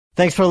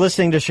Thanks for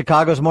listening to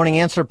Chicago's Morning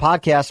Answer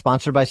podcast,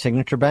 sponsored by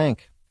Signature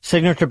Bank.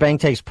 Signature Bank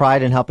takes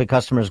pride in helping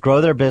customers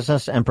grow their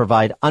business and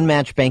provide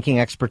unmatched banking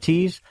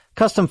expertise,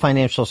 custom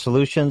financial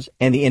solutions,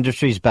 and the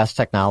industry's best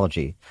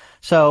technology.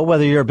 So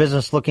whether you're a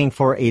business looking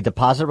for a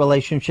deposit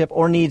relationship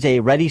or needs a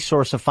ready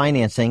source of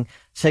financing,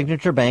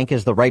 Signature Bank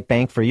is the right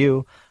bank for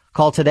you.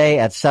 Call today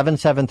at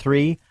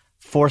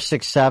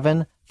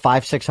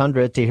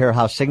 773-467-5600 to hear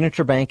how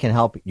Signature Bank can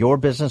help your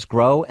business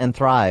grow and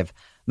thrive.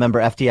 Member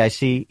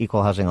FDIC,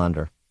 Equal Housing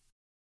Lender.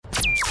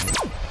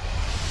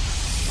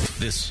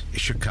 This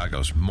is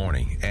Chicago's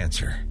Morning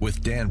Answer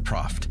with Dan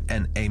Proft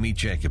and Amy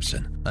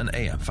Jacobson on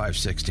AM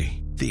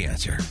 560. The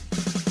Answer.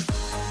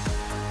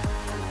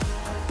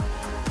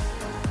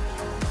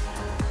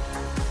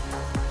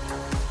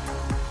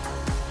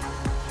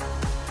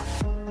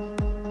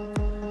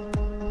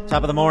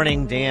 Top of the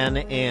morning, Dan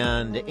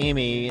and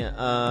Amy.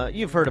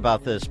 You've heard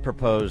about this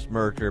proposed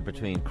merger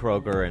between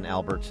Kroger and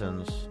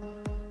Albertsons.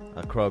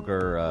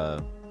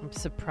 Kroger... I'm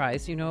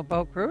surprised you know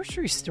about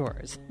grocery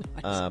stores.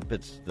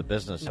 It's the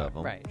business of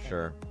them, right?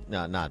 Sure.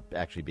 No, not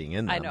actually being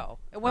in them. I know.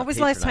 When was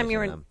the last time you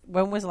were in?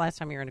 When was the last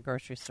time you were in a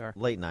grocery store?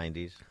 Late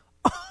 90s.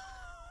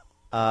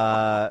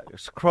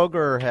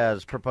 Kroger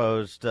has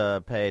proposed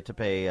to pay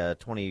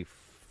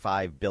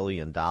 $25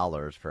 billion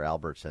for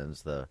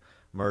Albertsons. The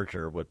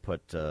merger would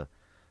put the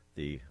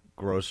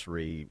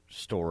grocery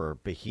store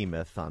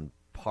behemoth on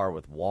par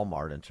with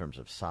Walmart in terms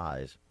of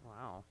size.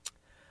 Wow.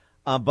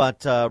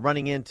 But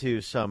running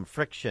into some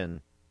friction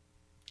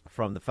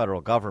from the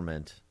federal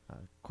government,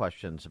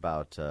 questions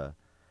about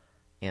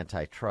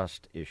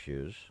antitrust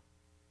issues.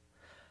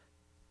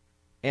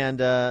 And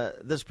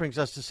this brings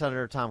us to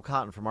Senator Tom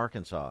Cotton from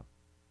Arkansas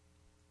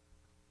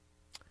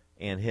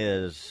and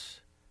his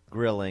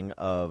grilling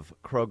of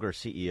Kroger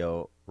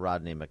CEO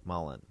Rodney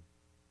McMullen.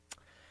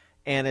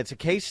 And it's a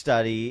case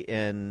study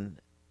in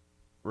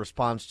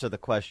response to the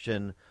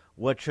question,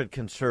 what should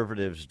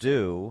conservatives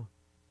do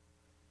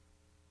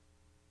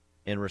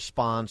in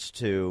response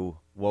to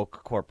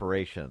woke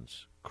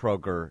corporations?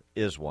 Kroger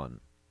is one.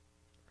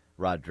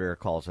 Rod Dreher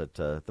calls it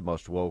the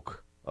most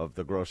woke of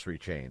the grocery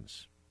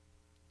chains.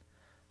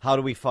 How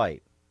do we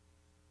fight?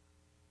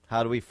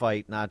 How do we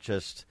fight not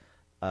just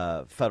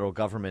federal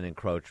government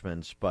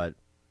encroachments, but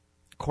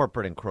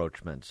corporate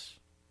encroachments?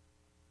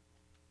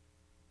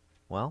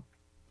 Well,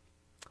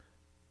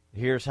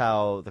 here's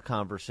how the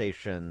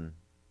conversation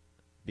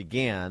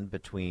began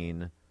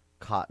between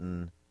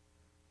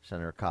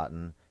Senator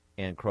Cotton,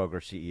 and Kroger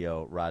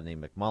CEO Rodney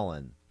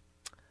McMullen.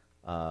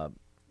 Tom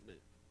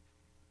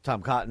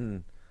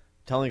Cotton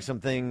telling some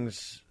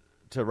things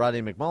to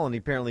Rodney McMullen he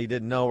apparently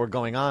didn't know were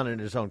going on in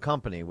his own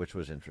company, which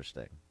was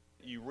interesting.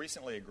 You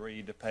recently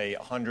agreed to pay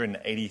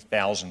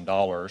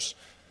 $180,000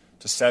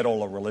 to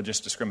settle a religious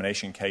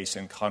discrimination case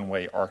in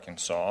Conway,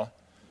 Arkansas.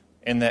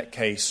 In that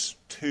case,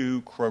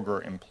 two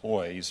Kroger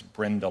employees,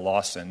 Brenda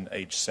Lawson,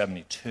 age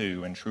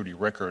 72, and Trudy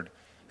Rickard,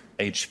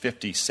 age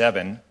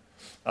 57,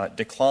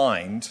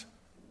 declined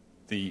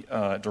the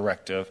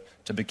directive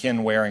to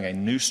begin wearing a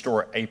new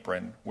store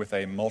apron with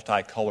a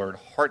multicolored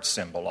heart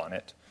symbol on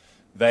it.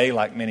 They,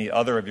 like many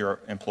other of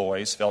your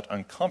employees, felt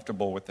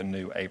uncomfortable with the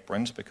new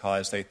aprons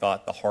because they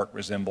thought the heart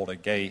resembled a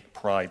gay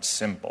pride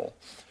symbol.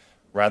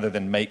 Rather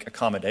than make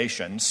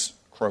accommodations,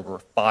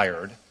 Kroger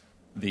fired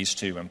these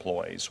two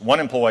employees. One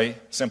employee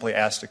simply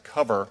asked to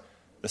cover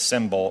the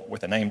symbol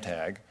with a name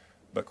tag,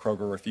 but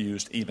Kroger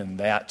refused even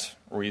that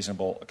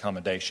reasonable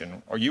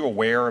accommodation. Are you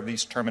aware of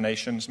these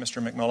terminations,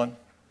 Mr. McMullen?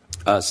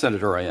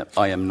 Senator, I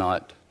am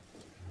not.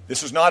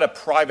 This was not a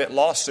private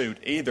lawsuit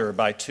either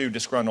by two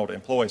disgruntled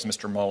employees,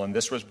 Mr. Mullen.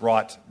 This was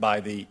brought by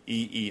the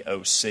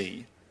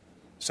EEOC.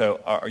 So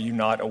are you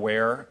not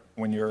aware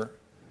when your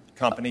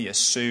company is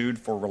sued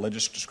for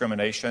religious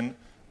discrimination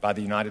by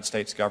the United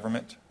States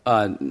government?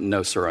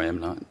 No, sir, I am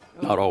not.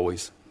 Not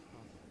always.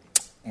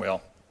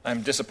 Well,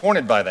 I'm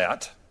disappointed by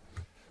that.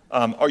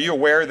 Are you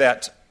aware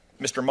that,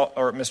 Mr.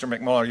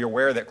 McMullen, are you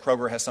aware that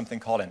Kroger has something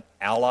called an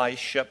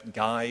allyship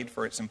guide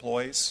for its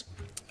employees?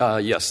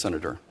 Yes,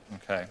 Senator.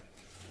 Okay.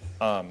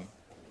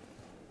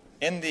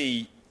 In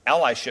the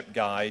allyship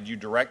guide, you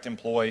direct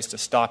employees to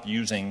stop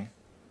using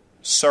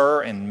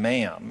sir and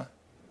ma'am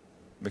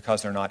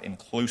because they're not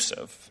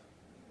inclusive.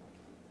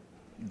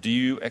 Do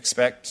you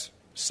expect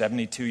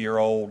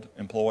 72-year-old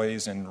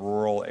employees in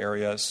rural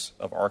areas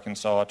of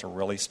Arkansas to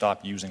really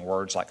stop using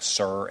words like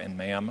sir and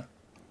ma'am?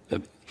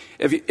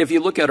 If you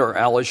look at our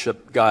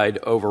allyship guide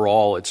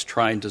overall, it's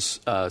trying to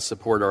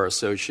support our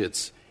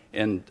associates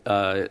in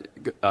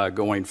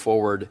going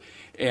forward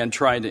and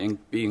trying to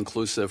be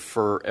inclusive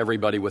for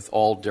everybody with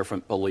all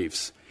different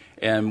beliefs.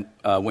 And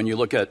when you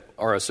look at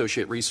our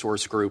associate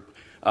resource group,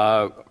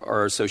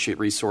 our associate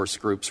resource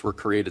groups were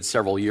created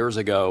several years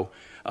ago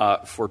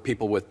for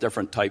people with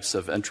different types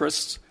of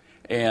interests.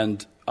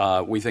 And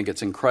we think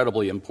it's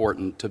incredibly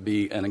important to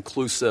be an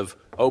inclusive,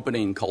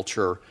 opening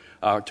culture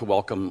to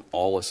welcome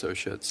all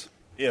associates.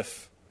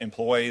 If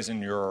employees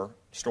in your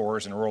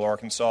stores in rural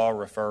Arkansas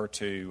refer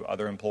to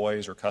other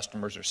employees or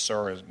customers as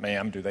sir or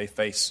ma'am, do they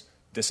face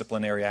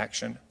disciplinary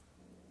action?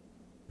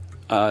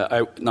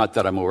 Not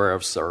that I'm aware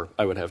of, sir.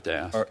 I would have to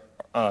ask.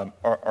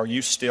 Are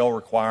you still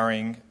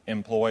requiring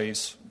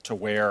employees to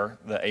wear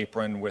the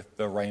apron with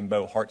the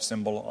rainbow heart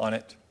symbol on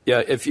it?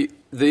 Yeah, if you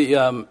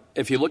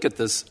look at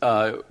this,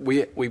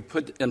 we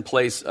put in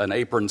place an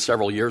apron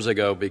several years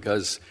ago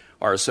because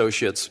our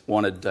associates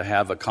wanted to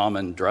have a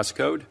common dress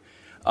code.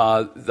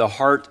 The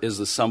heart is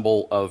the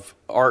symbol of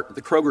art.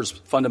 The Kroger's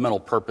fundamental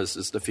purpose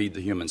is to feed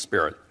the human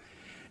spirit.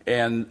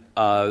 And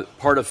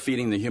part of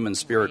feeding the human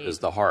spirit is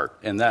the heart.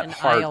 And that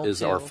heart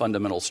is our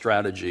fundamental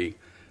strategy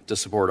to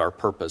support our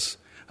purpose.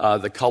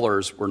 The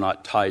colors were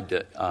not tied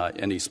to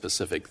any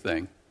specific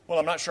thing. Well,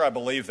 I'm not sure I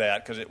believe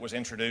that because it was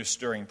introduced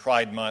during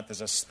Pride Month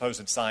as a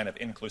supposed sign of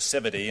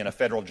inclusivity, and a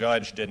federal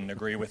judge didn't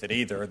agree with it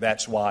either.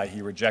 That's why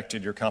he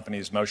rejected your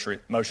company's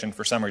motion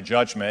for summary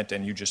judgment,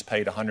 and you just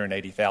paid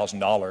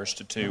 $180,000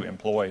 to two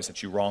employees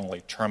that you wrongly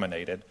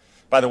terminated.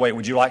 By the way,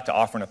 would you like to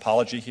offer an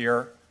apology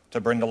here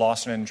to Brenda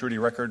Lawson and Trudy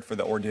Rickard for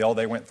the ordeal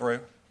they went through?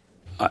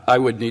 I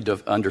would need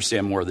to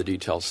understand more of the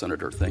details,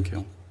 Senator. Thank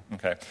you.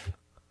 Okay.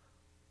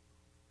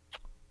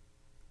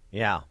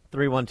 Yeah,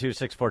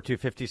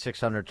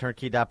 312-642-5600,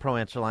 turnkey.pro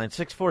answer line,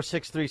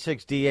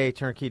 64636DA,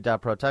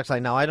 turnkey.pro text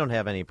line. Now, I don't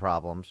have any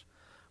problems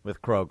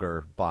with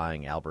Kroger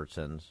buying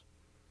Albertsons.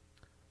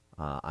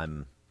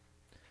 I'm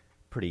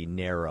pretty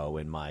narrow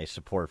in my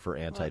support for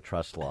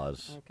antitrust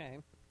laws. Okay.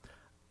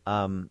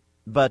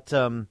 But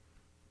I'm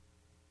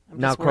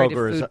now just worried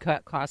Kroger if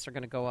food costs are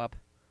going to go up.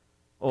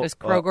 Because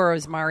Kroger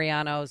is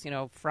Mariano's,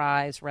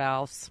 Fry's,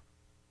 Ralph's,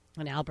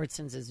 and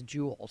Albertsons is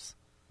Jewel's.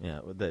 Yeah,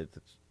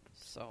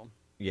 So...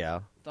 yeah.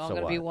 It's all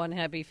going to be one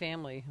happy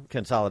family.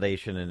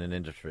 Consolidation in an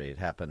industry. It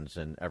happens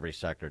in every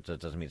sector. It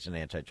doesn't mean it's an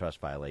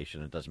antitrust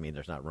violation. It doesn't mean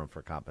there's not room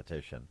for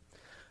competition.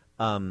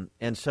 But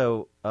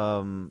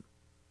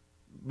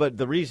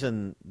the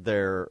reason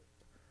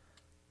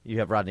you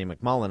have Rodney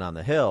McMullen on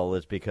the Hill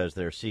is because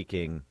they're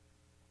seeking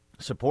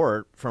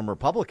support from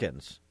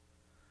Republicans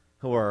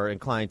who are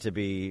inclined to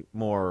be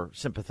more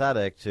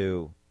sympathetic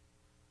to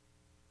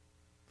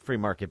free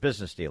market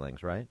business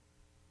dealings, right?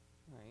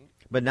 Right.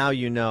 But now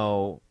you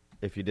know,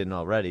 if you didn't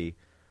already,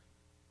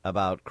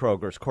 about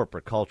Kroger's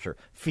corporate culture.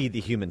 Feed the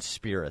human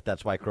spirit.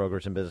 That's why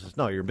Kroger's in business.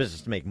 No, you're in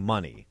business to make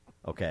money,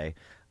 okay?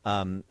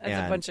 That's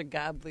a bunch of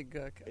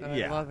gobbledygook.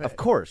 I love it. Of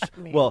course.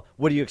 Well,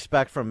 what do you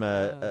expect from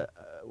a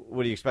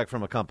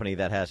company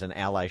that has an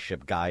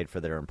allyship guide for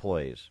their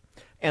employees?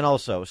 And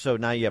also, so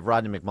now you have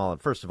Rodney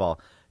McMullen, first of all,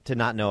 to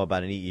not know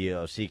about an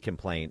EEOC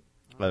complaint,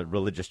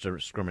 religious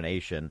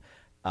discrimination,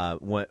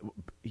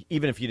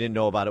 even if you didn't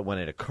know about it when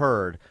it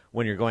occurred,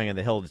 when you're going on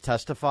the Hill to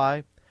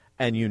testify,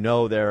 and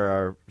there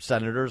are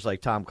senators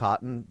like Tom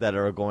Cotton that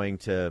are going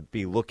to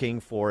be looking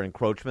for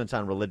encroachments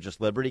on religious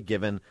liberty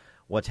given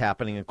what's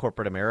happening in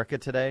corporate America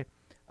today.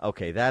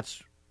 Okay,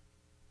 that's,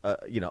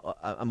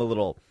 I'm a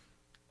little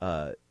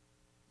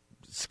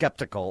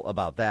skeptical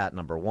about that,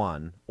 number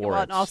one.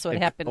 And also it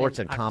happened or it's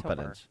in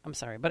incompetence. October. I'm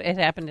sorry, but it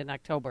happened in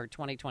October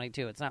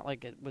 2022. It's not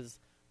like it was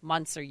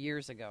months or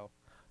years ago.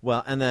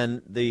 Well, and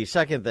then the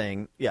second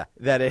thing, it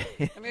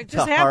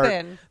just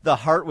happened. The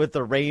heart with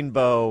the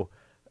rainbow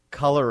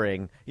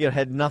coloring,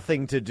 had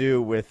nothing to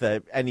do with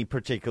any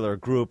particular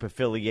group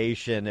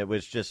affiliation. It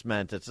was just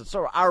meant it's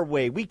sort of our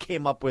way. We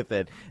came up with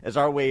it as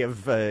our way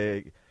of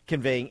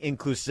conveying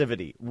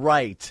inclusivity.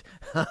 Right.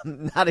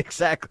 Not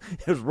exactly.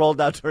 It was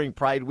rolled out during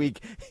Pride Week.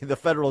 The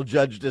federal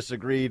judge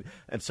disagreed,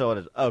 and so it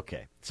is.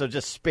 Okay. So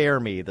just spare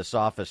me the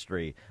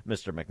sophistry,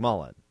 Mr.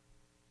 McMullen.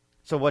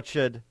 So what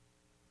should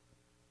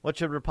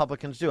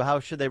Republicans do? How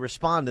should they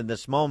respond in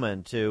this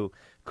moment to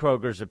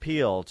Kroger's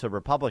appeal to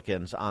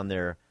Republicans on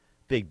their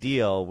big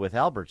deal with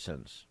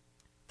Albertsons?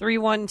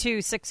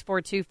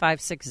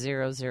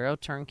 312-642-5600,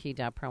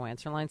 turnkey.pro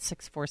answer line,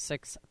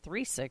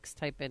 64636.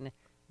 Type in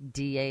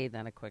DA,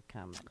 then a quick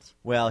comment.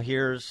 Well,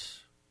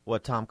 here's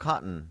what Tom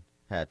Cotton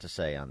had to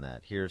say on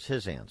that. Here's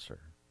his answer.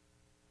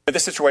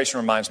 This situation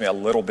reminds me a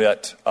little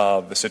bit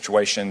of the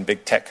situation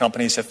big tech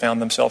companies have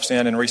found themselves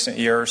in recent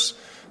years.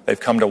 They've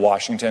come to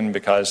Washington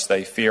because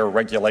they fear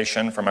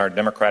regulation from our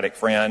Democratic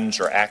friends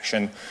or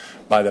action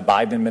by the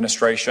Biden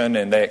administration,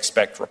 and they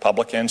expect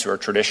Republicans, who are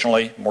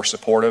traditionally more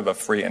supportive of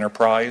free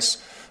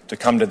enterprise, to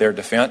come to their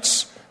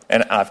defense.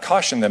 And I've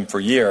cautioned them for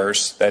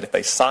years that if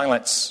they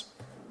silence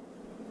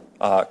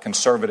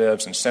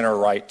conservatives and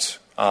center-right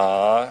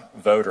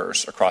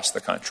voters across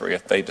the country,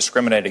 if they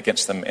discriminate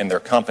against them in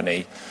their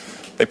company,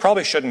 they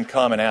probably shouldn't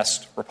come and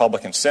ask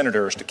Republican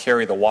senators to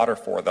carry the water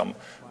for them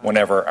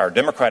whenever our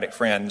Democratic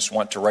friends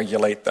want to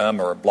regulate them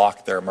or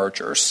block their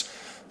mergers.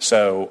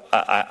 So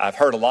I've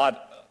heard a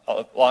lot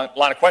of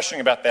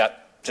questioning about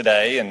that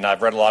today, and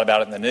I've read a lot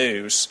about it in the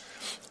news.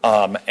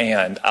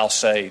 And I'll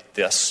say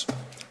this.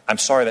 I'm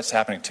sorry that's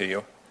happening to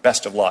you.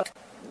 Best of luck.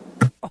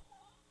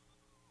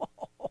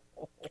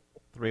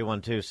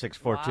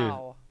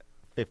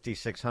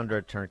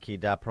 312-642-5600,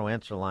 turnkey.pro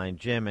answer line.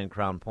 Jim in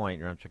Crown Point,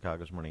 you're on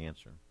Chicago's Morning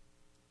Answer.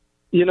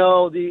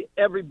 All these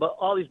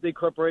big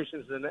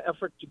corporations, in an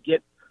effort to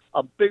get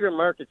a bigger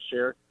market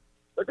share,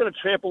 they're going to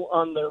trample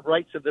on the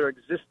rights of their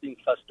existing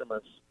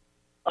customers.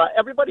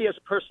 Everybody has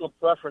personal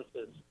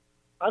preferences.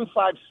 I'm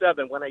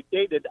 5'7". When I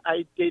dated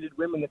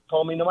women that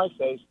told me to my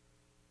face,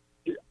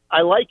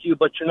 I like you,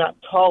 but you're not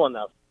tall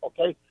enough,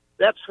 okay?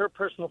 That's her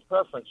personal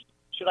preference.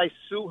 Should I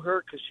sue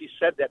her because she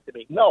said that to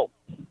me? No.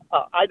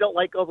 I don't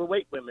like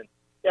overweight women.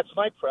 That's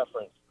my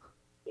preference.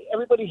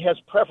 Everybody has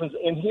preference.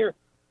 And here,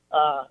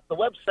 the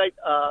website,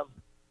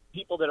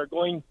 people that are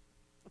going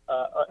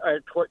are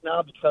at court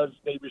now because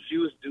they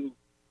refuse to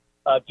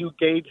do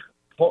gay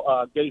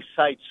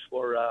sites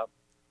for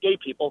gay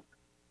people.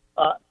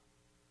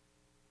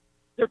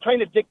 They're trying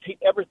to dictate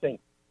everything,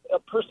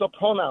 personal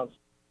pronouns.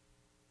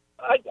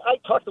 I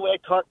talk the way I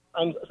talk.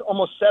 I'm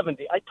almost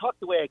 70. I talk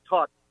the way I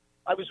talk.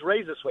 I was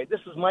raised this way. This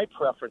is my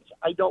preference.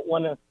 I don't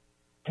want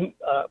to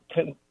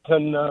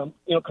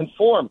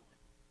conform.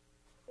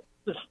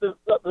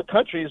 The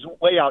country is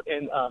way out,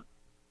 and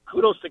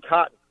kudos to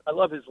Cotton. I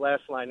love his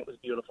last line. It was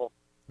beautiful.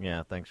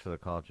 Yeah, thanks for the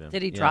call, Jim.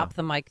 Did he drop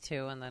the mic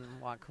too and then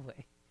walk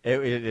away?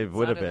 It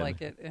would have been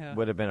like it, yeah.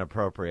 Would have been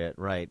appropriate,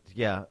 right?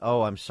 Yeah.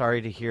 Oh, I'm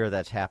sorry to hear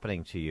that's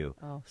happening to you.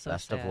 Oh, so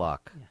Best sad. of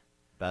luck. Yeah.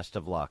 Best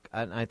of luck.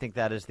 And I think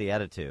that is the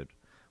attitude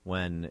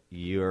when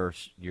you're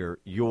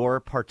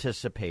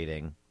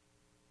participating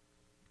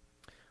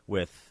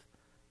with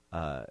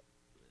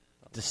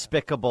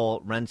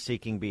despicable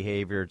rent-seeking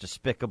behavior,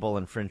 despicable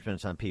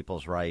infringements on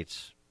people's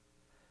rights,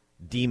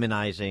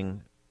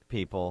 demonizing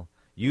people.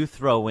 You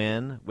throw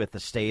in with the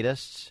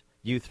statists,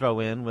 you throw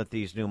in with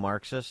these new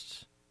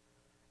Marxists,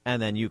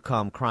 and then you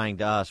come crying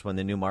to us when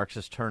the new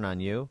Marxists turn on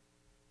you.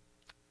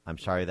 I'm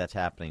sorry that's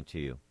happening to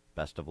you.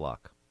 Best of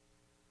luck.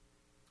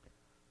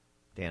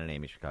 Dan and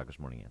Amy, Chicago's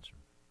Morning Answer.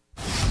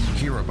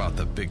 Hear about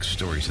the big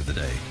stories of the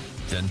day,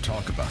 then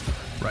talk about them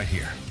right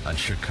here on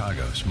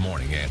Chicago's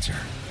Morning Answer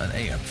on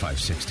AM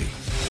 560.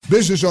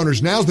 Business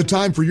owners, now's the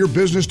time for your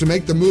business to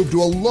make the move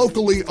to a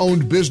locally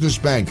owned business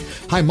bank.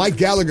 Hi, Mike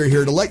Gallagher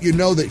here to let you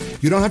know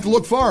that you don't have to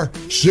look far.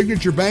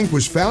 Signature Bank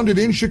was founded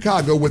in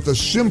Chicago with a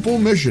simple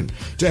mission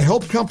to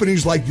help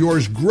companies like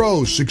yours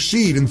grow,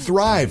 succeed, and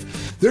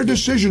thrive. Their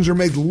decisions are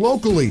made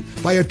locally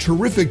by a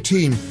terrific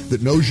team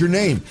that knows your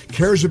name,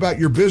 cares about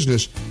your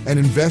business, and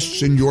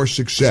invests in your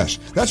success.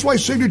 That's why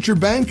Signature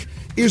Bank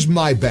is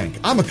my bank.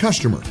 I'm a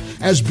customer.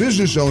 As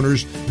business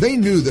owners, they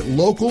knew that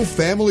local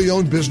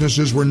family-owned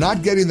businesses were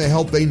not getting the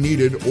help they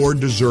needed or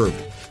deserved.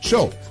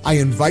 So I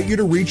invite you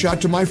to reach out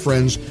to my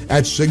friends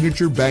at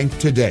Signature Bank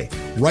today.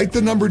 Write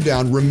the number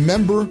down.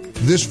 Remember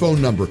this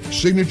phone number,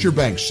 Signature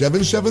Bank,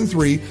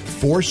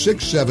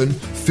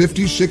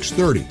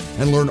 773-467-5630,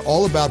 and learn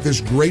all about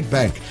this great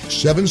bank,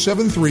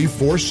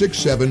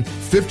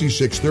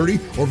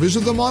 773-467-5630, or visit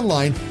them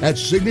online at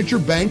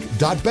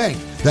signaturebank.bank.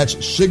 That's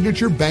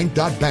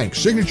signaturebank.bank.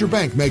 Signature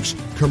Bank makes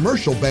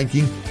commercial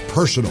banking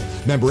personal.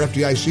 Member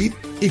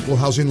FDIC, equal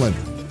housing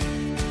lender.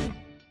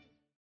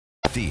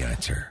 The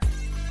Answer.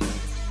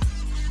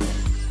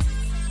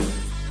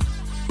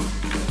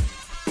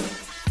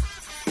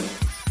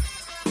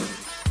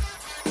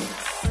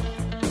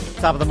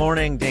 Top of the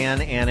morning,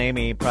 Dan and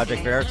Amy.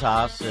 Project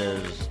Veritas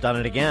has done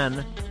it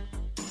again.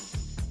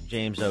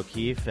 James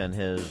O'Keefe and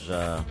his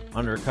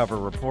undercover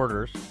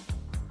reporters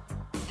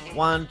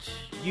want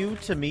you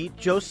to meet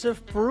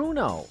Joseph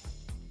Bruno.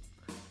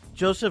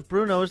 Joseph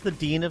Bruno is the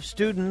Dean of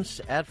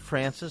Students at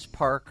Francis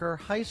Parker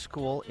High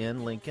School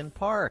in Lincoln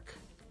Park.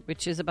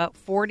 Which is about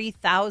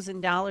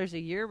 $40,000 a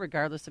year,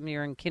 regardless of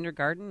you're in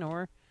kindergarten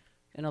or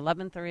in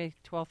 11th or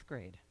 12th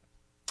grade.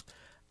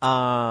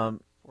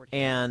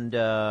 And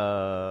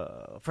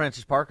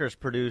Francis Parker's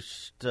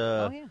produced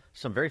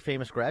some very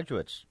famous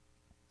graduates.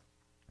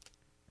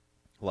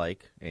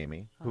 Like,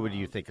 Amy, who do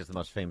you think is the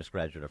most famous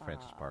graduate of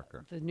Francis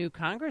Parker? The new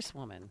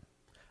Congresswoman.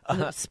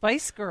 The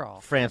Spice Girl.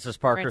 Francis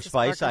Parker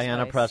Spice,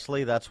 Ayanna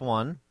Pressley, that's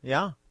one.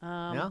 Yeah.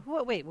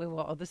 Wait.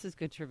 Oh, this is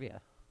good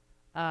trivia.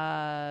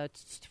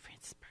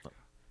 Francis Parker.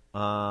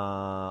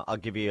 I'll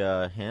give you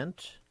a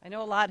hint. I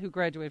know a lot who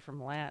graduated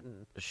from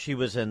Latin. She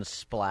was in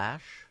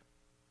Splash.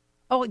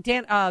 Oh,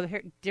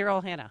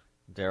 Daryl Hannah.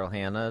 Daryl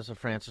Hannah is a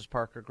Francis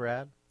Parker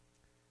grad.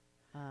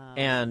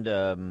 And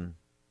the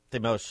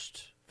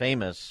most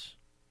famous,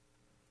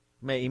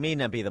 he may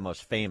not be the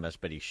most famous,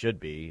 but he should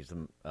be.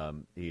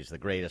 He's the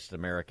greatest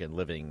American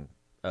living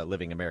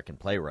American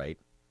playwright.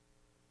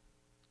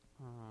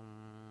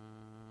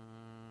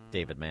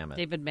 David Mamet.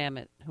 David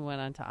Mamet, who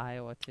went on to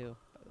Iowa, too,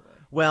 by the way.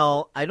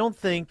 Well, I don't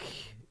think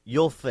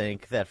you'll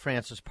think that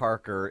Francis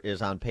Parker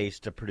is on pace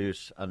to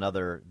produce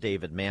another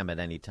David Mamet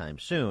anytime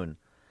soon,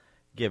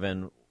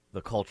 given the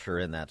culture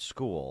in that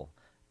school,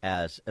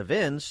 as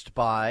evinced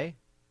by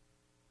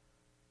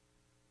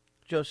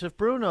Joseph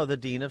Bruno, the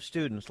Dean of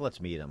Students.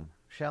 Let's meet him,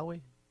 shall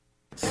we?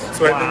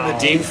 So I've been the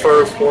dean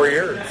for 4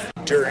 years.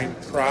 During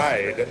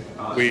Pride,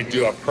 we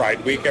do a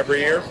Pride Week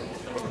every year,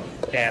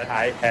 and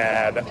I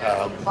had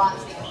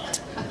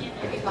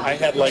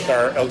like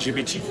our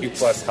LGBTQ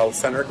plus health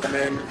center come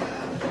in.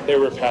 They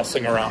were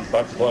passing around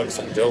butt plugs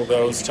and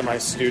dildos to my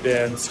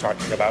students,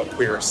 talking about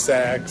queer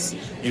sex,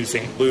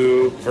 using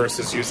lube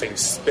versus using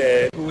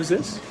spit. Who is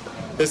this?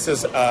 This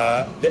is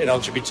an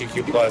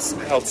LGBTQ plus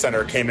health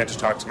center came in to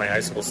talk to my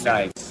high school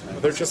students.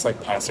 They're just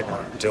like passing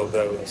around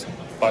dildos,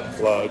 butt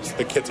plugs.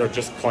 The kids are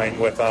just playing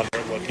with them,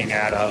 they're looking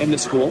at them. In the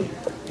school?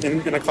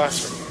 In a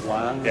classroom.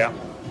 Wow. Yeah.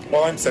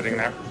 While I'm sitting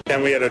there.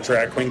 And we had a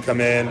drag queen come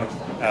in,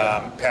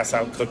 pass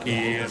out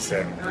cookies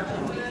and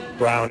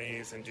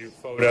brownies and do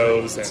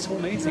photos. It's so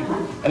amazing.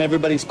 And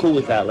everybody's cool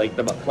with that, like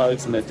the butt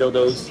plugs and the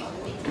dildos.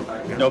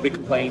 Nobody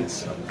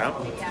complains.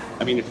 No.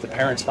 I mean, if the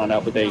parents found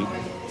out, would they?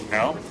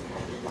 No.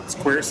 It's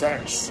queer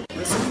sex.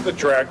 This is the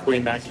drag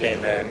queen that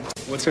came in.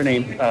 What's her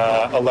name?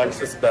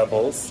 Alexis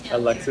Bevels.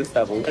 Alexis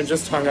Bevels. And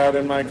just hung out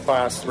in my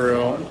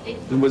classroom.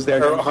 And was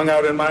there? Or hung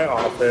out in my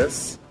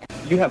office.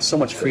 You have so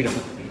much freedom.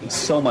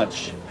 So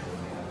much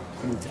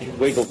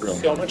wiggle room.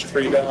 So much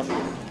freedom.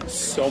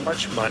 So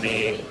much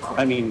money.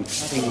 I mean,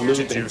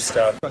 to do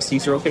stuff.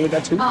 Trustees are okay with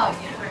that too?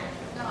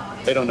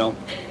 They don't know.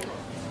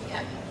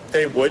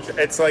 They would.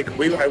 It's like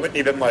I wouldn't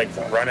even like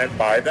run it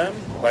by them.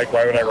 Like,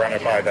 why would I run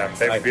it by them?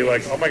 They would be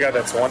like, "Oh my god,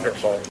 that's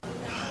wonderful."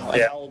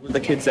 Yeah. How old were the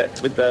kids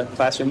with the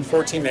classroom?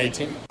 14,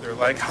 18. They're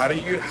like, "How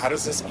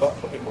does this work?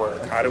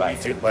 How do we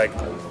do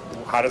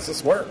how does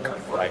this work?"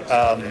 Right.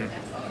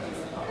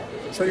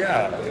 So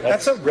yeah,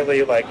 that's a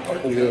really like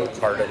cool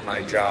part of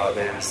my job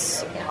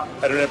is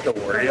I don't have to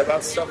worry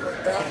about stuff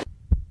like that.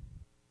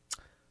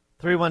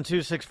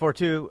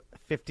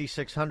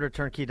 312-642-5600,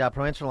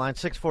 Turnkey.pro answer line,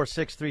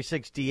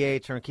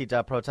 646-36DA,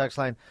 Turnkey.pro text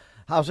line.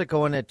 How's it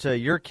going at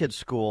your kids'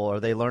 school? Are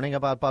they learning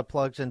about butt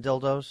plugs and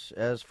dildos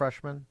as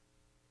freshmen?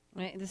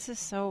 This is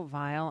so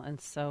vile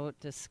and so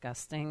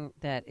disgusting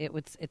that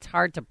it's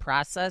hard to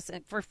process.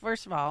 And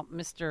first of all,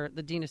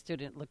 the Dean of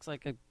Student looks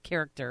like a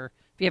character,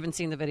 if you haven't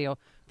seen the video,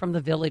 from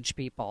the Village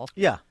People.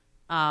 Yeah.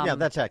 Yeah,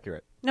 that's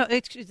accurate. No,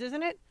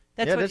 isn't it?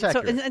 That's yeah, it is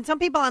accurate. And some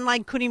people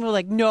online couldn't even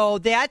like, no,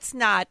 that's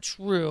not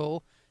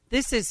true.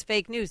 This is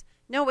fake news.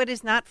 No, it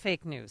is not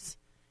fake news.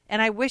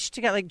 And I wish to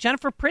get, like,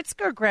 Jennifer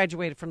Pritzker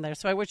graduated from there,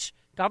 so I wish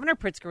Governor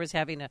Pritzker was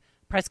having a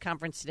press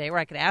conference today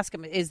where I could ask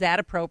him, is that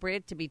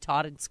appropriate to be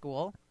taught in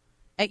school?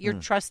 At your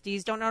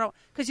trustees don't know?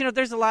 Because,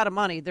 there's a lot of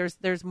money.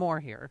 There's more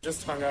here.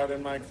 Just hung out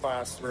in my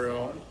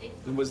classroom.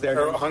 Was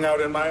there? Or hung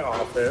out in my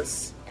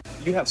office.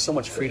 You have so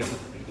much freedom.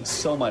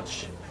 So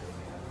much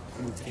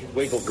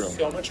wiggle room.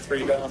 So much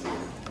freedom.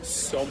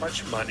 So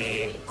much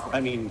money. I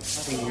mean,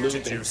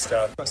 to do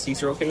stuff.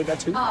 Trustees are okay with that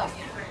too?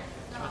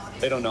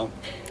 They don't know.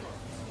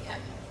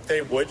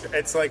 They would.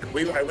 It's like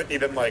I wouldn't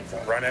even like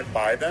run it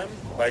by them.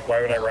 Like,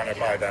 why would I run it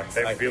by them?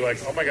 They would be like,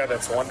 "Oh my god,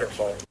 that's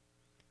wonderful."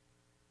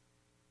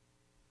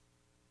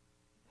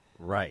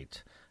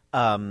 Right.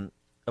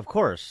 Of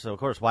course.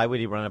 Why would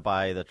he run it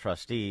by the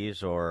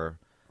trustees or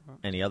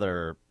any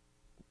other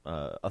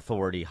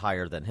authority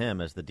higher than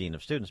him as the Dean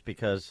of Students?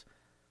 Because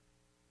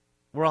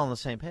we're all on the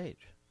same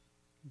page.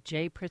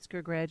 Jay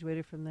Pritzker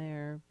graduated from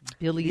there.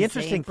 Billy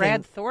Zane,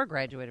 Brad Thor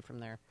graduated from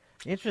there.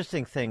 The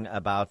interesting thing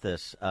about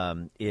this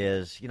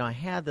is, I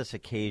had this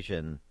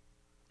occasion.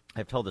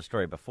 I've told the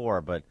story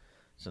before, but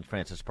since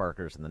Francis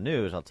Parker's in the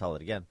news, I'll tell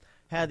it again.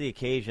 Had the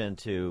occasion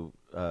to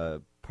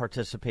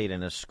participate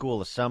in a school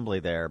assembly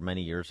there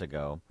many years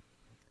ago.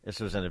 This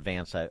was in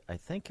advance, I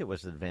think it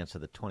was in advance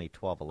of the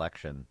 2012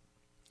 election.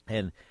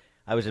 And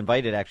I was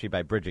invited actually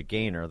by Bridget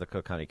Gaynor, the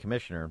Cook County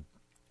Commissioner,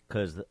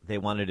 because they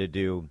wanted to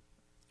do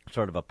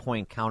sort of a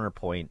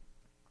point-counterpoint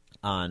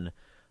on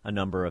a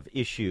number of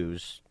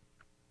issues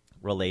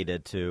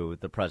related to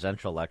the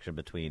presidential election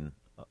between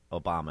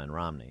Obama and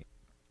Romney.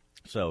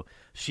 So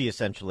she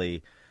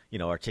essentially,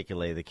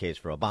 articulated the case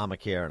for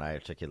Obamacare, and I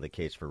articulated the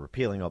case for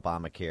repealing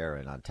Obamacare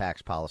and on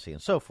tax policy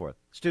and so forth.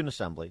 Student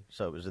assembly,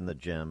 so it was in the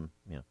gym,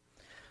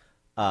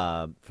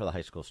 for the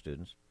high school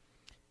students.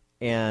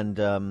 And,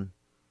 I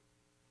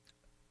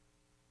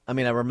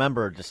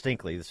remember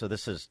distinctly, so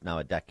this is now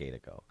a decade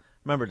ago,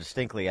 remember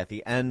distinctly at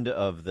the end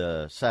of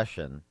the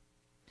session,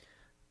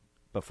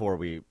 before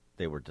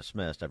they were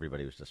dismissed,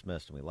 everybody was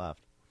dismissed and we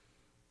left,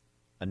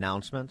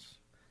 announcements,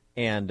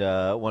 and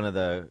one of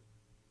the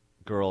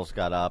girls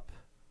got up,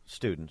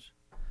 students,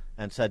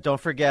 and said,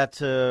 "Don't forget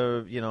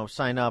to,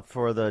 sign up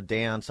for the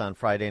dance on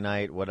Friday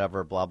night,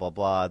 whatever, blah, blah,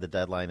 blah. The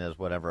deadline is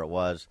whatever it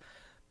was.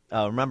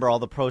 Remember, all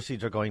the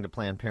proceeds are going to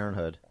Planned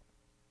Parenthood."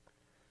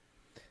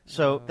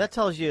 So that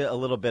tells you a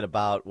little bit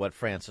about what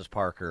Francis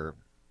Parker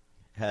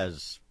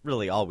has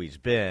really always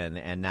been,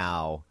 and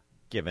now,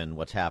 given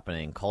what's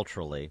happening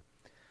culturally,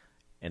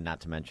 and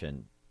not to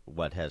mention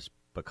what has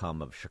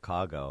become of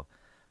Chicago,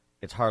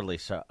 it's hardly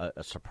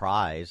a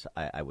surprise,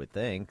 I would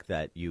think,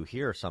 that you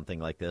hear something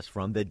like this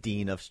from the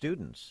Dean of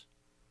Students.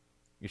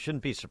 You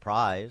shouldn't be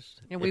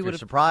surprised. And if you're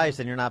surprised,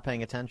 then you're not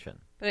paying attention.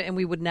 And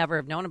we would never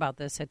have known about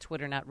this had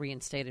Twitter not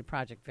reinstated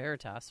Project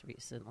Veritas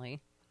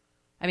recently.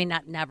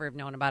 Not never have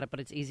known about it, but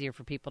it's easier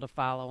for people to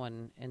follow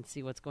and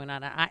see what's going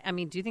on.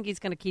 Do you think he's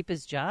going to keep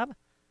his job?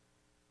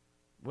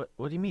 What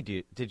do you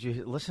mean? Did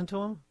you listen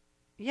to him?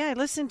 Yeah, I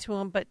listened to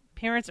him, but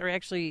parents are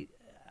actually...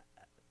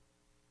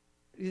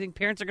 You think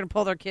parents are going to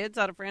pull their kids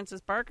out of Francis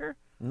Parker?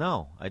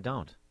 No, I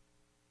don't.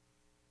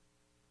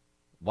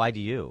 Why do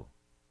you?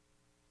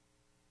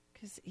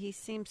 Because he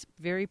seems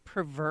very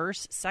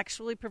perverse,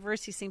 sexually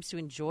perverse. He seems to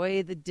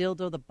enjoy the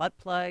dildo, the butt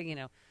plug,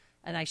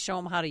 and I show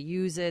them how to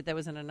use it. That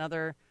was in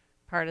another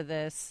part of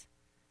this.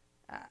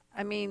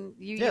 I mean,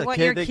 you want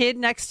your kid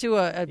next to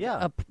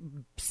a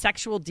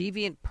sexual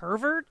deviant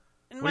pervert?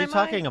 What are you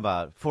talking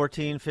about?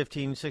 14,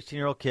 15,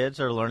 16-year-old kids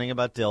are learning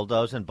about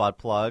dildos and butt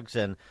plugs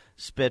and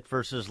spit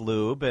versus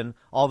lube and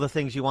all the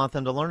things you want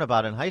them to learn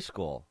about in high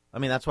school. I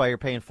mean, that's why you're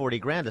paying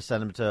 $40,000 to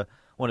send them to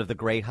one of the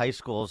great high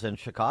schools in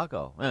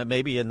Chicago,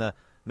 maybe in the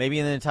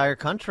entire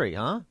country,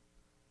 huh?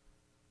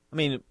 I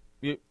mean,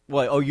 you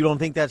don't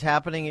think that's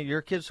happening at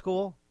your kid's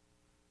school?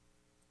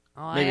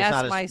 Oh, maybe I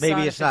asked my son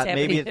if it's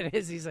happening. It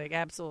is. He's like,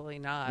 absolutely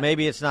not.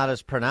 Maybe it's not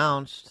as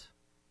pronounced,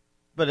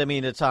 but I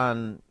mean, it's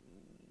on.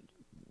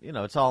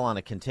 It's all on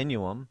a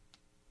continuum.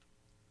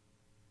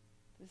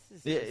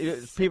 This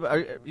is people.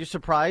 Are you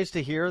surprised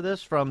to hear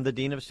this from the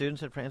dean of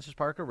students at Francis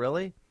Parker?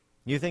 Really?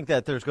 You think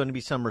that there's going to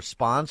be some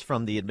response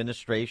from the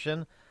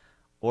administration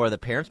or the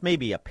parents?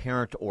 Maybe a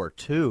parent or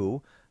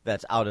two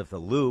that's out of the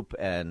loop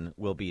and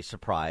will be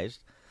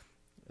surprised.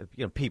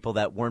 People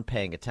that weren't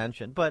paying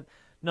attention. But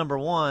number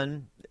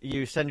one,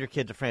 you send your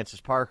kid to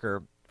Francis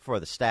Parker for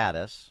the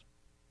status.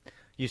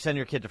 You send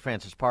your kid to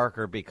Francis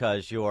Parker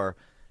because you're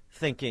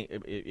thinking,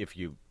 if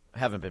you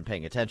haven't been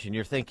paying attention,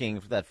 you're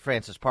thinking that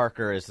Francis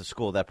Parker is the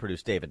school that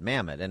produced David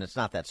Mamet, and it's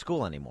not that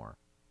school anymore.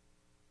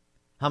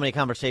 How many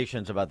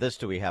conversations about this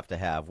do we have to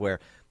have where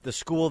the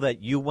school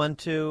that you went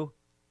to,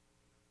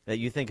 that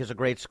you think is a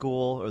great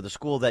school, or the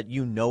school that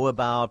you know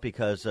about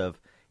because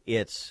of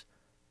its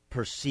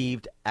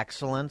perceived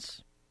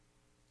excellence,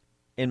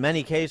 in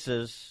many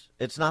cases,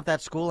 it's not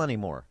that school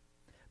anymore.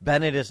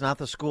 Bennett is not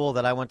the school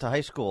that I went to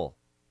high school.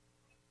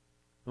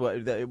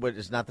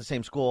 It's not the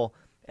same school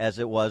as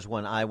it was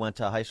when I went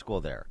to high school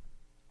there.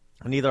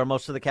 Neither are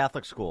most of the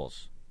Catholic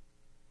schools.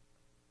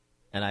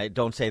 And I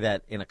don't say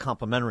that in a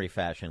complimentary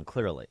fashion,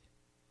 clearly.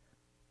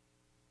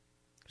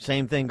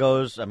 Same thing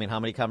goes, I mean, how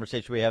many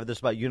conversations we have this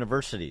about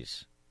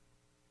universities?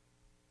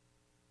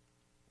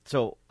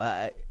 So,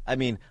 I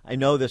mean, I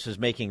know this is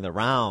making the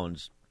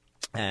rounds,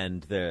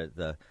 and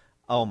the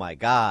oh my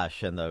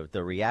gosh, and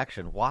the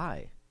reaction.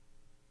 Why?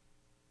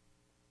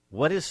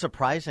 What is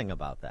surprising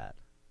about that?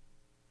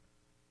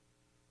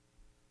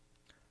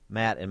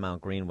 Matt in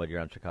Mount Greenwood,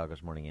 you're on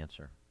Chicago's Morning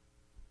Answer.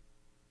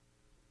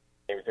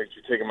 Amy, thanks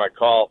for taking my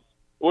call.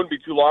 It wouldn't be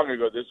too long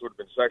ago this would have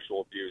been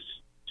sexual abuse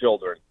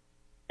children.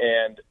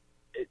 And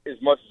as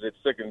much as it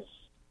sickens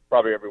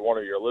probably every one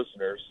of your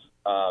listeners,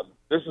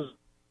 this is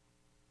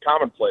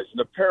commonplace. And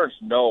the parents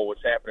know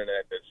what's happening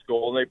at that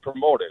school, and they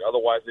promote it.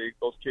 Otherwise,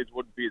 those kids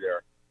wouldn't be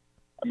there.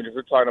 I mean, if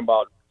we're talking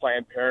about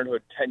Planned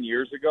Parenthood 10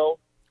 years ago,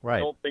 right. I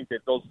don't think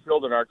that those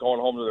children are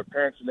going home to their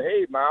parents and,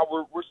 hey, Mom,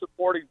 we're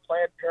supporting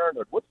Planned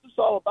Parenthood. What's this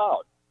all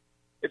about?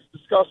 It's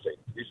disgusting.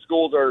 These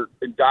schools are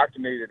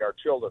indoctrinating our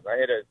children. I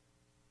had a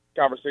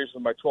conversation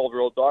with my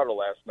 12-year-old daughter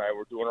last night.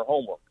 We're doing her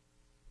homework.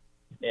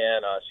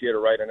 And she had to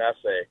write an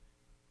essay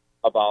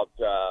about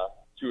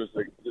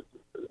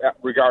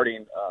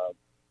regarding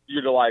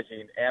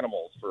utilizing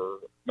animals for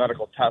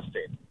medical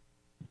testing.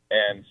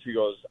 And she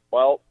goes,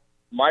 well,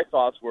 my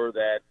thoughts were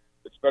that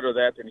it's better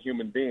that than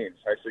human beings.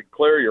 I said,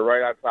 Claire, you're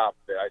right on top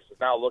of it. I said,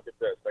 now look at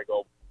this. I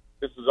go,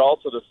 this is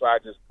also the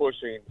side that's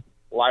pushing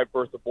live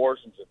birth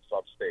abortions in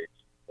some states,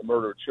 the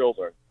murder of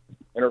children.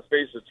 And her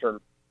face had turned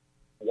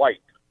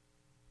white.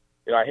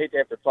 I hate to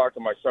have to talk to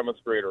my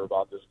 7th grader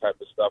about this type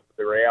of stuff, but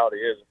the reality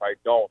is if I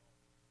don't,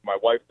 my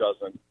wife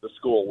doesn't, the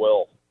school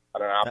will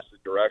in an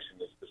opposite direction.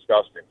 It's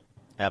disgusting.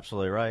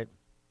 Absolutely right.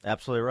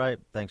 Absolutely right.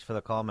 Thanks for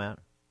the call, Matt.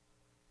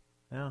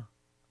 Yeah.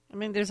 I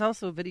mean, there's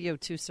also a video,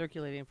 too,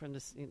 circulating from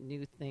this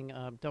new thing,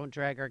 Don't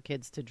Drag Our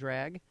Kids to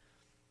Drag,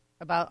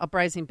 about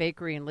Uprising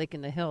Bakery in Lake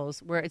in the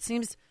Hills, where it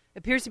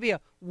appears to be a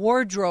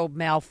wardrobe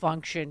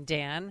malfunction,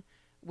 Dan,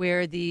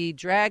 where the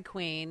drag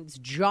queen's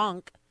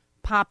junk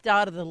popped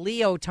out of the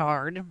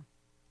leotard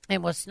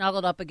and was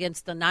snuggled up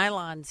against the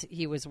nylons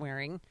he was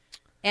wearing.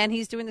 And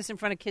he's doing this in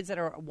front of kids that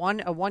are a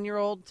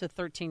 1-year-old to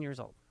 13 years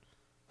old.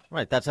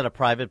 Right. That's at a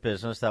private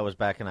business. That was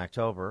back in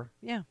October.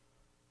 Yeah.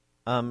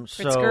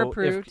 Pritzker so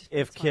approved.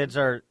 If kids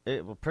are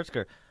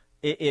Pritzker,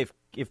 if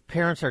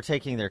parents are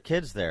taking their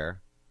kids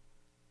there,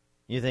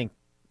 you think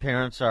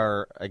parents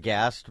are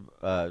aghast?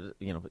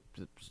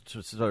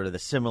 Sort of the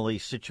similarly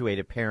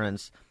situated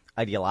parents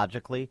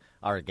ideologically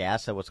are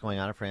aghast at what's going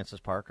on at Francis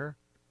Parker.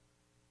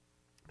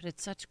 But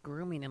it's such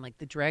grooming and like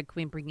the drag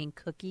queen bringing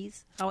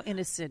cookies. How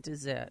innocent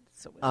is it?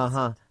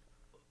 So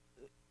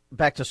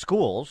Back to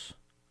schools.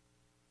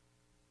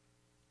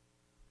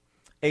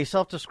 A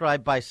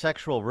self-described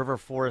bisexual River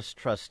Forest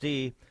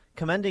trustee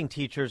commending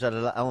teachers at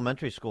an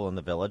elementary school in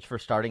the village for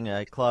starting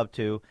a club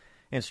to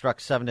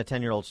instruct 7 to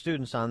 10-year-old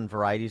students on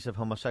varieties of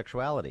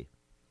homosexuality.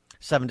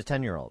 7 to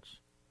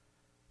 10-year-olds.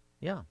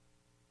 Yeah.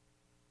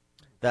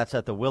 That's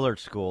at the Willard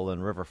School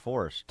in River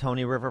Forest.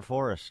 Tony River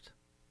Forest.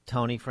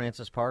 Tony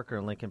Francis Parker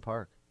in Lincoln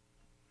Park.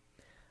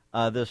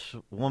 This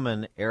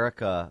woman,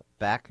 Erica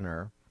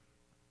Backner,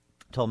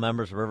 told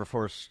members of River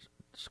Forest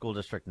School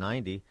District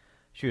 90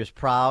 she was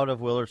proud of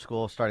Willard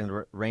School starting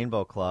the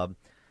Rainbow Club.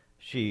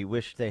 She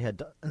wished they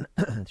had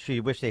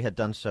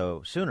done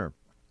so sooner.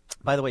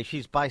 By the way,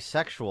 she's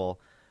bisexual.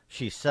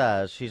 She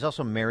says she's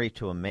also married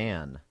to a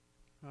man.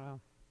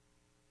 Wow.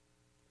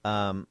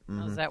 How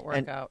does that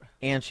work out?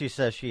 And she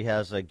says she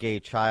has a gay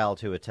child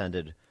who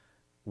attended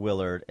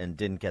Willard and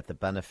didn't get the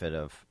benefit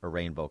of a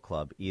Rainbow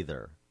Club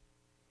either.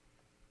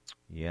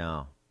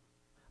 Yeah.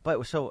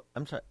 But so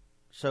I'm sorry.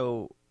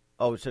 So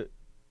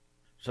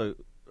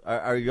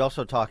are you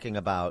also talking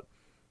about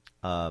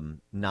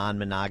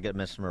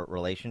non-monogamous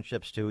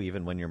relationships too,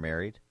 even when you're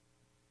married?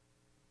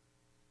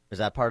 Is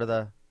that part of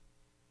the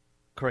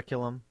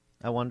curriculum?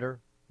 I wonder.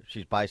 If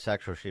she's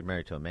bisexual, she's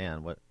married to a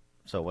man.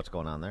 What's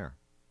going on there?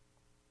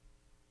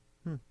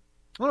 I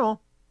don't know.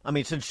 I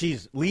mean, since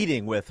she's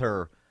leading with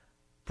her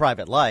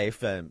private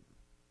life,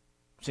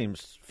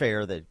 seems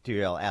fair that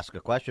you'll ask a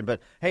question.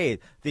 But hey,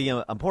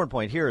 the important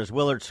point here is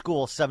Willard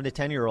School, 7 to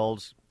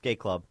 10-year-olds, gay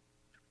club.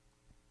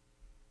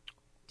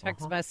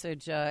 Text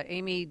message,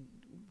 Amy,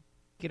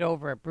 get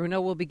over it.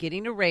 Bruno will be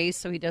getting a raise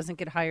so he doesn't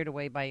get hired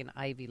away by an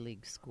Ivy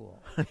League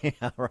school.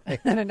 Yeah, right.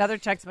 And another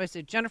text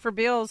message, Jennifer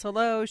Beals,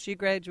 hello, she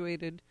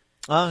graduated.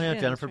 Oh, yeah,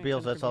 Jennifer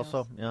Beals, that's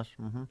also, yes.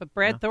 Mm-hmm. But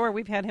Brad Thor,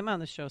 we've had him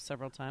on the show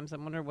several times. I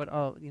wonder what,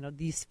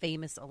 these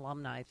famous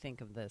alumni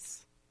think of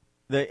this.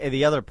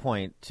 The other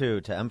point,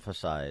 too, to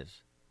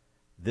emphasize,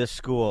 this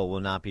school will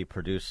not be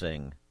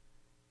producing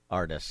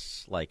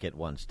artists like it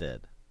once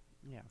did.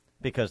 Yeah.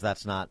 Because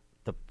that's not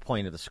the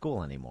point of the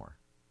school anymore,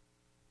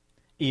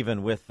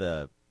 even with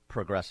the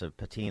progressive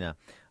patina.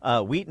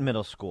 Wheaton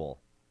Middle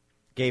School,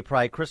 Gay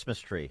Pride Christmas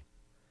tree.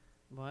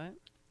 What?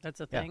 That's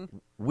a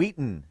thing?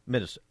 Wheaton,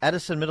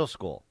 Edison Middle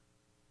School,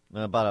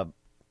 about a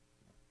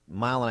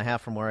mile and a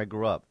half from where I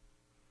grew up.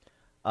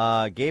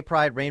 Gay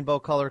Pride rainbow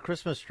color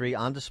Christmas tree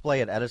on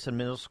display at Edison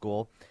Middle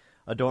School,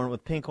 adorned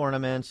with pink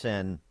ornaments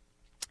and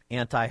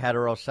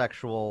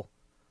anti-heterosexual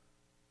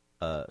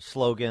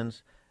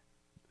slogans.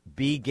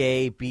 Be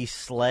gay, be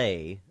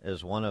slay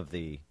is one of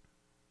the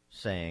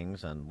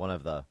sayings and one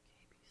of the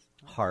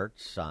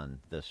hearts on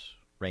this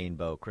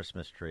rainbow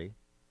Christmas tree.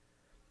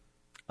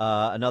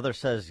 Another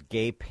says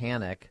gay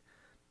panic,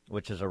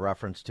 which is a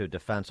reference to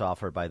defense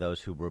offered by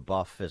those who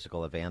rebuff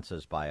physical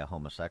advances by a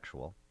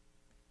homosexual.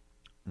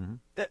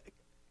 Mm-hmm.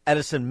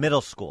 Edison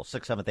Middle School,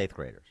 6th, 7th, 8th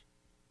graders.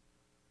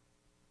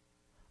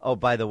 Oh,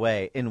 by the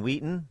way, in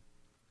Wheaton,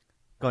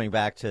 going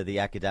back to the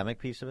academic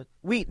piece of it,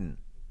 Wheaton,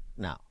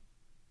 now,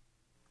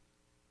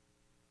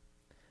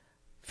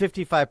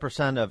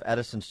 55% of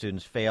Edison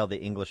students fail the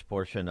English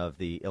portion of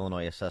the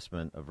Illinois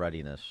Assessment of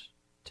Readiness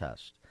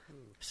test.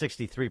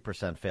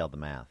 63% failed the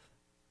math.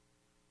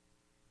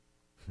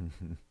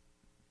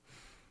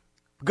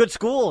 Good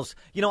schools.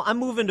 I'm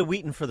moving to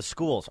Wheaton for the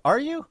schools. Are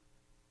you?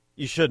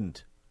 You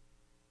shouldn't.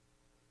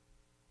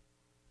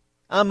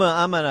 I'm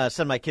gonna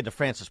send my kid to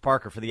Francis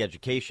Parker for the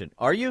education.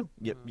 Are you?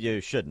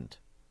 You shouldn't.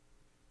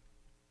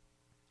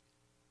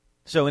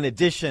 So in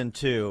addition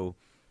to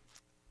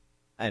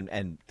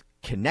and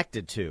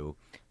connected to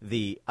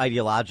the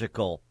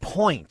ideological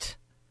point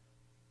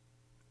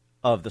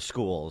of the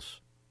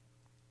schools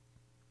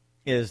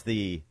is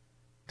the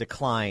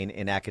decline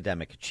in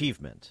academic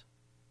achievement.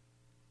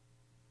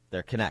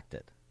 They're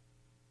connected.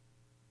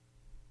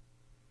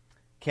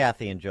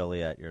 Kathy and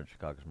Joliet, you're in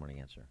Chicago's Morning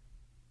Answer.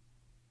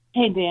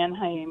 Hey, Dan.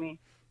 Hi, Amy.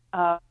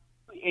 In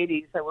the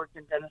 80s, I worked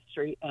in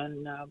dentistry,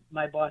 and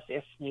my boss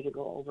asked me to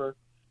go over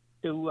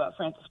to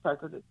Francis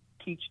Parker to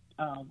teach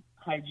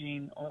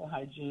hygiene, oral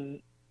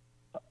hygiene,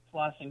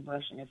 flossing,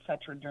 brushing,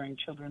 etc. during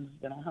Children's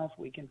Dental Health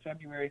Week in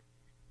February.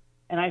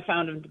 And I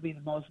found them to be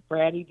the most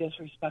bratty,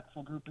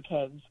 disrespectful group of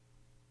kids.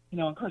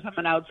 Of course, I'm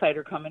an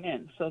outsider coming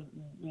in, so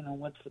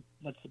what's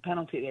the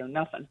penalty there?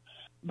 Nothing.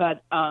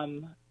 But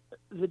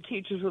the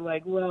teachers were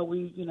like, well,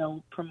 we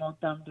promote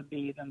them to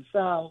be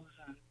themselves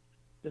and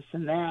this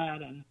and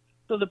that, and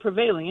so the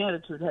prevailing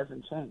attitude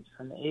hasn't changed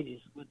from the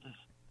 80s with this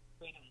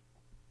freedom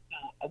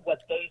of what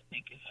they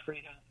think is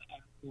freedom,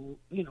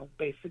 and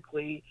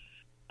basically,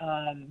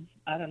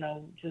 I don't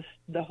know, just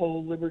the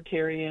whole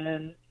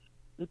libertarian,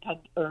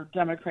 or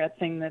Democrat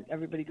thing that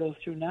everybody goes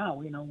through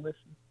now,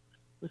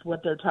 with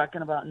what they're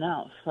talking about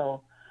now.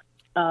 So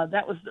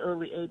that was the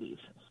early 80s.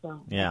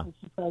 So yeah,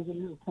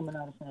 coming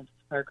out of Francis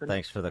Parker.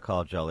 Thanks for the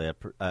call, Joliet,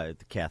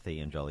 Kathy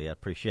and Joliet.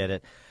 Appreciate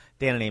it.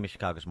 Dan and Amy,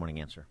 Chicago's Morning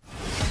Answer.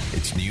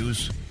 It's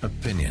news,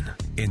 opinion,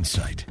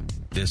 insight.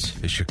 This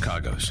is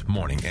Chicago's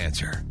Morning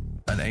Answer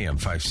on AM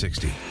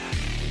 560.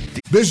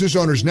 Business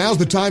owners, now's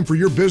the time for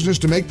your business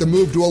to make the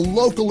move to a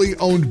locally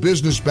owned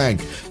business bank.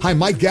 Hi,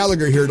 Mike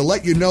Gallagher here to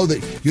let you know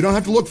that you don't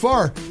have to look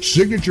far.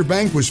 Signature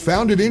Bank was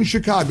founded in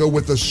Chicago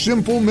with a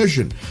simple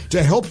mission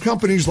to help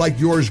companies like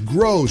yours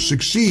grow,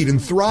 succeed,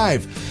 and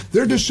thrive.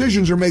 Their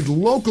decisions are made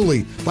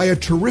locally by a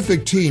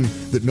terrific team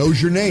that knows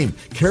your name,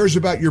 cares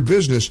about your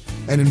business,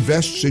 and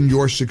invests in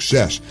your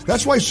success.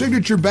 That's why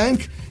Signature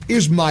Bank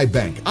is my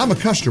bank. I'm a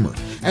customer.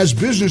 As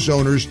business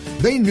owners,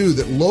 they knew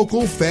that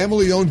local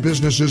family-owned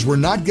businesses were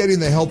not getting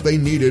the help they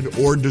needed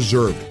or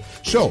deserved.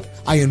 So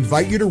I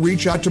invite you to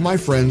reach out to my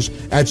friends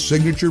at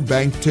Signature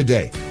Bank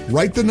today.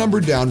 Write the number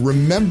down.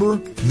 Remember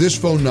this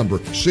phone number,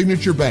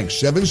 Signature Bank,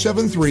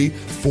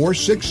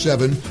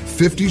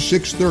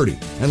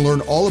 773-467-5630, and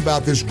learn all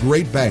about this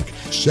great bank,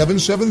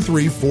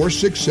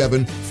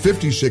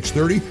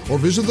 773-467-5630, or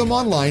visit them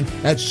online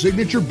at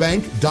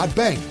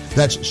signaturebank.bank.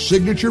 That's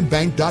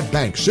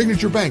signaturebank.bank.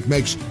 Signature Bank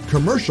makes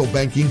commercial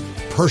banking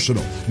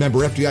personal.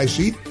 Member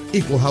FDIC,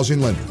 equal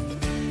housing lender.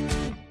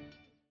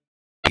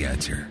 The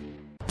Answer.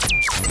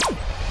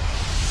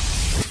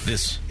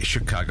 This is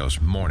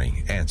Chicago's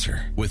Morning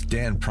Answer with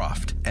Dan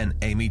Proft and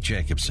Amy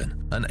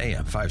Jacobson on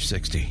AM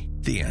 560.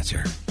 The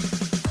Answer.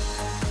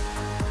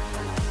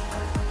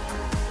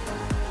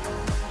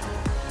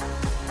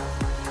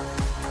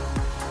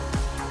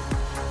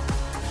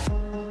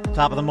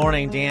 Top of the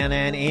morning, Dan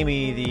and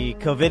Amy. The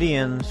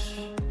COVIDians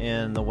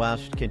in the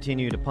West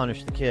continue to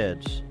punish the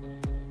kids.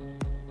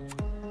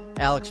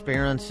 Alex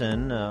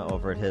Berenson,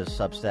 over at his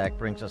Substack,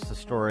 brings us the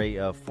story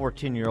of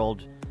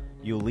 14-year-old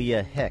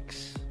Yulia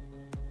Hicks.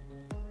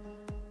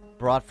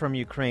 Brought from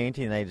Ukraine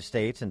to the United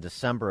States in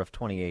December of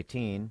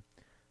 2018,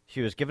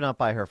 she was given up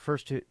by her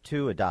first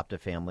two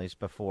adoptive families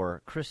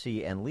before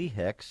Chrissy and Lee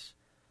Hicks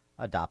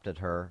adopted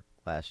her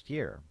last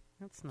year.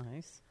 That's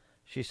nice.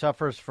 She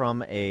suffers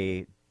from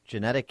a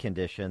genetic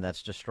condition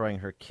that's destroying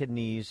her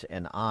kidneys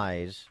and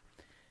eyes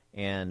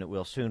and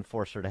will soon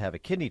force her to have a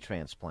kidney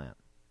transplant.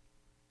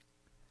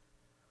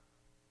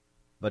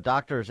 But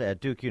doctors at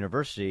Duke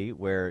University,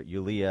 where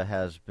Yulia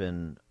has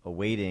been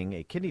awaiting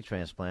a kidney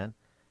transplant,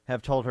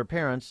 have told her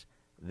parents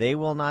they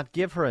will not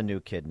give her a new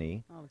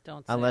kidney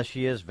unless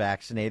she is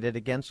vaccinated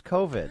against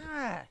COVID,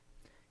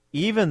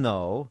 even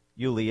though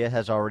Yulia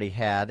has already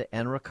had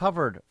and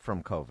recovered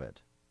from COVID.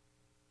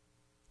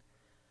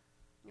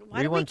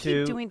 Why do we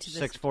keep doing to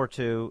this?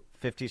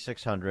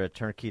 642-5600,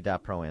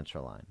 turnkey.pro answer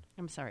line.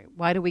 I'm sorry.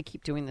 Why do we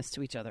keep doing this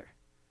to each other?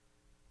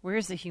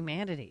 Where's the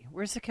humanity?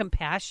 Where's the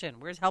compassion?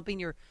 Where's helping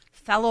your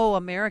fellow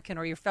American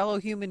or your fellow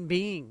human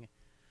being?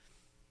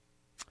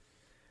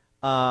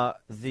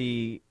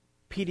 The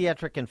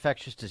pediatric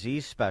infectious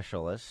disease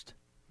specialist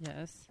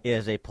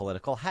is a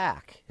political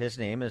hack. His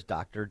name is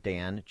Dr.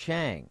 Dan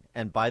Chang.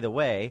 And by the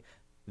way,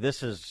 we're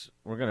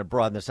going to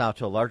broaden this out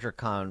to a larger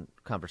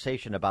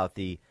conversation about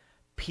the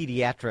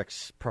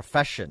pediatrics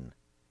profession,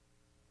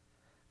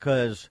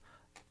 because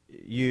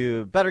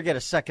you better get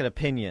a second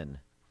opinion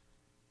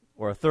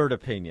or a third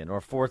opinion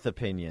or fourth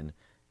opinion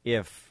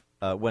if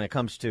when it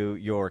comes to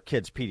your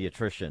kid's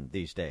pediatrician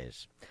these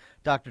days.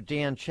 Dr.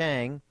 Dan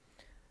Chang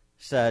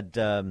said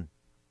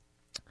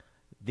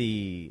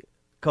the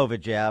COVID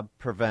jab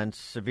prevents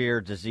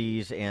severe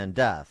disease and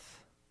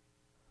death.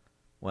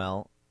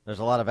 Well, there's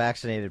a lot of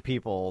vaccinated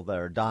people that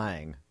are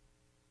dying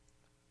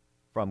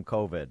from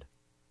COVID.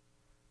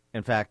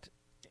 In fact,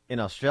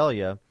 in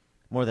Australia,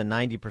 more than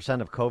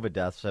 90% of COVID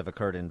deaths have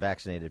occurred in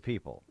vaccinated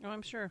people. Oh,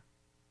 I'm sure.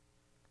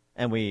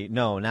 And we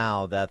know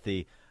now that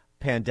the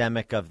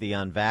pandemic of the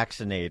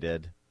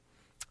unvaccinated,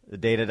 the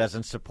data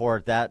doesn't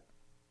support that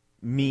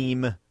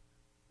meme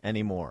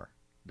anymore,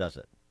 does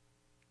it?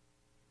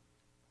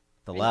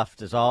 The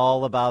left is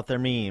all about their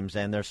memes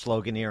and their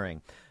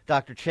sloganeering.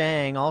 Dr.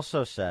 Chang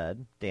also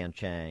said, Dan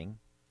Chang,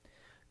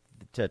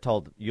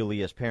 told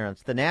Yulia's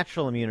parents, the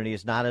natural immunity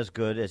is not as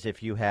good as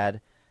if you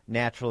had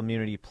natural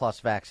immunity plus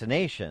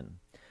vaccination.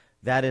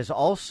 That is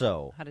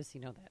also... How does he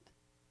know that?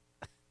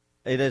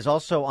 It is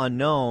also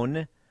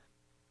unknown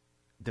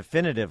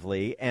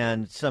definitively,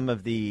 and some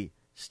of the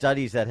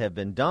studies that have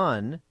been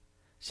done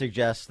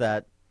suggest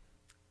that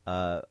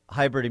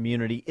hybrid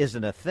immunity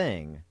isn't a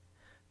thing.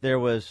 There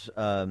was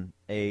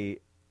a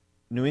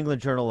New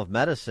England Journal of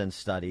Medicine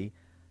study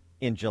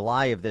in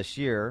July of this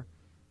year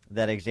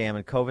that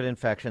examined COVID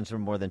infections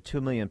from more than 2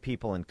 million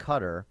people in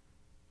Qatar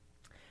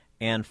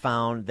and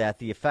found that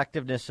the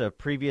effectiveness of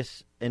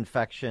previous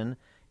infection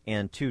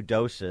and 2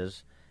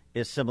 doses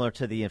is similar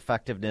to the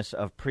effectiveness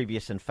of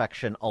previous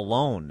infection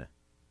alone.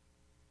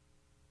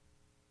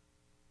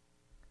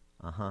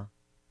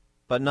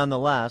 But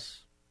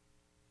nonetheless,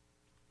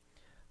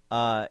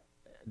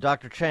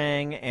 Dr.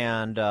 Chang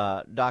and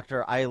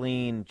Dr.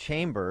 Eileen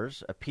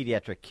Chambers, a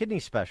pediatric kidney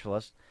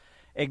specialist,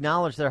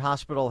 acknowledged their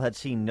hospital had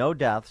seen no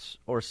deaths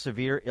or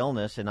severe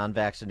illness in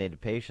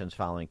unvaccinated patients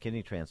following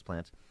kidney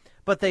transplants.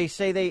 But they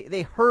say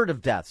they heard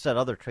of deaths at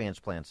other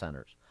transplant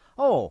centers.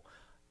 Oh,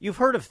 you've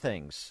heard of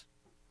things.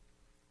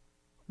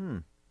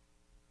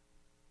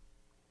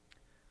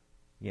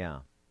 Yeah.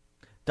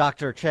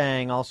 Dr.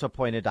 Chang also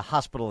pointed to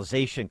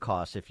hospitalization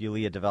costs if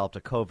Yulia developed a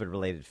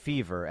COVID-related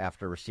fever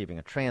after receiving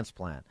a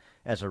transplant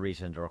as a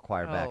reason to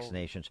require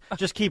vaccinations.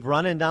 Just keep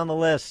running down the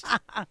list.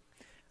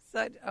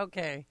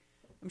 Okay.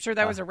 I'm sure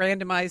that was a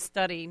randomized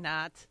study,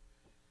 not...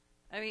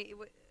 I mean,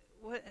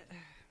 what...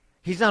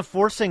 He's not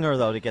forcing her,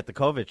 though, to get the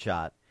COVID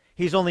shot.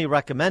 He's only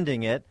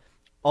recommending it,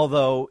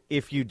 although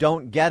if you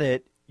don't get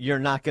it, you're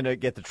not going to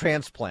get the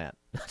transplant.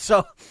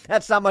 So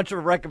that's not much of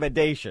a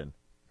recommendation.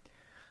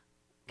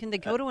 Can they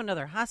go to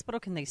another hospital?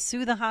 Can they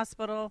sue the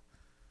hospital?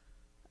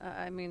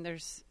 I mean,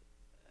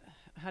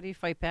 how do you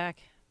fight back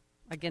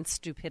against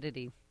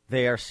stupidity?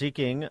 They are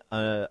seeking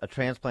a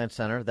transplant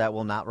center that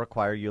will not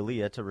require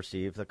Yulia to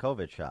receive the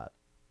COVID shot.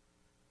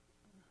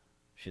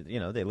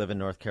 They live in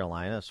North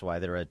Carolina. That's why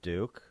they're at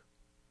Duke.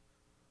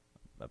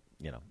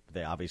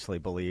 They obviously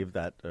believe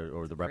that,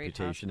 or the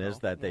reputation is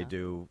that they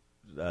do,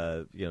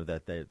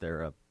 that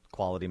they're a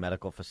quality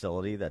medical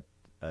facility that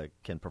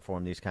can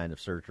perform these kind of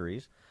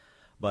surgeries.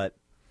 But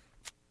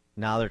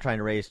now they're trying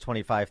to raise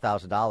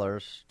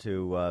 $25,000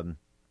 to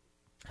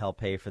help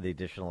pay for the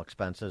additional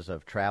expenses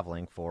of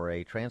traveling for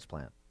a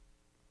transplant.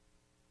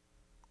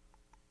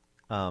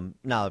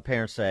 Now, the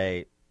parents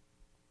say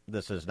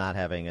this is not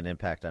having an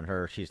impact on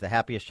her. She's the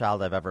happiest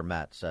child I've ever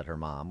met, said her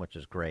mom, which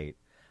is great.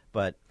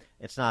 But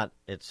it's not.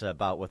 It's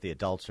about what the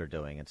adults are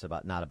doing. It's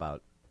about not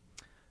about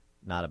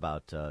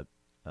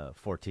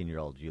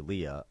 14-year-old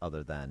Yulia,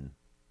 other than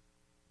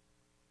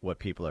what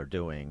people are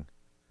doing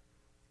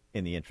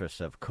in the interests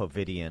of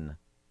COVIDian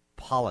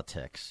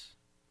politics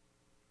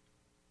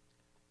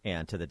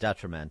and to the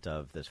detriment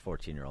of this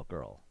 14-year-old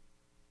girl.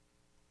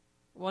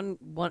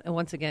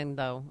 Once again,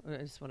 though, I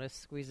just want to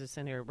squeeze this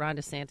in here. Ron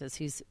DeSantis,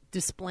 he's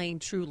displaying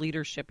true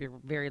leadership.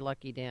 You're very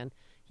lucky, Dan.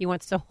 He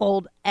wants to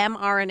hold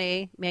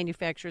mRNA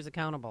manufacturers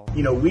accountable.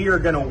 We are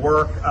going to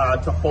work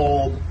to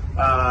hold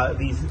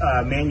these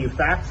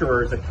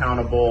manufacturers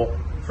accountable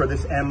for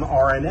this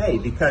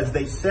mRNA because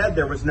they said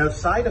there was no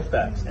side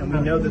effects, and we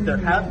know that there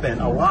have been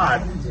a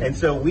lot. And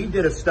so we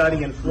did a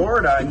study in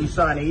Florida, and you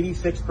saw an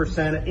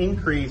 86%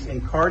 increase in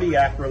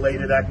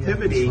cardiac-related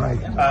activity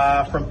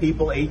from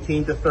people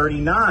 18 to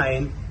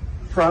 39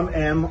 from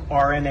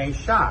mRNA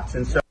shots.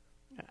 And so,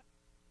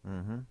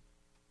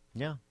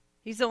 yeah,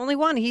 he's the only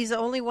one. He's the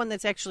only one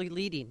that's actually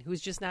leading,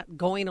 who's just not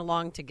going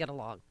along to get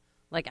along,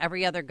 like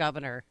every other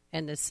governor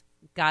in this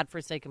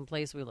godforsaken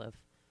place we live.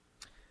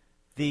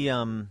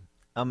 The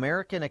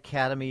American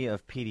Academy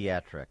of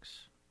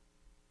Pediatrics.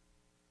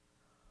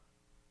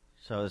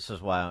 So this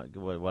is what I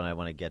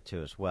want to get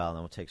to as well. And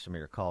then we'll take some of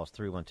your calls.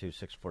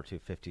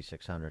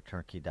 312-642-5600,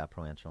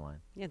 turnkey.pro answer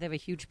line. Yeah, they have a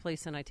huge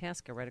place in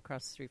Itasca right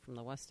across the street from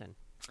the Westin.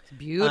 It's a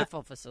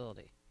beautiful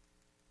facility.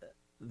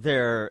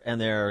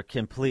 They're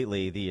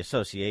completely the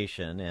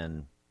association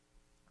and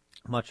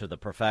much of the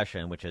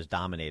profession, which is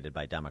dominated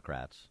by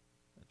Democrats.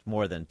 It's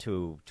more than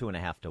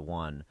 2.5 to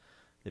 1.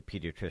 The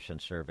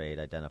pediatricians surveyed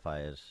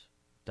identify as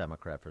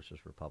Democrat versus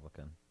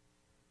Republican.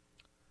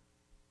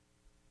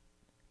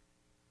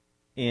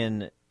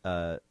 In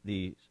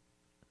the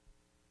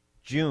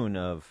June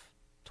of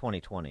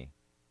 2020,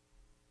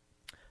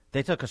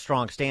 they took a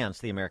strong stance,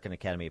 the American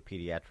Academy of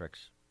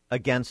Pediatrics,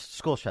 against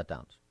school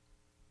shutdowns.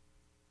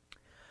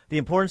 The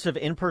importance of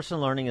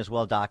in-person learning is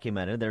well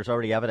documented. There's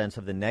already evidence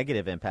of the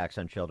negative impacts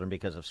on children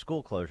because of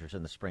school closures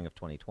in the spring of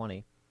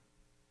 2020.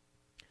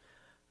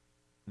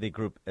 The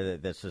group,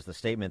 this is the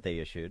statement they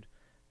issued.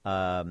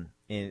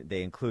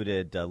 They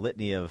included a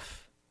litany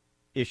of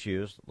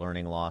issues: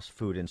 learning loss,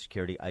 food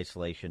insecurity,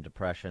 isolation,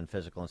 depression,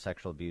 physical and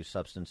sexual abuse,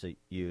 substance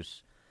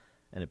use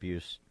and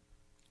abuse,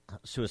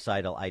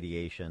 suicidal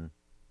ideation.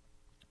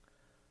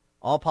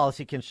 All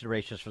policy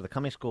considerations for the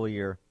coming school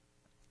year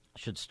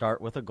should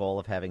start with a goal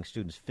of having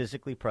students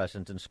physically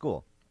present in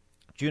school.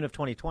 June of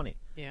 2020.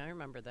 Yeah, I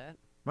remember that.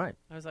 Right.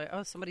 I was like,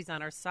 oh, somebody's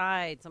on our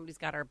side. Somebody's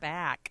got our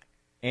back.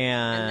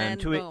 And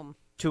then, boom.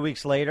 2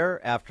 weeks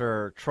later,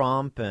 after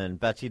Trump and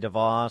Betsy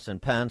DeVos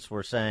and Pence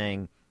were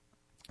saying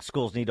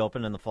schools need to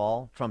open in the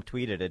fall, Trump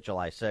tweeted it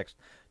July 6th.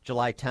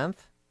 July 10th,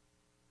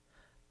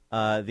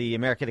 the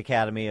American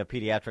Academy of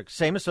Pediatrics,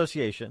 same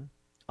association,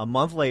 a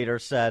month later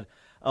said,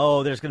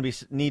 oh, there's going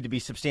to need to be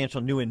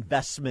substantial new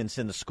investments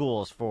in the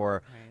schools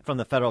from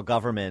the federal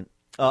government.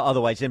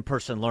 Otherwise,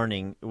 in-person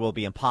learning will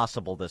be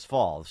impossible this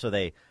fall. So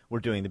they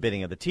were doing the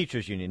bidding of the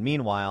teachers union.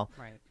 Meanwhile,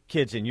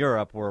 kids in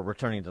Europe were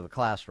returning to the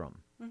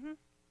classroom. Mm-hmm.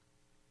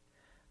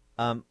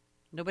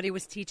 Nobody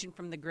was teaching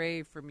from the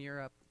grave from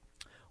Europe.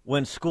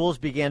 When schools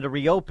began to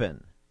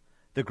reopen,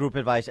 the group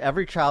advised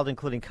every child,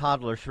 including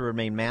toddlers, should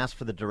remain masked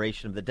for the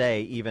duration of the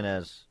day, even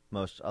as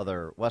most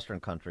other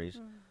Western countries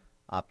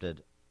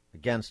opted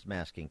against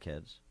masking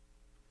kids.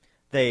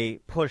 They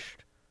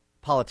pushed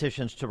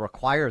politicians to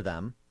require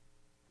them.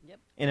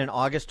 In an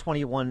August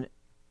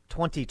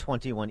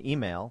 2021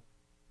 email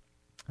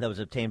that was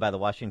obtained by the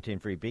Washington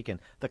Free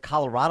Beacon, the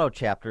Colorado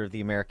chapter of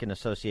the American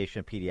Association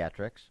of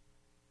Pediatrics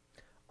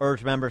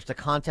urged members to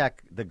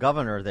contact the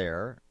governor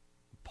there,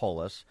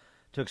 Polis,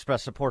 to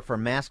express support for a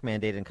mask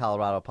mandate in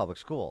Colorado public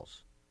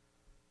schools.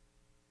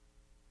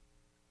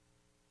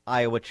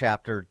 Iowa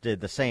chapter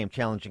did the same,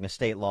 challenging a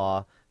state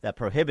law that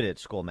prohibited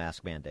school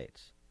mask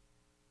mandates.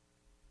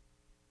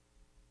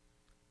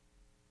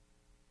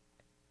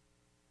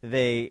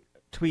 They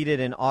tweeted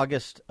in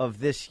August of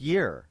this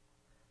year,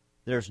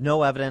 there's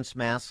no evidence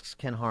masks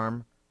can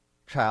harm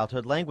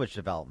childhood language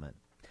development.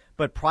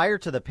 But prior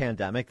to the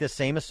pandemic, this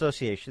same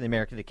association, the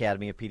American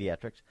Academy of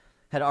Pediatrics,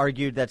 had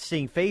argued that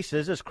seeing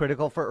faces is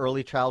critical for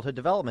early childhood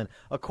development.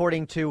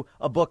 According to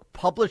a book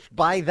published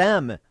by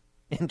them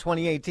in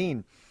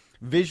 2018,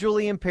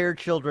 visually impaired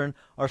children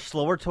are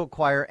slower to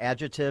acquire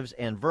adjectives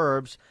and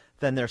verbs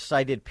than their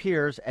sighted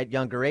peers at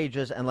younger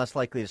ages and less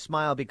likely to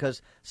smile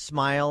because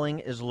smiling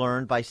is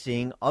learned by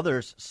seeing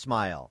others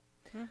smile.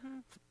 Mm-hmm.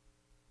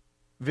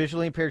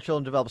 Visually impaired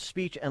children develop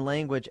speech and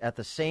language at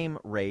the same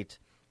rate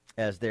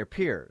as their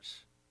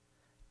peers.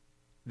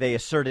 They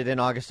asserted in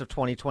August of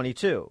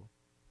 2022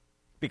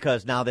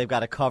 because now they've got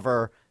to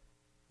cover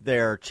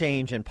their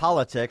change in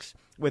politics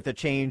with a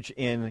change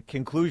in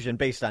conclusion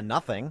based on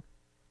nothing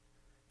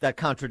that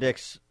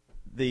contradicts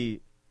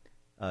the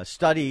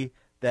study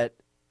that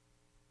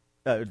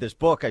this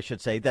book, I should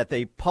say, that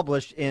they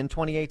published in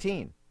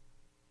 2018.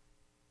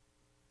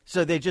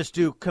 So they just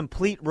do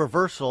complete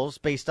reversals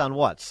based on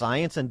what?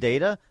 Science and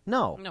data?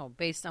 No. No,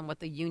 based on what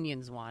the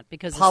unions want.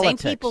 Because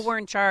Politics. The same people were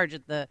in charge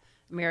at the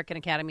American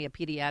Academy of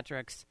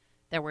Pediatrics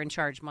that were in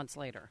charge months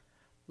later.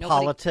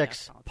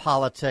 Politics.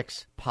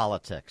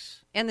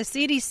 And the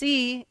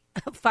CDC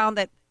found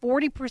that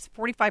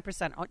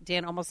 45%,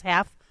 Dan, almost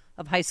half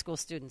of high school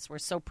students were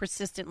so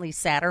persistently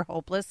sad or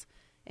hopeless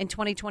in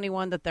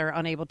 2021 that they're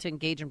unable to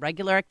engage in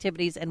regular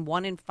activities, and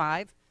 1 in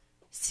 5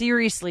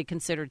 seriously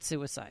considered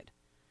suicide.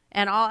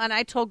 And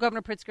I told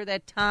Governor Pritzker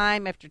that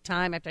time after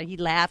he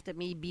laughed at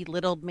me,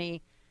 belittled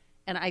me,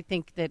 and I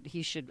think that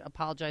he should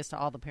apologize to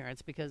all the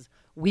parents because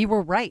we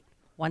were right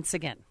once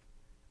again.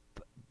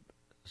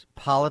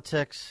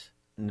 Politics,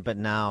 but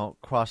now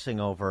crossing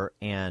over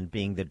and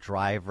being the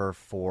driver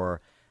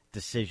for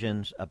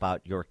decisions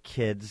about your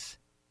kids'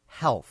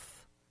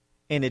 health,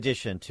 in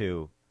addition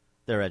to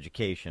their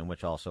education,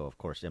 which also, of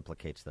course,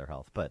 implicates their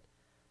health. But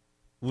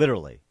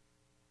literally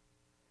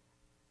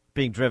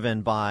being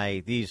driven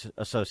by these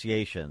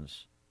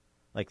associations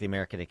like the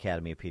American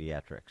Academy of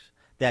Pediatrics,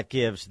 that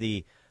gives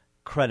the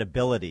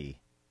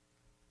credibility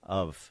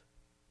of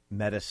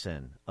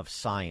medicine, of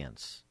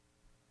science,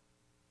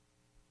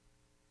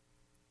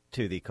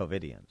 to the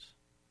COVIDians.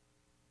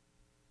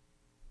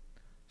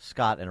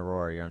 Scott and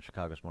Aurora, you're on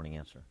Chicago's Morning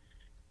Answer.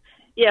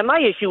 Yeah, my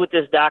issue with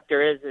this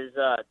doctor is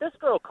this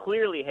girl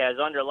clearly has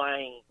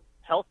underlying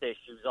health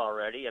issues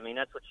already. I mean,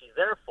 that's what she's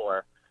there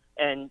for.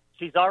 And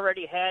she's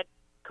already had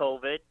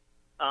COVID.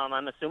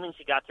 I'm assuming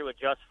she got through it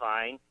just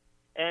fine.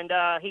 And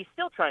he's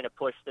still trying to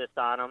push this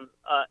on him.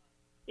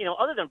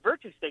 Other than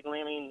virtue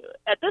signaling, I mean,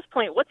 at this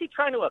point, what's he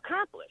trying to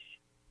accomplish?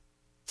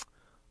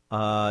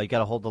 You got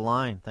to hold the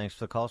line. Thanks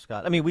for the call,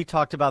 Scott. I mean, we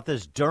talked about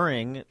this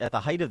at the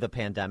height of the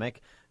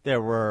pandemic.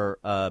 There were,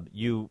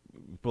 you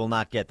will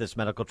not get this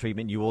medical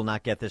treatment. You will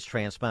not get this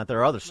transplant. There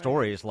are other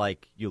stories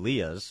like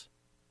Yulia's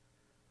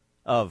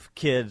of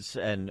kids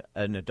and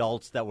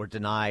adults that were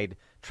denied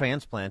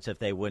transplants if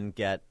they wouldn't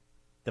get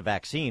the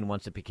vaccine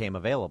once it became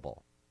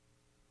available.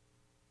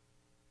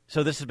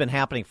 So this has been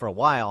happening for a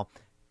while,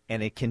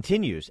 and it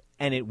continues,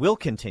 and it will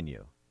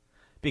continue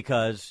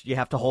because you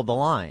have to hold the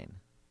line.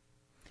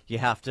 You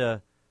have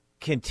to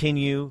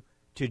continue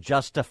to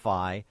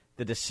justify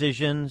the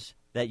decisions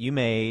that you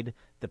made,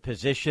 the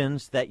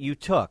positions that you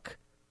took.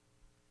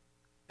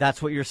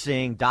 That's what you're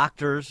seeing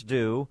doctors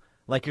do,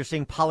 like you're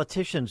seeing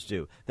politicians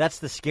do. That's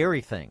the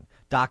scary thing,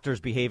 doctors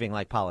behaving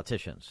like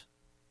politicians.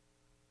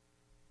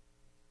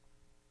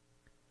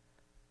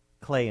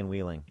 Clay and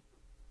Wheeling.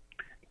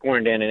 Good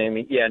morning, Dan and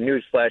Amy. Yeah,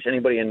 newsflash,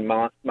 anybody in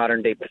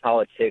modern-day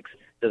politics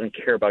doesn't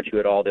care about you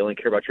at all. They only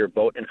care about your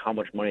vote and how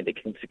much money they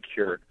can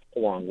secure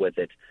along with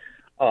it.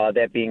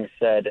 That being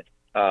said,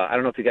 I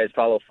don't know if you guys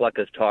follow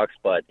Flecka's talks,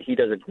 but he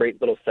does a great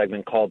little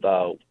segment called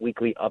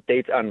Weekly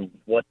Updates on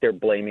what they're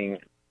blaming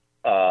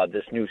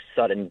this new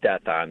sudden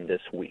death on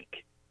this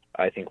week.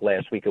 I think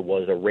last week it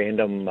was a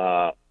random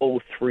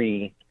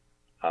O3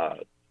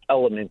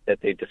 element that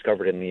they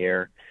discovered in the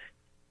air.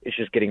 It's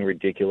just getting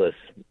ridiculous.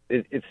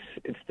 It's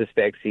this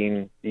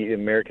vaccine. The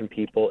American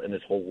people and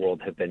this whole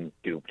world have been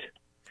duped.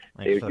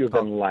 You've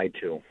been lied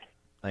to.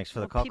 Thanks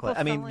for the call, Clay.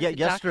 I mean, like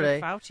yesterday,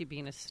 Dr. Fauci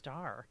being a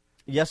star.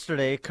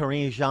 Yesterday,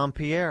 Karine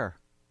Jean-Pierre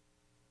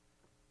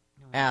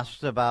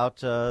asked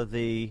about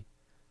what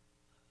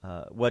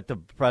the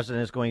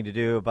president is going to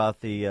do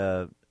about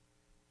the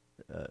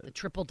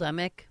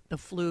triple-demic, the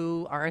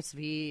flu,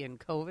 RSV, and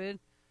COVID.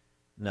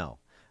 No.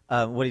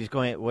 What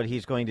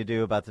he's going to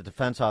do about the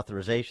defense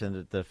authorization,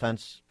 the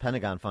defense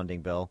Pentagon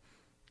funding bill,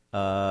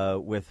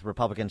 with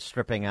Republicans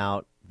stripping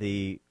out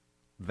the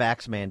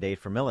vax mandate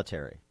for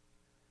military.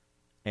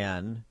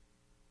 And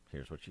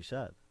here's what she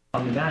said.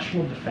 On the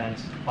National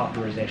Defense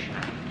Authorization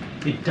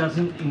Act, it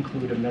doesn't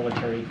include a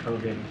military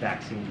COVID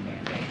vaccine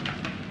mandate.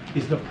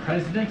 Is the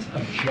president's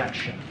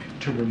objection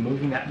to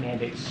removing that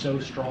mandate so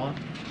strong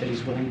that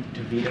he's willing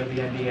to veto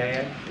the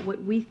NDAA?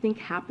 What we think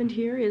happened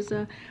here is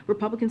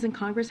Republicans in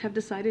Congress have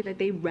decided that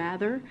they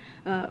rather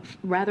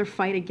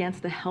fight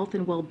against the health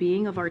and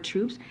well-being of our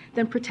troops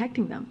than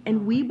protecting them.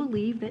 And we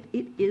believe that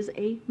it is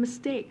a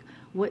mistake.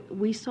 What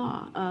we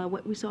saw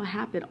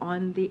happen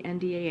on the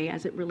NDAA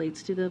as it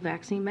relates to the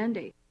vaccine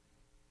mandate.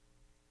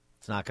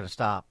 It's not going to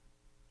stop.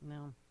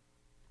 No.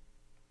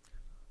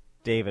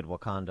 David,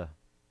 Wakanda.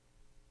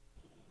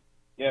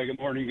 Yeah, good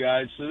morning,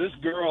 guys. So this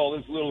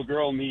little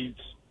girl needs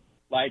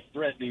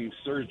life-threatening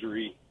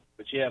surgery,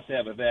 but she has to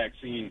have a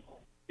vaccine.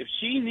 If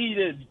she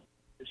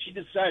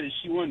decided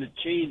she wanted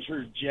to change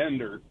her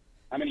gender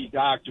How many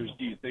doctors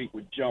do you think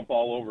would jump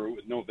all over it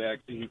with no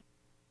vaccine?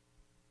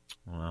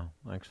 Well,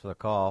 thanks for the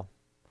call.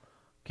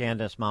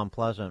 Candace, Mount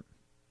Pleasant.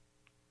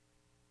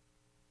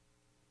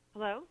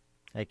 Hello?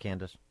 Hey,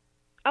 Candace.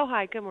 Oh,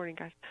 hi. Good morning,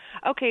 guys.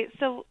 Okay,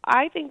 so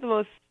I think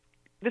the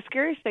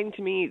scariest thing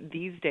to me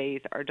these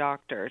days are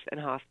doctors and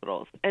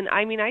hospitals. And,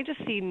 I mean, I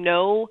just see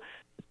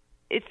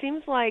it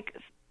seems like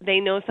they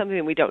know something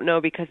that we don't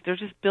know because there's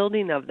just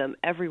building of them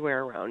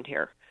everywhere around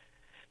here.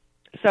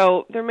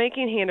 So they're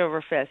making hand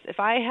over fist.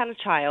 If I had a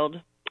child,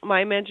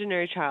 my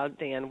imaginary child,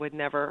 Dan, would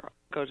never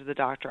go to the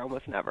doctor,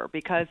 almost never,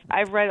 because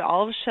I've read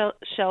all of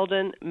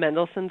Sheldon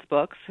Mendelson's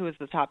books, who is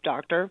the top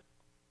doctor.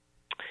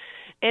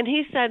 And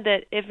he said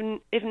that if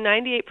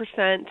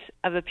 98%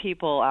 of the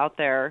people out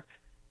there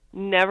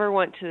never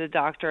went to the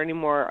doctor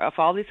anymore, if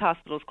all these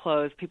hospitals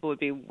closed, people would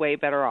be way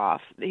better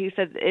off. He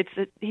said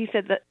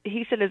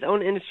his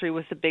own industry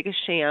was the biggest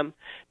sham.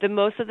 That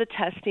most of the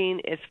testing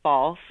is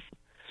false.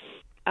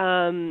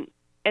 And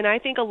I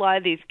think a lot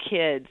of these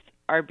kids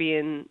are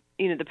being,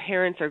 the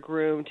parents are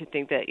groomed to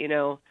think that,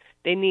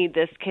 they need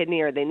this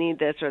kidney or they need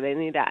this or they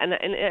need that. And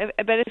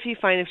I bet if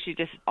she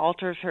just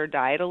alters her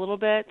diet a little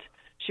bit,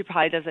 she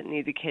probably doesn't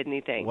need the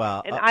kidney thing.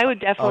 Well, and I would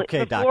definitely,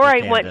 okay, before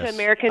Dr. I went to Candace.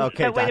 American,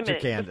 Okay, but wait Dr. a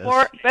minute, Candace.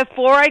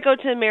 before I go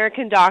to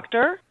American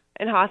Doctor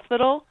and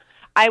hospital,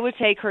 I would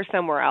take her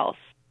somewhere else,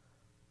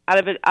 out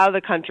of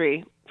the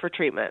country for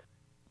treatment.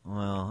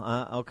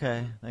 Well,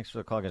 okay. Thanks for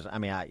the call, because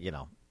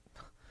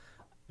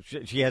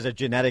she has a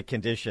genetic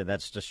condition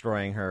that's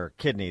destroying her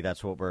kidney.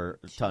 That's what we're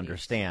to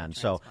understand.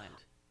 So,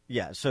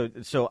 yeah. So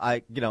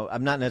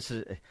I'm not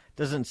necessarily.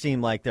 Doesn't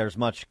seem like there's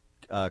much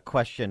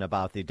question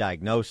about the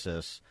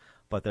diagnosis,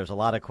 but there's a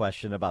lot of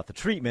question about the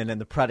treatment and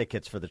the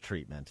predicates for the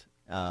treatment.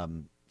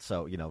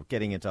 So,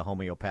 getting into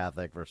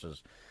homeopathic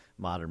versus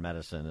modern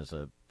medicine is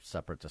a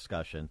separate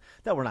discussion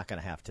that we're not going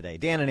to have today.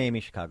 Dan and Amy,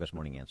 Chicago's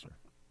Morning Answer.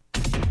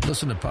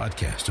 Listen to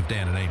podcast of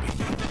Dan and Amy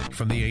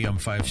from the AM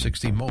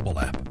 560 mobile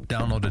app.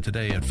 Download it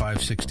today at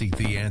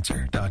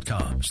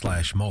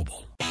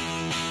 560theanswer.com/mobile.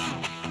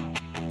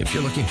 If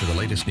you're looking for the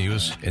latest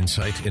news,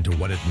 insight into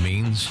what it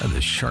means, and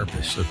the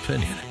sharpest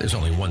opinion, there's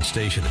only one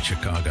station in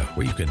Chicago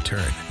where you can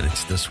turn, and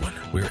it's this one.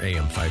 We're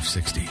AM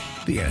 560,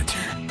 The Answer.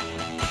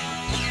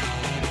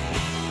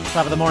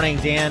 Top of the morning,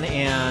 Dan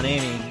and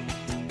Amy.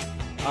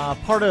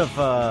 Part of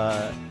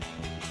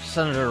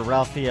Senator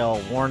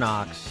Raphael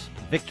Warnock's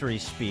victory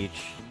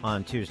speech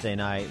on Tuesday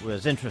night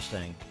was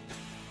interesting,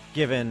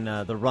 given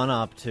the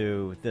run-up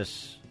to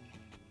this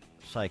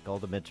cycle,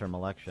 the midterm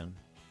election.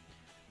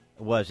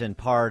 Was in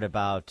part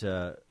about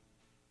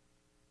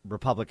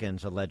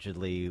Republicans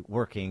allegedly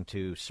working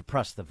to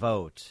suppress the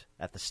vote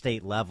at the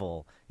state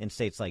level in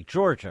states like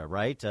Georgia,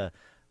 right?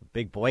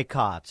 Big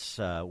boycotts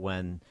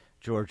when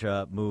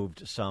Georgia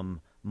moved some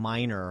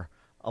minor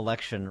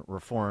election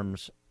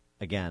reforms,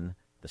 again,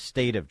 the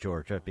state of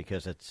Georgia,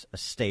 because it's a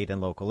state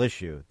and local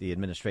issue, the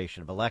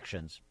administration of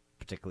elections,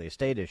 particularly a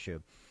state issue.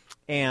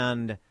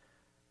 And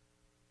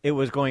it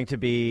was going to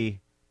be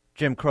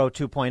Jim Crow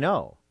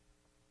 2.0.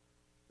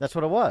 That's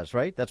what it was,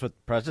 right? That's what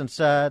the president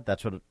said.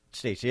 That's what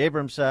Stacey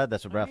Abrams said.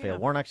 That's what Raphael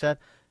Warnock said.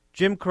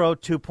 Jim Crow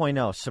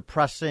 2.0,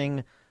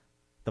 suppressing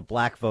the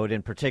black vote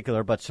in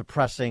particular, but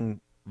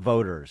suppressing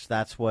voters.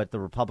 That's what the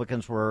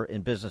Republicans were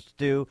in business to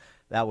do.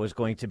 That was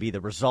going to be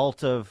the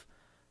result of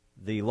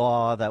the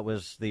law, that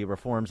was the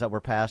reforms that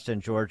were passed in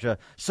Georgia.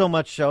 So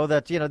much so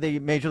that, the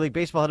Major League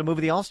Baseball had to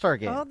move the All-Star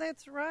game. Oh,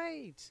 that's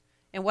right.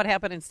 And what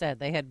happened instead?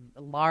 They had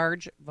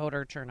large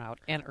voter turnout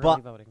and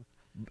early voting.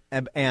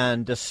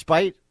 And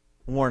despite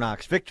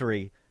Warnock's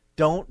victory,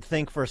 don't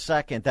think for a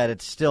second that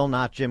it's still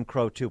not Jim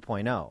Crow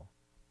 2.0.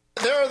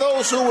 There are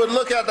those who would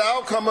look at the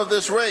outcome of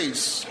this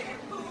race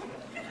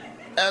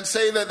and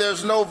say that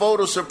there's no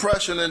voter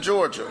suppression in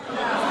Georgia.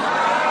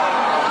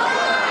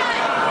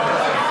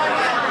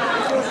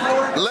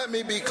 Let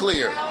me be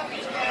clear.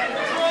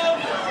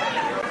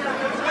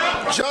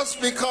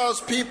 Just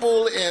because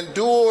people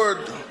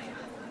endured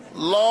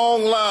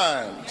long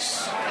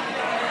lines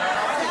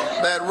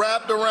that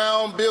wrapped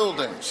around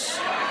buildings,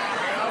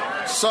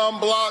 some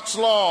blocks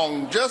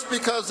long, just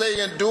because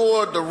they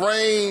endured the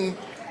rain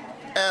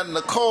and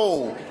the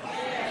cold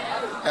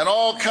and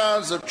all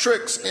kinds of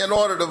tricks in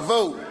order to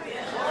vote,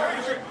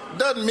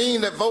 doesn't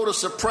mean that voter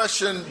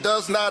suppression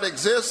does not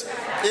exist.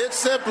 It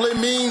simply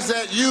means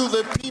that you,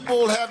 the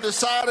people, have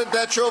decided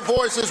that your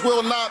voices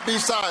will not be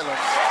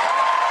silenced.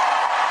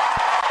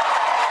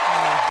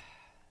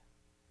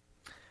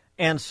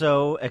 And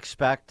so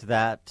expect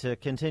that to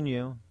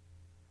continue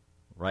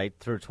right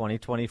through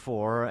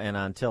 2024 and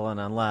until and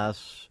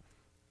unless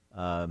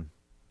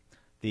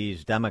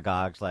these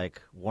demagogues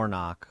like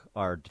Warnock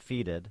are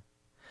defeated.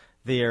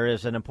 There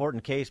is an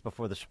important case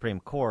before the Supreme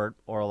Court.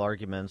 Oral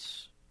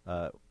arguments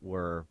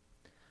were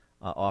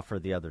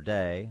offered the other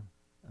day.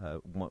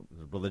 The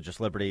religious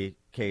liberty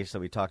case that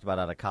we talked about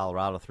out of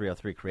Colorado,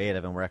 303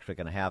 Creative, and we're actually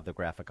going to have the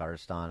graphic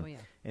artist on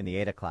in the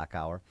 8 o'clock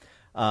hour.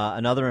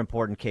 Another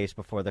important case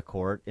before the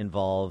court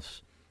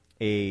involves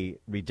a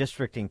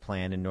redistricting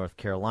plan in North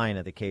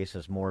Carolina. The case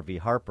is Moore v.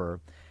 Harper.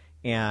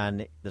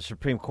 And the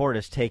Supreme Court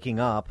is taking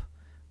up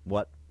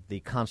what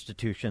the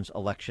Constitution's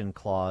election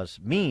clause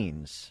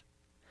means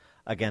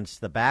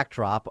against the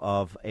backdrop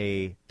of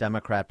a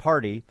Democrat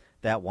Party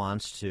that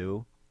wants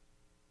to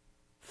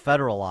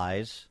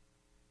federalize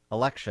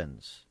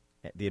elections,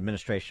 the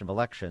administration of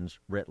elections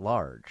writ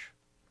large.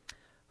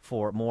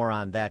 For more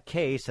on that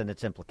case and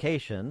its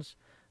implications,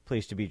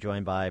 pleased to be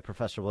joined by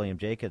Professor William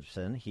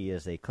Jacobson. He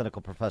is a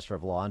clinical professor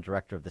of law and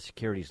director of the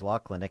Securities Law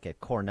Clinic at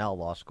Cornell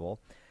Law School.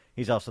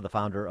 He's also the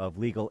founder of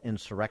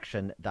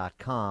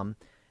LegalInsurrection.com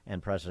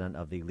and president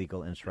of the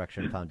Legal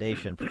Insurrection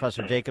Foundation.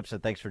 Professor Jacobson,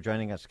 thanks for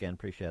joining us again.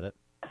 Appreciate it.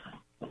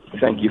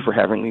 Thank you for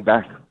having me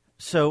back.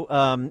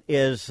 So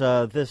is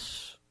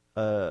this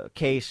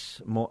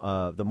case,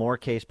 the Moore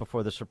case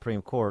before the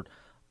Supreme Court,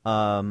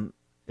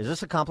 is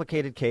this a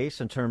complicated case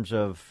in terms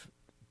of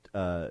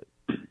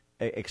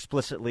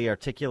explicitly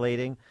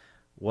articulating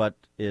what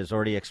is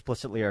already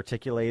explicitly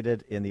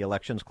articulated in the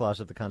Elections Clause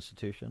of the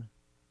Constitution?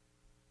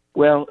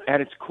 Well,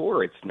 at its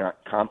core, it's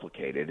not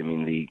complicated. I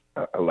mean, the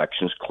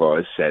Elections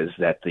Clause says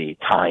that the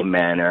time,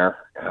 manner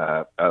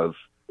of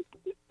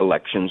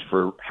elections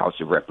for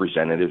House of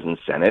Representatives and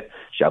Senate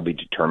shall be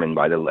determined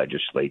by the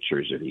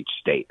legislatures of each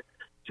state.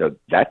 So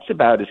that's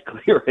about as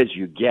clear as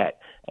you get.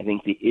 I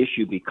think the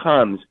issue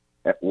becomes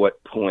at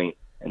what point,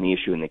 and the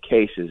issue in the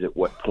case is at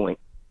what point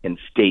can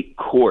state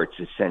courts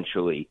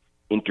essentially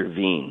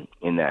intervene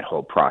in that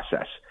whole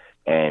process.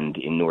 And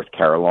in North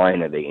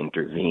Carolina, they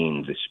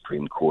intervened, the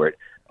Supreme Court,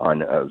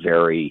 on a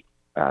very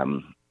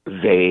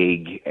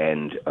vague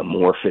and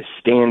amorphous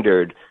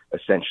standard,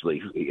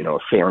 essentially, a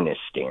fairness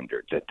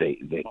standard, that they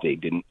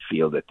didn't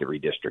feel that the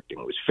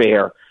redistricting was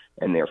fair,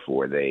 and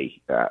therefore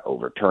they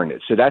overturned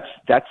it. So that's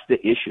the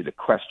issue. The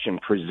question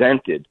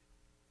presented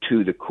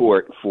to the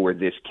court for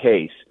this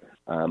case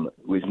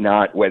was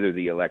not whether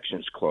the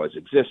Elections Clause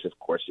exists. Of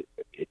course,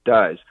 it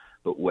does,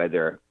 but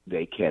whether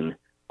they can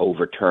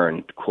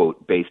overturn,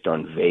 quote, based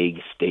on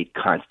vague state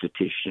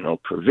constitutional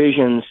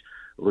provisions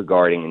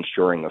regarding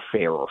ensuring a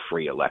fair or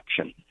free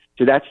election.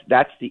 So that's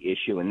the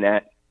issue, and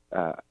that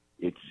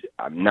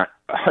I'm not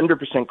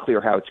 100% clear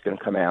how it's going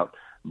to come out,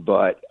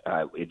 but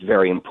it's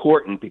very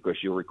important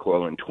because you'll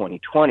recall in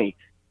 2020,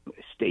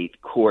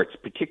 state courts,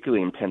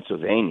 particularly in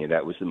Pennsylvania,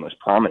 that was the most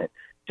prominent,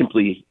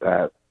 simply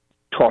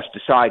tossed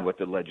aside what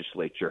the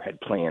legislature had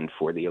planned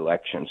for the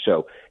election.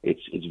 So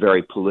it's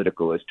very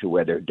political as to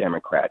whether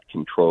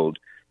Democrat-controlled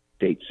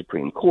state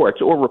Supreme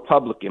Courts or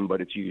Republican, but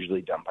it's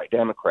usually done by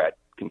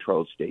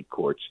Democrat-controlled state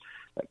courts,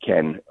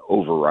 can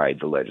override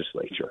the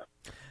legislature.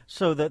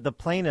 So the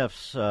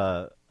plaintiffs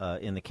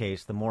in the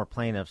case, the Moore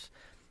plaintiffs,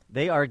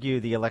 they argue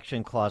the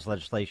Election Clause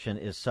legislation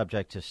is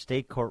subject to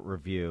state court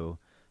review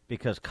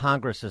because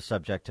Congress is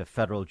subject to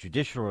federal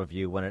judicial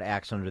review when it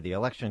acts under the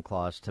Election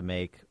Clause to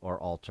make or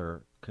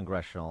alter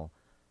congressional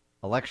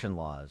election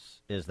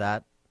laws. Is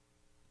that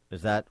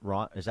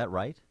wrong? Is that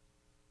right?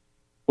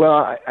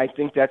 Well, I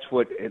think that's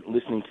what,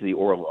 listening to the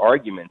oral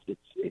arguments,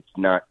 it's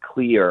not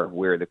clear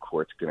where the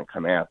court's going to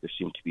come out. There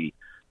seems to be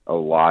a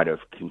lot of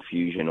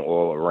confusion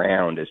all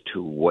around as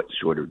to what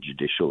sort of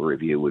judicial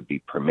review would be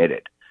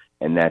permitted.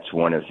 And that's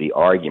one of the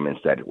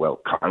arguments that,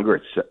 well,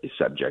 Congress is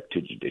subject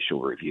to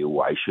judicial review.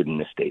 Why shouldn't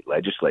the state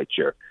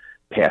legislature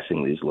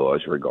passing these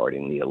laws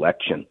regarding the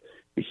election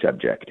be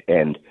subject?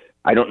 And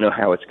I don't know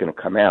how it's going to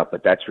come out,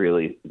 but that's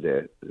really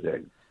the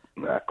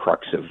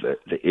crux of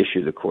the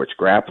issue the court's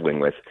grappling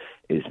with,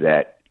 is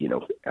that,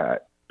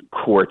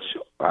 courts,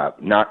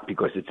 not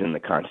because it's in the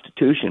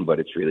Constitution, but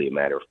it's really a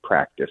matter of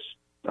practice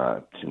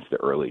since the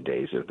early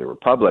days of the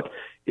Republic,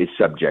 is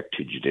subject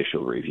to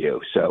judicial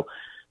review. So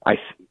I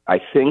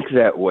think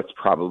that what's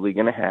probably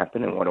going to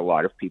happen, and what a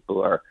lot of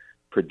people are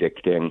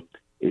predicting,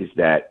 is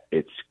that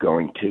it's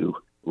going to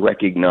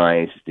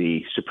recognize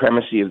the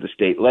supremacy of the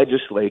state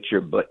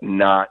legislature, but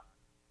not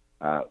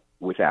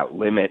without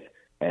limit,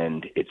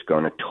 and it's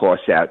going to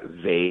toss out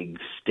vague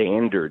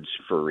standards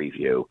for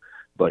review,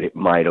 but it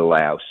might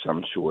allow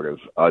some sort of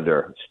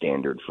other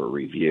standard for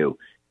review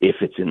if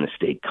it's in the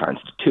state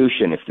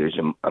constitution, if there's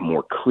a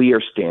more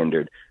clear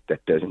standard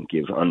that doesn't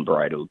give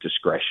unbridled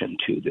discretion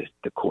to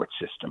the court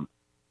system.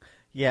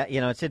 Yeah,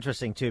 it's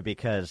interesting, too,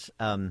 because,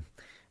 I'm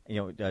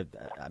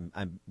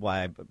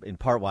why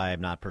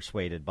I'm not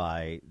persuaded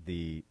by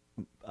the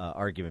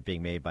argument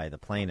being made by the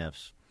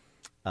plaintiffs,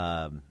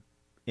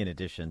 in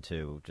addition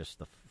to just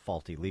the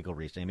faulty legal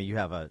reasoning. I mean, you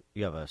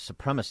have a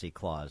supremacy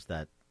clause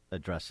that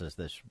addresses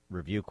this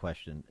review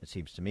question, it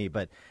seems to me.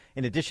 But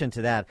in addition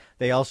to that,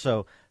 they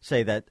also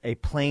say that a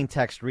plain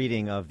text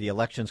reading of the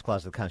Elections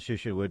Clause of the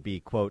Constitution would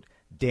be, quote,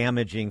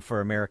 damaging for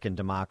American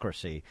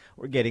democracy.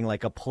 We're getting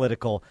like a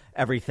political,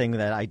 everything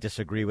that I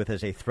disagree with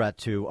is a threat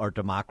to our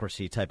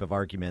democracy type of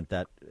argument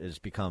that has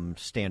become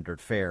standard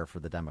fare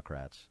for the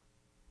Democrats.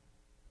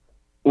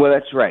 Well,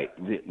 that's right.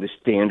 The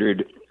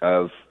standard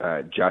of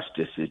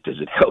justice is,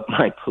 does it help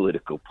my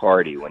political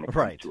party when it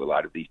comes to a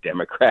lot of these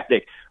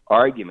democratic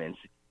arguments?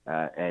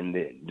 And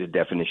the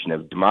definition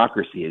of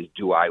democracy is,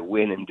 do I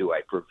win and do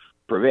I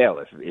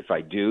prevail? If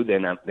I do,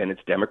 then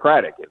it's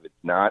democratic. If it's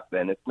not,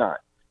 then it's not.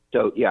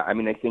 So, yeah, I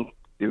mean, I think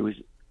there was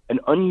an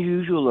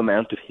unusual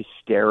amount of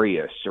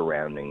hysteria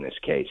surrounding this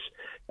case.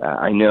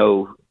 I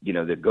know,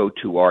 the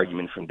go-to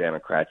argument from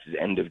Democrats is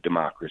end of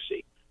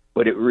democracy,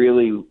 but it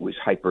really was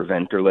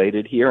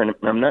hyperventilated here, and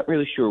I'm not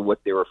really sure what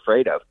they're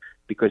afraid of,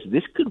 because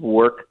this could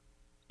work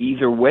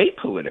either way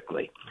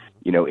politically.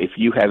 If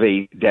you have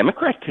a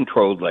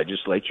Democrat-controlled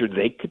legislature,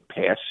 they could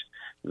pass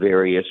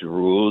various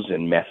rules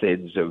and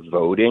methods of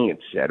voting, et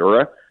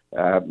cetera,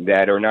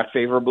 that are not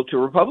favorable to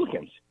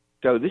Republicans.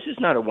 So this is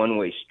not a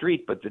one-way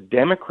street, but the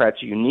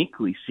Democrats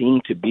uniquely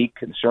seem to be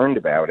concerned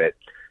about it.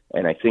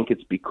 And I think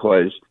it's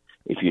because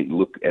if you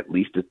look at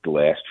least at the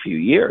last few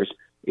years,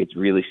 it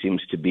really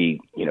seems to be,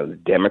 the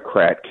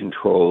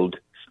Democrat-controlled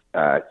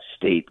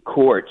state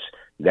courts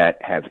that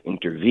have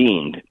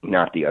intervened,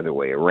 not the other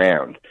way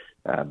around.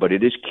 But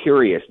it is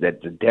curious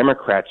that the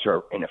Democrats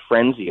are in a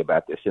frenzy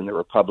about this and the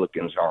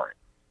Republicans aren't.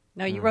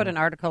 Now, you wrote an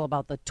article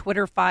about the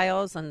Twitter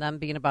files and them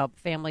being about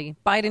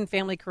Biden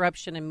family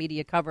corruption and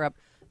media cover-up.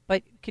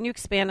 But can you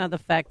expand on the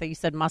fact that you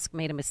said Musk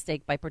made a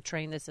mistake by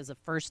portraying this as a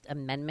First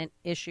Amendment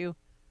issue?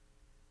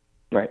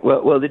 Right.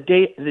 Well,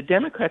 the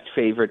Democrats'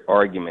 favorite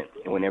argument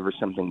whenever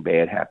something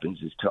bad happens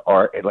is to,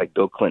 like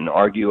Bill Clinton,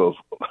 argue of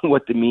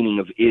what the meaning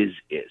of is.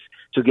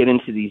 So get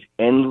into these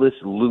endless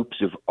loops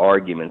of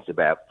arguments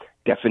about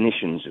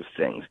definitions of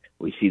things.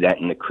 We see that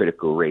in the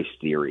critical race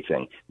theory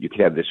thing. You could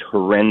have this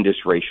horrendous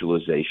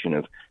racialization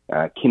of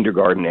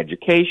kindergarten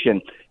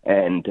education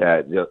and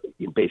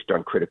based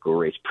on critical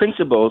race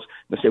principles.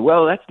 They'll say,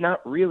 well, that's not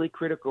really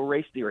critical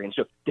race theory. And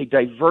so they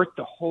divert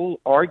the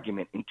whole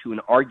argument into an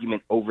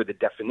argument over the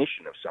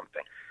definition of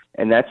something.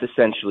 And that's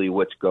essentially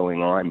what's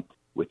going on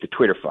with the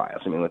Twitter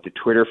files. I mean, what the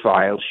Twitter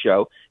files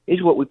show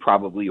is what we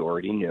probably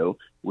already knew,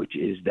 which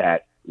is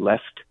that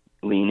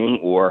left-leaning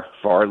or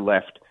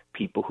far-left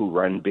people who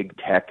run big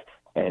tech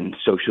and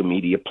social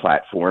media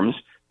platforms,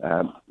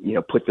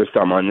 put their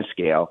thumb on the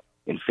scale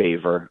in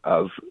favor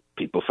of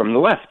people from the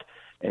left.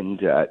 And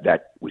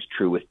that was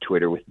true with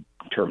Twitter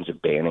in terms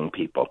of banning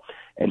people.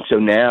 And so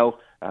now,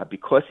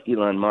 because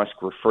Elon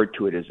Musk referred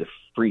to it as a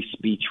free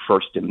speech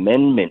First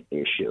Amendment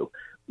issue,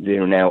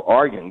 they're now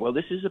arguing, well,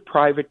 this is a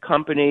private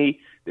company.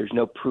 There's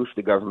no proof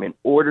the government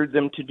ordered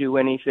them to do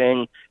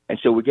anything. And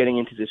so we're getting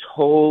into this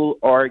whole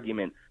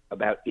argument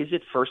about, is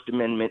it First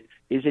Amendment,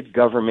 is it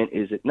government,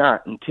 is it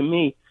not? And to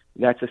me,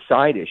 that's a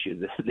side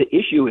issue. The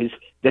issue is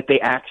that they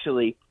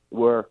actually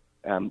were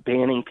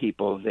banning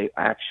people. They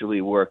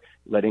actually were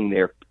letting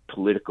their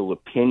political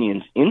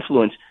opinions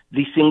influence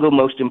the single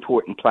most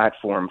important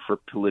platform for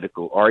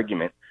political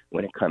argument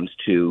when it comes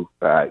to,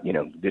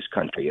 this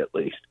country at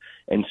least.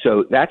 And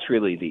so that's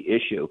really the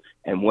issue.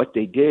 And what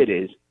they did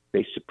is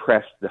they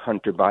suppressed the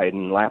Hunter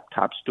Biden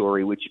laptop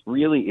story, which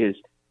really is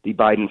the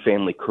Biden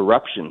family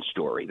corruption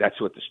story. That's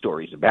what the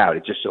story's about.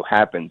 It just so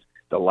happens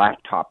the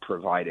laptop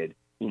provided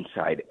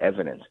inside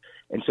evidence.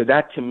 And so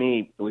that, to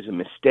me, was a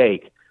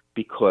mistake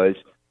because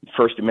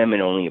First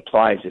Amendment only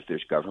applies if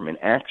there's government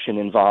action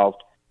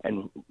involved,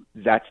 and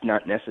that's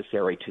not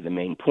necessary to the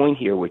main point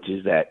here, which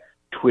is that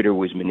Twitter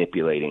was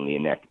manipulating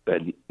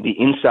the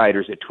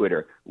insiders at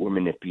Twitter were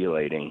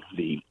manipulating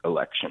the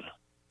election.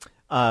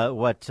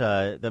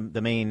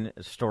 The main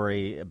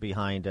story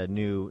behind a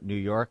new New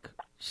York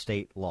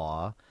state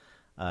law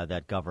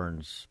that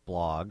governs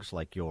blogs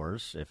like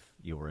yours, if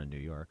you were in New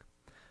York,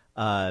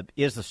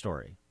 is the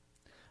story.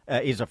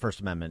 Is a First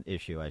Amendment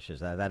issue, I should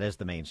say. That is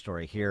the main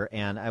story here.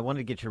 And I wanted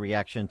to get your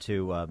reaction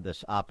to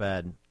this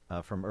op-ed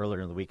from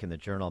earlier in the week in the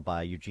Journal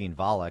by Eugene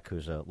Volokh,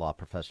 who's a law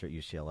professor at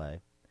UCLA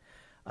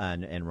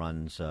and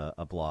runs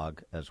a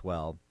blog as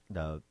well,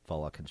 the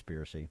Volokh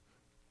Conspiracy.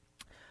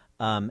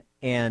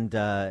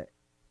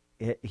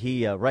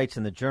 He writes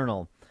in the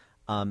Journal,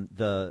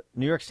 the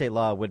New York state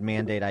law would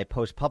mandate I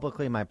post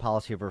publicly my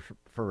policy for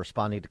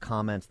responding to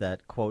comments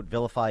that, quote,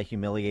 vilify,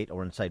 humiliate,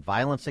 or incite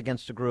violence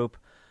against a group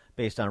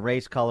based on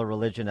race, color,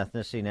 religion,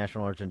 ethnicity,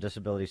 national origin,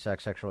 disability,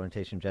 sex, sexual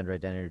orientation, gender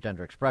identity, or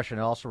gender expression.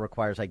 It also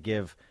requires I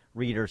give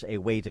readers a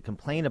way to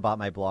complain about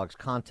my blog's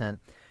content,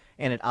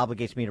 and it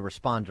obligates me to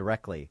respond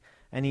directly.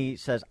 And he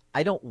says,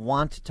 I don't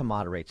want to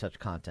moderate such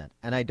content,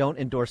 and I don't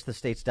endorse the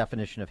state's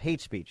definition of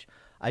hate speech.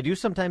 I do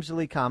sometimes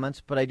delete comments,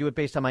 but I do it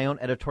based on my own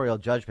editorial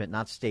judgment,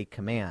 not state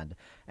command.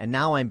 And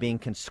now I'm being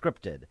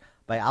conscripted.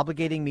 By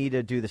obligating me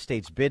to do the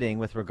state's bidding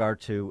with regard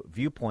to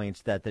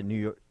viewpoints that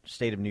the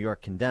state of New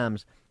York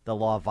condemns, the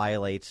law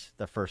violates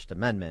the First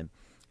Amendment.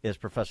 Is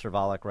Professor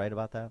Volokh right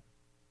about that?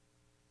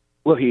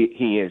 Well, he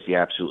is. He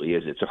absolutely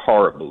is. It's a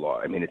horrible law.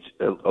 I mean, it's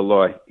a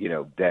law,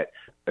 that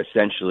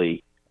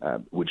essentially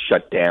would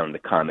shut down the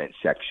comment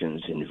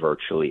sections in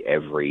virtually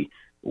every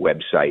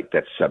website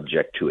that's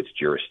subject to its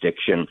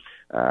jurisdiction.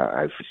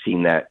 I've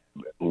seen that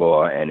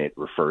law, and it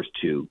refers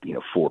to,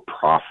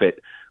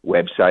 for-profit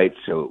websites,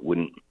 so it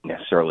wouldn't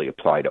necessarily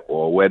apply to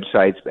all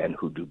websites and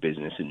who do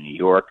business in New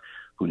York.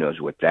 Who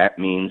knows what that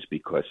means,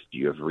 because do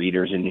you have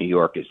readers in New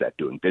York? Is that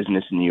doing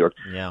business in New York?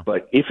 Yeah.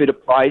 But if it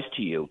applies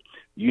to you,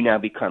 you now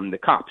become the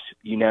cops.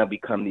 You now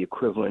become the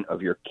equivalent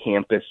of your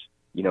campus,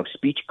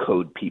 speech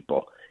code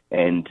people.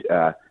 And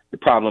the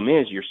problem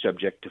is you're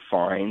subject to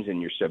fines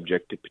and you're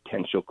subject to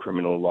potential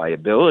criminal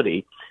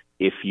liability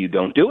if you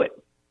don't do it.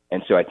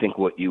 And so I think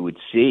what you would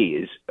see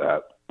is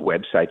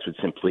websites would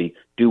simply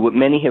do what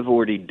many have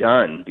already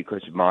done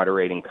because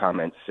moderating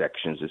comment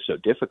sections is so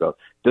difficult.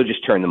 They'll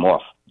just turn them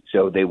off.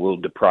 So they will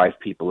deprive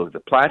people of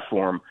the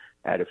platform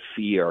out of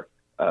fear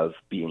of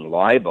being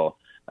liable.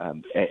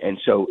 And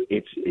so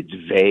it's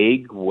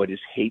vague. What is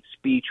hate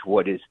speech?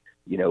 What is,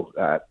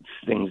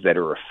 things that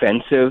are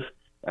offensive?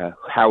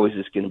 How is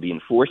this going to be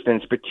enforced?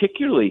 And it's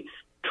particularly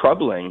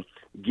troubling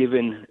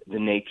given the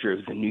nature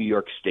of the New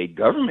York State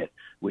government,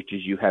 which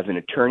is you have an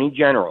attorney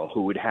general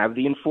who would have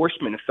the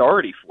enforcement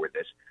authority for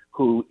this,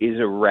 who is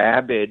a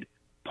rabid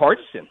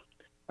partisan,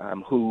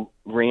 who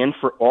ran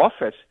for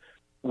office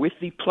with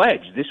the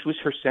pledge. This was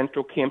her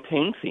central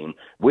campaign theme,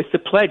 with the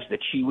pledge that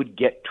she would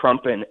get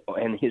Trump and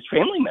his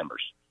family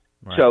members.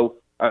 Right. So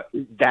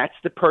that's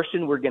the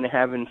person we're going to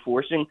have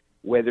enforcing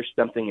whether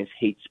something is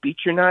hate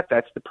speech or not.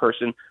 That's the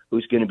person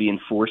who's going to be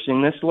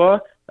enforcing this law.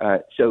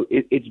 So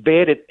it's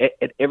bad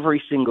at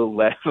every single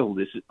level.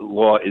 This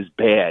law is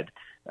bad,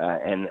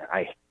 and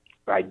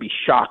I'd be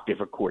shocked if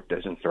a court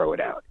doesn't throw it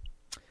out.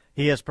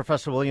 He is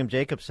Professor William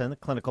Jacobson, the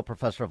clinical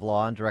professor of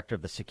law and director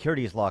of the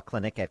Securities Law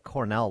Clinic at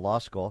Cornell Law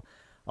School,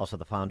 also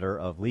the founder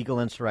of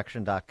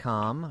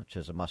LegalInsurrection.com, which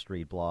is a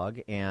must-read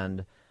blog,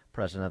 and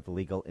president of the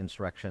Legal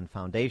Insurrection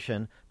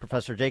Foundation.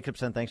 Professor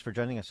Jacobson, thanks for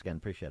joining us again.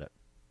 Appreciate it.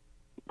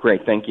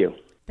 Great. Thank you.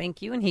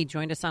 Thank you. And he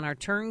joined us on our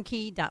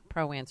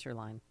turnkey.pro answer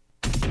line.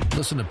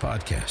 Listen to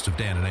podcasts of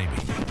Dan and Amy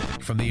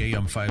from the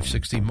AM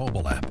 560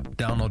 mobile app.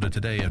 Download it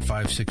today at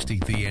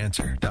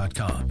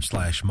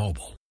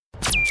 560theanswer.com/mobile.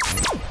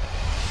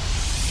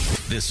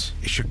 This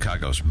is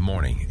Chicago's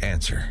Morning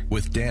Answer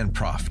with Dan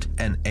Proft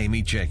and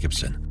Amy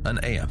Jacobson on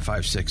AM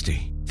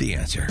 560. The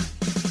Answer.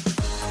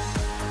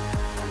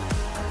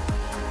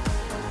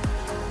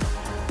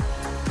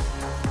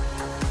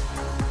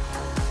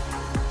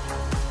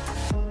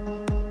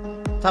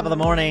 Top of the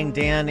morning,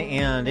 Dan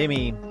and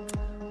Amy.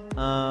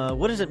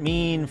 What does it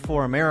mean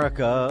for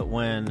America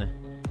when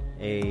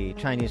a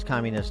Chinese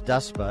communist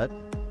despot,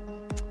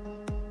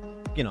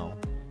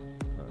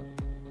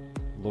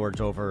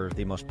 lords over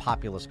the most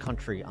populous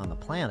country on the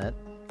planet,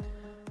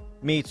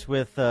 meets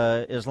with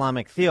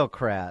Islamic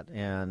theocrat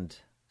and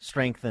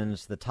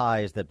strengthens the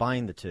ties that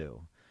bind the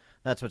two?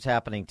 That's what's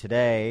happening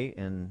today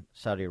in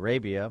Saudi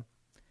Arabia,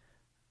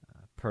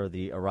 per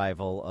the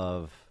arrival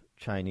of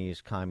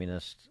Chinese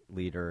communist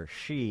leader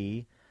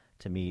Xi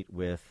to meet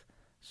with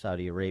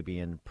Saudi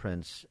Arabian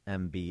Prince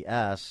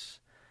MBS,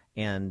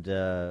 and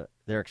they're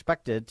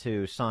expected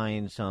to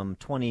sign some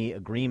 20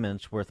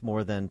 agreements worth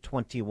more than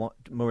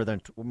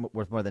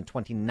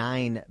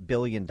 $29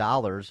 billion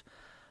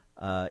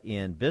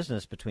in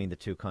business between the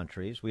two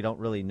countries. We don't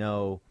really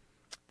know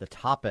the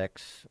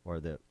topics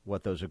or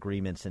what those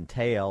agreements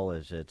entail.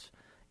 Is it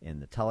in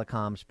the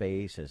telecom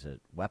space? Is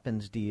it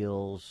weapons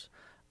deals?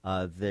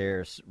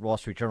 There's Wall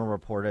Street Journal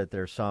reported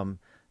there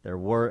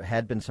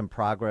had been some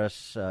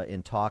progress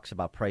in talks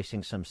about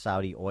pricing some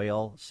Saudi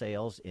oil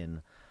sales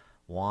in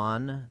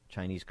yuan,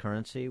 Chinese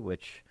currency,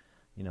 which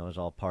is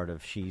all part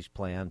of Xi's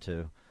plan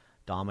to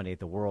dominate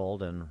the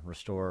world and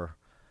restore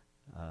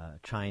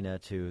China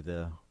to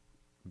the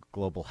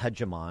global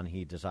hegemon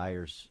he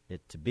desires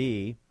it to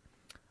be.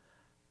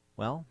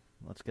 Well,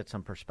 let's get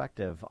some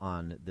perspective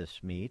on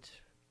this meet.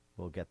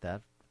 We'll get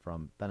that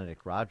from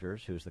Benedict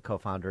Rogers, who's the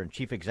co-founder and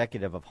chief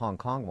executive of Hong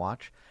Kong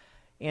Watch,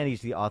 and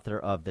he's the author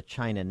of The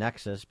China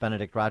Nexus.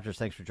 Benedict Rogers,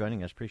 thanks for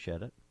joining us.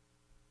 Appreciate it.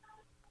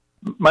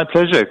 My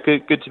pleasure.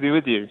 Good to be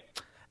with you.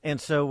 And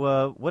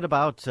so what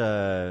about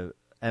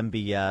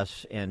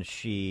MBS and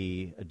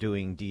Xi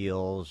doing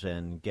deals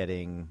and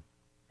getting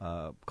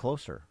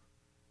closer?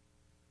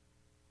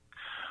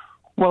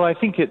 Well, I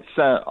think it's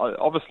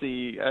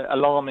obviously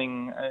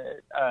alarming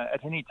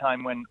at any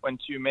time when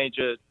two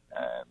major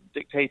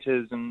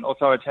dictators and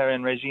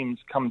authoritarian regimes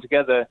come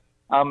together.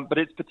 But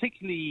it's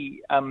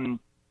particularly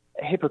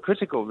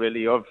hypocritical,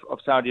 really, of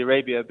Saudi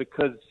Arabia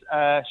because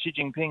Xi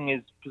Jinping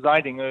is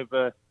presiding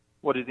over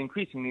what is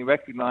increasingly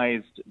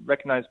recognized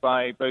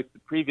by both the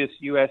previous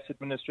U.S.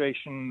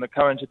 administration, the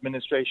current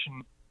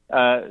administration,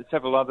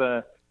 several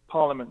other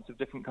parliaments of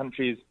different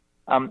countries,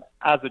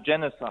 as a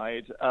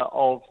genocide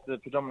of the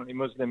predominantly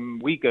Muslim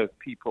Uyghur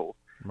people.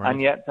 Right.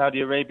 And yet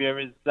Saudi Arabia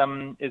is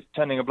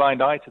turning a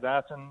blind eye to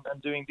that and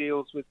doing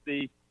deals with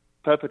the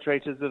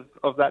perpetrators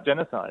of that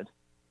genocide.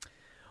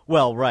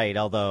 Well, right,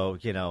 although,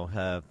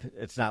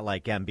 it's not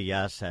like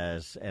MBS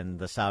has, and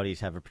the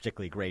Saudis have a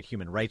particularly great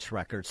human rights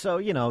record. So,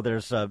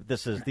 there's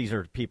these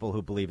are people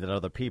who believe that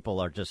other people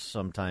are just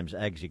sometimes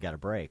eggs you got to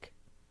break.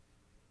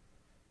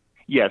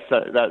 Yes,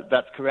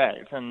 that's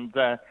correct. And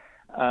but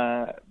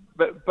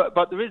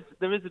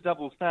there is a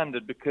double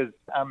standard because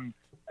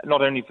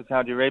not only for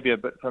Saudi Arabia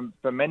but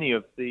for many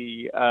of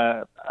the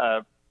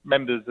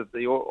members of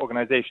the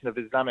Organization of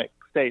Islamic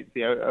States,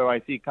 the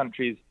OIC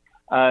countries,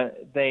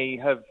 they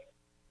have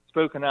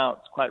spoken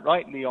out quite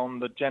rightly on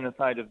the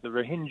genocide of the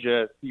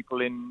Rohingya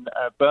people in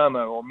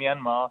Burma or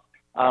Myanmar.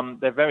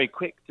 They're very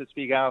quick to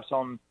speak out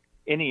on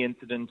any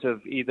incident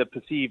of either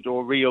perceived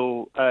or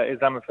real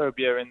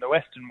Islamophobia in the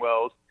Western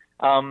world.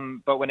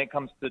 But when it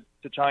comes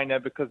to China,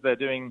 because they're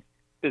doing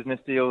business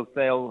deals,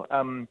 they'll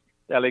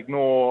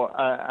ignore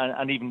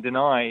and even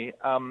deny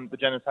the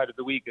genocide of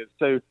the Uyghurs.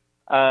 So,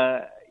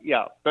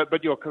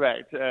 but you're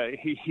correct.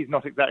 He's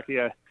not exactly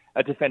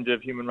a defender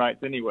of human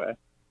rights anywhere.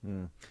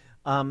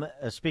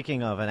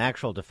 Speaking of an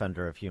actual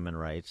defender of human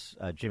rights,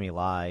 Jimmy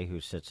Lai, who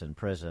sits in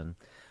prison,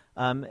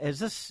 is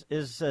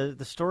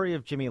the story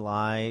of Jimmy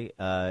Lai,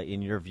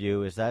 in your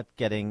view, is that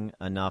getting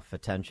enough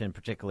attention,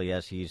 particularly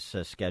as he's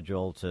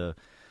scheduled to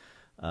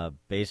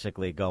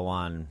basically go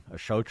on a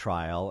show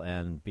trial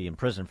and be in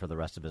prison for the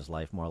rest of his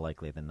life, more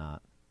likely than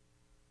not?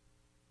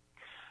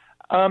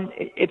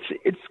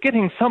 It's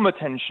getting some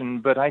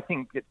attention, but I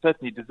think it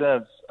certainly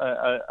deserves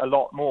a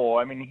lot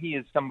more. I mean, he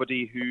is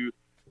somebody who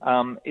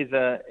is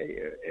a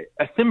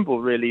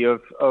symbol, really,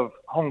 of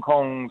Hong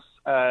Kong's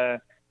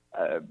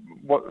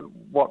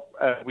what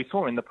we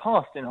saw in the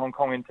past in Hong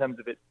Kong in terms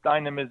of its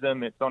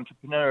dynamism, its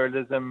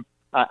entrepreneurialism,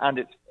 and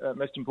its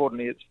most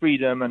importantly, its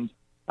freedom, and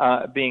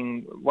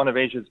being one of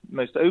Asia's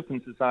most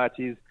open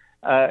societies.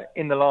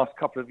 In the last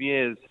couple of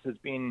years, has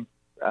been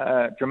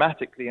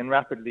dramatically and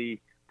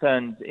rapidly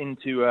turned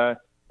into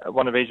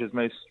one of Asia's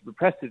most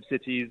repressive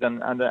cities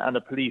and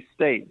a police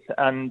state.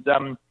 And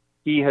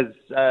he has,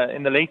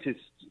 in the latest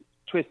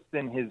twists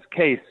in his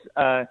case,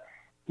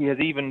 he has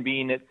even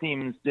been, it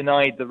seems,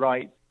 denied the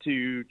right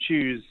to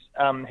choose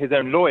his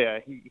own lawyer.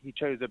 He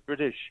chose a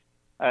British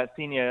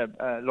senior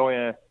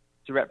lawyer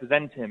to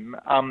represent him.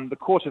 The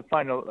Court of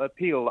Final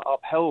Appeal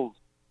upheld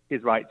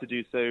his right to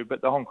do so,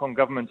 but the Hong Kong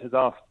government has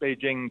asked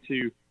Beijing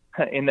to,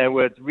 in their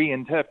words,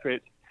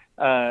 reinterpret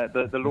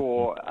the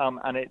law,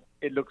 and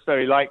it looks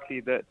very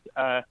likely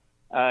that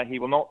he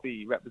will not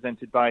be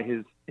represented by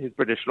his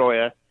British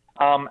lawyer.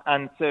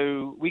 And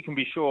so we can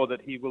be sure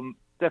that he will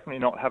definitely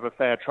not have a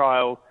fair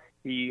trial.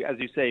 He, as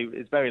you say,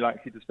 is very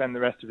likely to spend the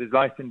rest of his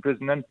life in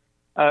prison. And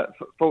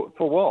for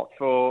what?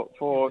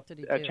 For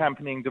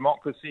championing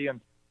democracy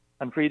and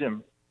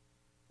freedom.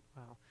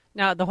 Wow.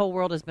 Now, the whole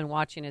world has been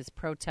watching as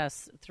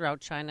protests throughout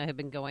China have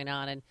been going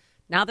on, and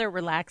now they're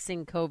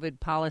relaxing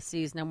COVID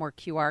policies. No more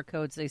QR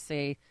codes, they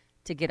say,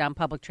 to get on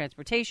public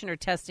transportation or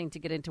testing to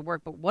get into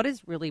work. But what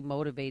is really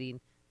motivating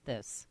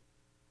this?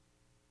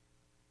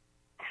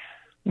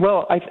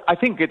 Well, I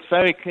think it's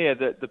very clear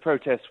that the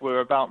protests were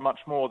about much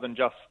more than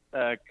just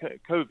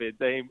COVID.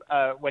 They,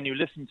 when you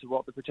listen to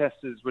what the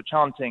protesters were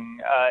chanting,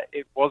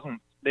 it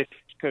wasn't lift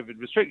COVID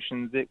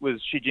restrictions. It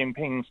was Xi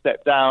Jinping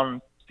step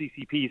down,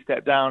 CCP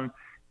step down.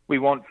 We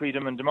want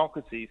freedom and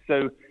democracy.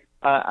 So,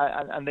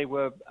 and they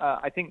were,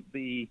 I think,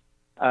 the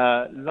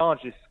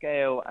largest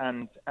scale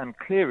and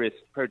clearest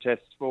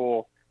protests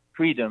for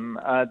freedom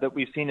that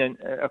we've seen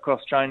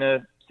across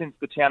China since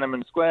the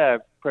Tiananmen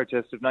Square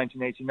protest of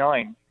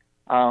 1989.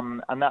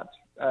 And that's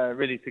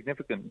really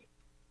significant.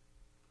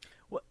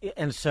 Well,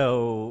 and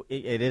so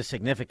it is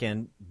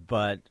significant,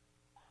 but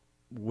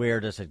where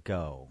does it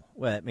go?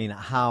 Well, I mean,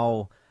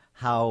 how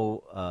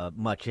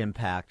much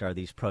impact are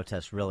these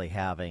protests really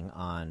having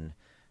on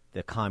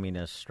the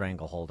communist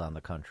stranglehold on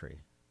the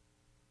country?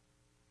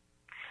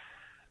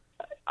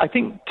 I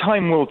think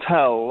time will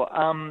tell.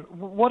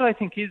 What I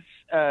think is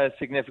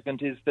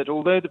significant is that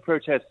although the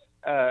protests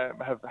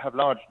have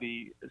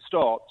largely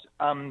stopped,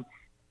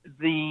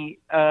 the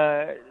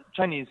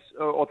Chinese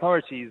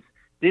authorities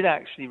did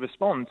actually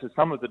respond to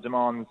some of the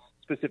demands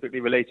specifically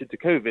related to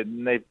COVID,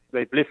 and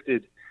they've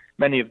lifted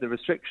many of the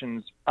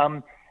restrictions.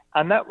 And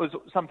that was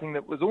something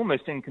that was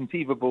almost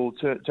inconceivable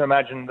to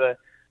imagine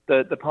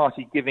the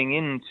party giving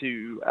in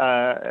to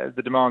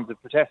the demands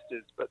of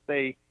protesters, but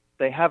they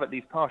have at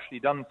least partially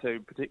done so,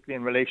 particularly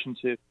in relation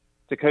to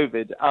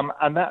COVID.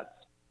 And that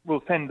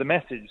will send the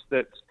message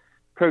that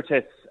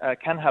protests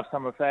can have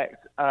some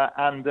effect,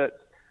 and that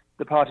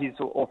the party's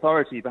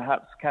authority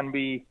perhaps can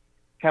be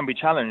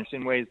challenged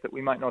in ways that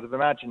we might not have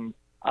imagined.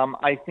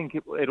 I think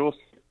it also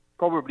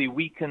probably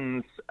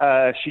weakens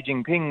Xi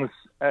Jinping's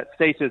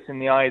status in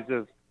the eyes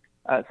of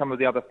some of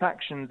the other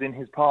factions in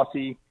his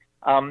party.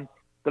 The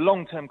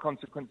long-term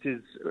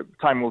consequences,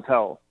 time will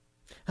tell.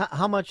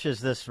 How much is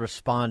this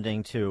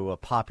responding to a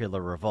popular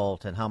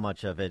revolt, and how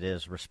much of it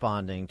is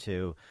responding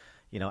to,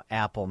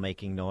 Apple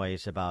making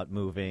noise about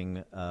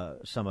moving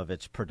some of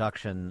its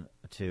production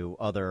to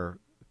other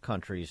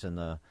countries in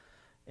the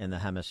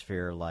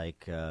hemisphere,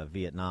 like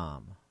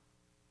Vietnam?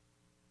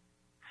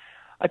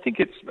 I think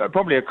it's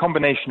probably a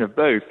combination of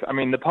both. I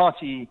mean, the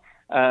party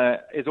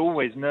is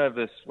always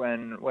nervous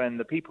when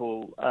the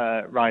people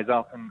rise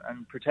up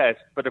and protest,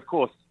 but of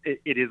course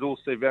it is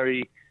also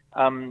very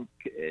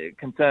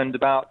concerned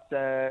about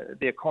the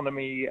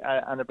economy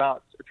and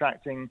about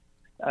attracting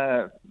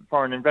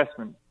foreign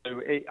investment. So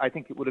I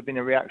think it would have been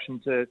a reaction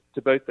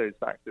to both those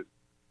factors.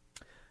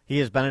 He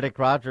is Benedict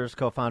Rogers,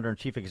 co-founder and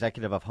chief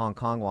executive of Hong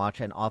Kong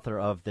Watch and author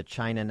of The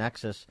China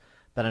Nexus.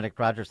 Benedict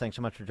Rogers, thanks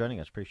so much for joining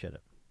us. Appreciate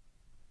it.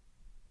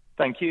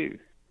 Thank you.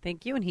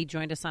 Thank you. And he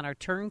joined us on our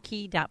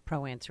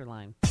turnkey.pro answer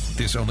line.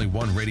 There's only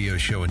one radio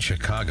show in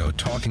Chicago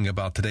talking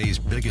about today's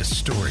biggest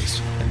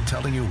stories and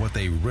telling you what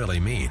they really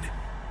mean.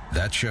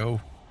 That show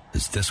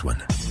is this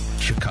one.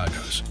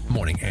 Chicago's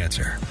Morning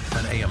Answer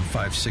on AM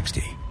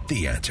 560.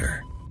 The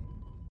Answer.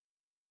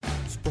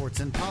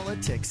 Sports and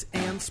politics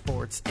and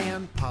sports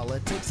and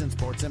politics and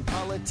sports and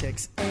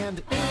politics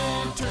and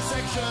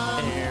intersection.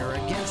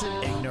 Arrogance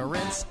and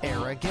ignorance.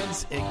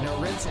 Arrogance,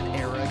 ignorance, and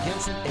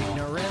arrogance and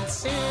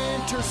ignorance.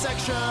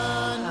 Intersection.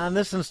 On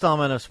this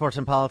installment of Sports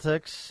and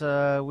Politics,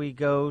 we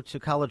go to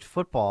college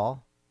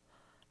football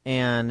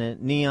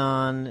and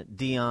Neon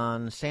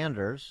Deion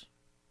Sanders,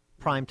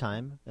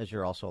 primetime, as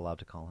you're also allowed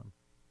to call him.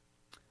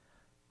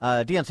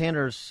 Deion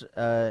Sanders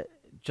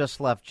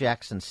just left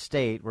Jackson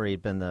State, where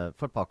he'd been the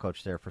football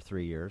coach there for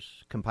 3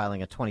 years,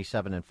 compiling a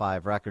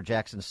 27-5 record.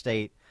 Jackson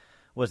State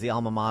was the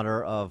alma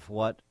mater of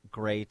what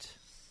great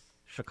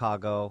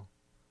Chicago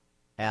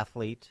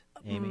athlete,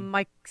 Amy?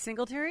 Mike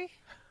Singletary?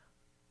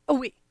 Oh,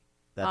 wait.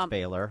 That's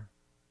Baylor.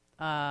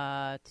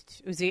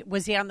 Was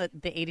he on the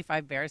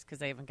 85 Bears? Because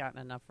they haven't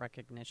gotten enough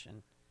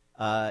recognition.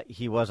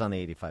 He was on the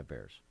 85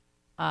 Bears.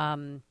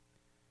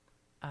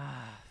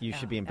 You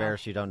should be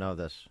embarrassed you don't know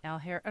this. Al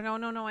Harris.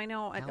 No, I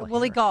know. Al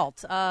Willie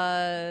Harris.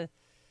 Gault.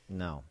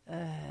 No.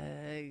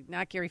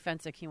 Not Gary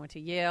Fensick. He went to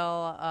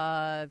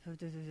Yale.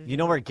 You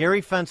know where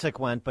Gary Fensick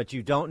went, but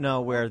you don't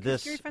know where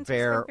this Gary Fensick's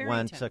bear from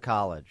went Barrington. to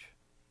college.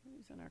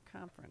 He's in our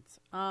conference.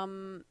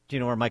 Do you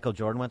know where Michael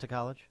Jordan went to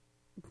college?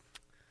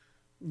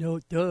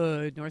 No,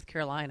 North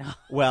Carolina.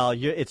 Well,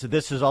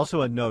 this is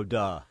also a no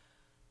duh.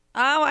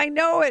 Oh, I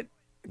know it.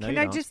 No, Can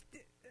you I don't. just...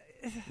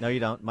 No, you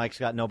don't. Mike's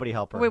got nobody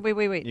helper. Wait. You,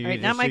 All right, you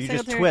not just, Mike you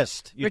Singletary. just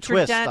twist. You Richard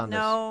twist Dent, on this.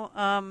 no.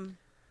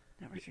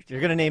 Not Richard You're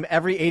going to name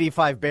every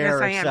 85 Bear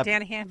Yes, I am. except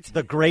Dan Hampton.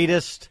 the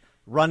greatest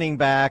running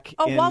back.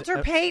 Oh, in,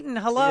 Walter Payton.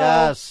 Hello.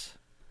 Yes.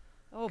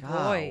 Oh,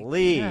 boy.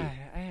 Golly.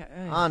 I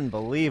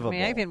Unbelievable.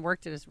 mean, I even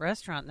worked at his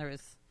restaurant, and there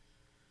was...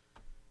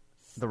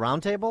 The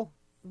Round Table?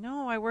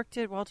 No, I worked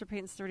at Walter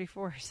Payton's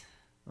 34s.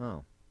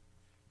 Oh.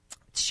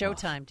 It's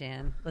showtime,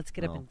 Dan. Let's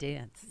get up Well, and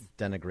dance.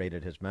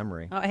 Denigrated his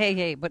memory. Oh,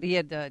 hey, but he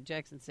had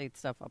Jackson State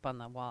stuff up on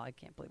the wall. I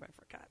can't believe I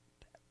forgot.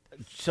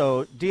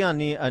 So,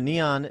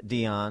 Neon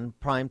Deion,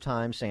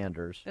 primetime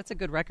Sanders. That's a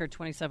good record,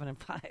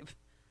 27-5.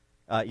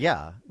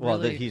 Yeah. Well,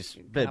 Really he's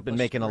been accomplished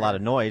making a career. lot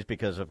of noise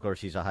because, of course,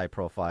 he's a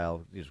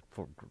high-profile,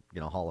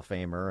 Hall of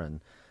Famer,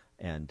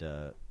 and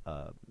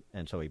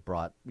so he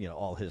brought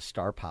all his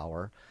star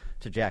power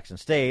to Jackson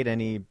State,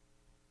 and he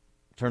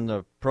turned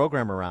the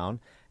program around.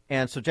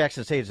 And so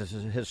Jackson State is a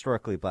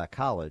historically black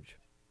college,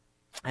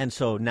 and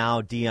so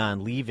now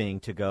Deion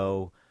leaving to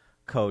go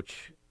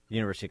coach the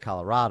University of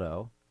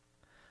Colorado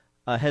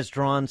has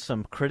drawn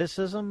some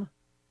criticism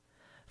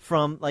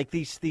from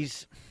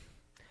these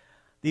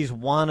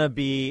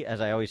wannabe,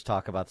 as I always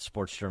talk about the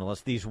sports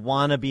journalists, these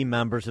wannabe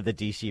members of the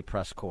DC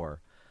press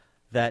corps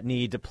that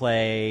need to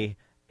play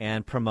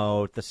and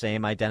promote the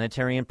same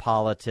identitarian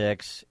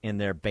politics in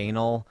their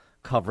banal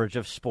coverage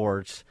of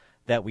sports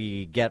that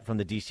we get from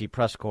the DC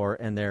press corps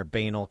and their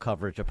banal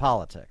coverage of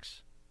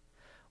politics.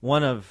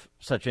 One of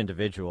such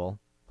individual,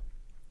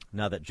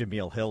 now that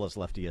Jameel Hill has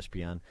left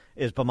ESPN,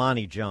 is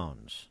Bomani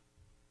Jones.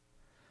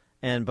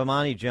 And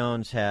Bomani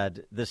Jones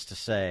had this to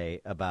say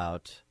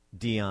about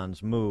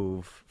Deion's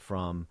move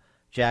from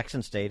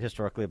Jackson State,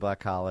 historically a black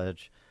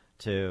college,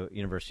 to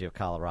University of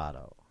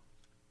Colorado.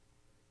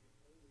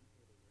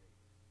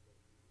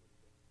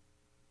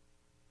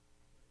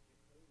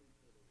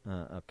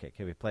 Okay,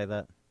 can we play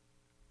that?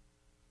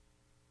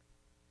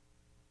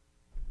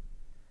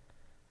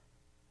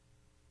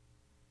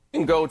 He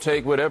can go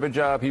take whatever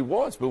job he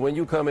wants, but when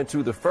you come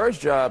into the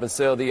first job and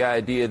sell the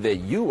idea that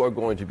you are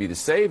going to be the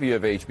savior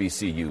of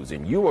HBCUs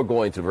and you are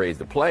going to raise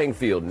the playing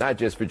field, not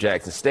just for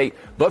Jackson State,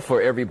 but for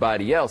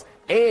everybody else,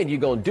 and you're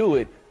going to do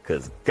it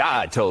because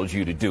God told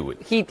you to do it.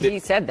 He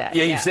said that.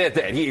 Yeah, he said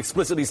that. He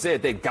explicitly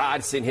said that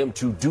God sent him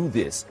to do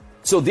this.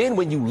 So then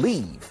when you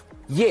leave,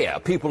 yeah,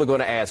 people are going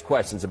to ask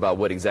questions about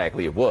what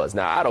exactly it was.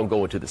 Now, I don't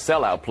go into the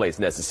sellout place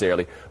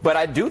necessarily, but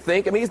I do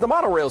think, he's the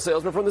monorail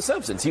salesman from The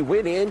Simpsons. He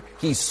went in,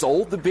 he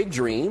sold the big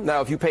dream.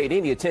 Now, if you paid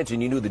any attention,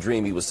 you knew the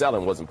dream he was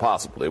selling wasn't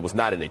possible. It was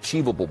not an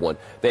achievable one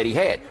that he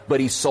had, but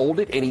he sold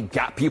it and he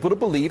got people to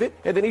believe it,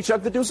 and then he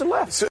chucked the deuce and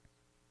left.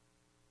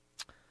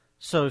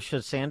 So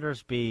should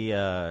Sanders be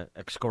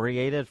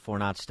excoriated for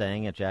not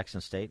staying at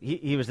Jackson State?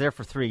 He was there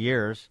for 3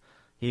 years.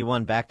 He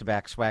won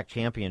back-to-back SWAC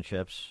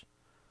championships.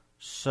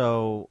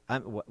 So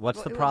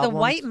what's the problem? The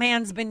white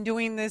man's been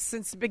doing this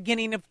since the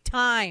beginning of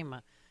time.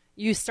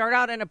 You start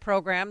out in a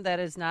program that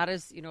is not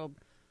as,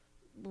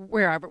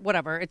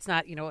 whatever. It's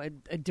not,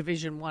 a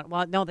Division I.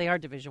 Well, no, they are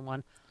Division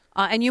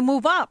I. And you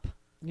move up.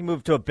 You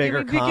move to a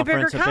bigger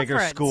conference, a bigger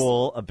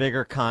school, a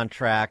bigger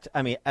contract.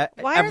 Why every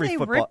are they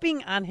football...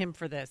 ripping on him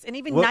for this? And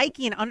even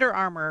Nike and Under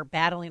Armour are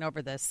battling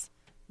over this.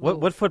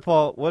 What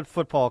football?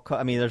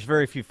 There's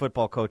very few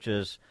football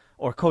coaches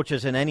or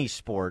coaches in any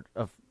sport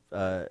of,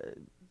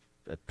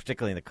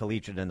 particularly in the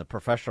collegiate and the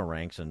professional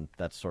ranks, and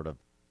that's sort of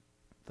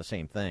the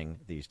same thing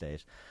these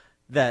days.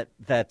 That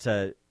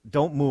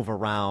don't move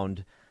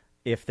around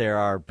if there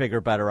are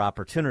bigger, better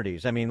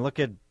opportunities. I mean, look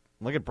at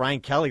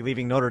Brian Kelly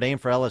leaving Notre Dame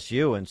for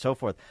LSU and so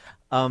forth.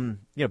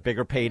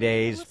 Bigger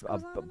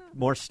paydays,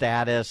 more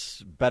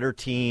status, better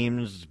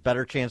teams,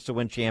 better chance to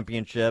win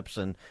championships,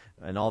 and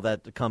all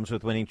that comes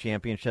with winning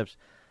championships.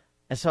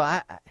 And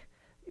so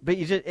but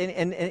you just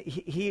and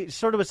he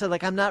sort of said,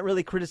 like, I'm not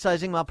really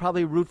criticizing him. I'll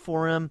probably root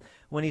for him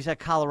when he's at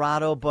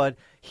Colorado, but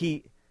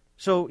he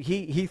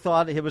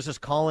thought it was his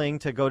calling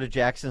to go to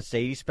Jackson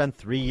State. He spent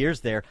 3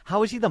 years there.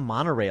 How is he the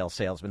monorail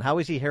salesman? How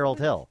is he Harold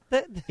Hill?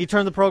 He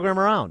turned the program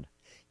around.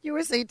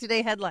 USA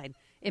Today headline: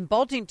 in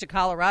bolting to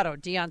Colorado,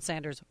 Deion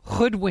Sanders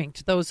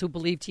hoodwinked those who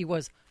believed he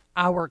was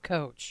our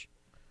coach.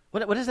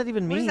 What does that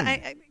even mean?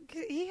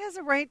 He has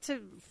a right to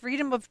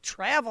freedom of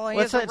travel. He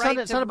Well, has a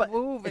right to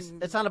move.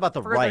 It's not about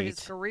the further right. his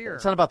career.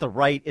 It's not about the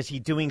right. Is he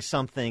doing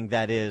something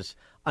that is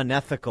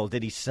unethical?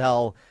 Did he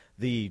sell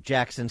the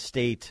Jackson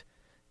State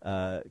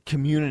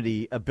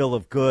community a bill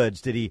of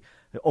goods? Did he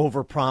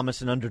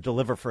overpromise and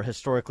underdeliver for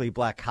historically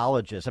black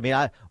colleges? I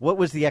mean, what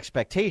was the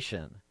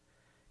expectation?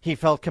 He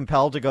felt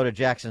compelled to go to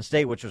Jackson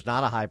State, which was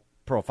not a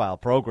high-profile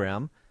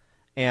program,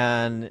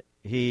 and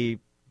he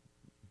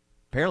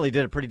apparently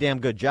did a pretty damn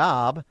good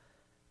job,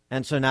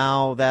 and so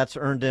now that's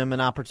earned him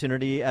an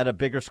opportunity at a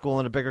bigger school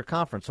and a bigger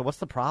conference. So what's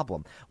the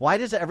problem? Why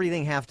does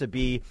everything have to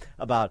be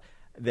about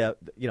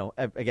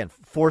again,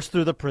 forced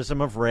through the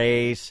prism of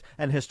race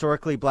and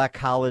historically black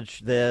college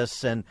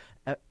this? And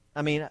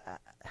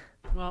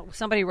Well,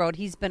 somebody wrote,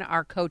 he's been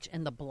our coach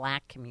in the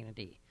black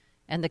community,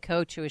 and the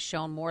coach who has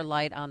shown more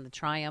light on the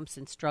triumphs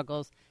and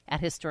struggles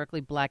at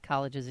historically black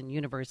colleges and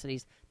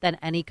universities than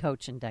any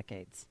coach in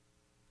decades.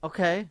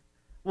 Okay.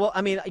 Well,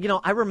 I mean,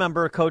 I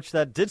remember a coach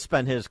that did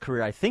spend his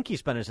career, I think he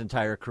spent his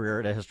entire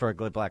career at a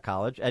historically black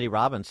college, Eddie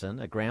Robinson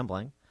at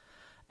Grambling.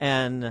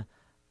 And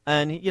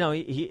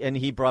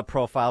he brought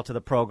profile to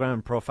the program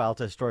and profile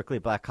to historically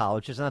black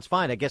colleges, and that's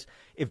fine. I guess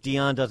if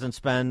Deion doesn't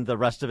spend the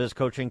rest of his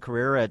coaching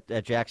career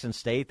at Jackson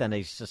State, then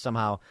he's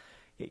somehow,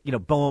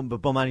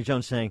 Bomani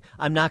Jones saying,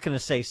 I'm not going to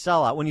say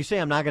sellout. When you say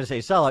I'm not going to say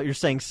sellout, you're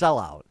saying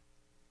sellout.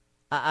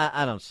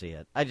 I don't see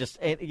it. I just,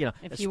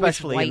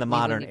 especially white, in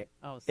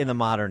the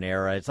modern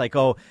era, it's like,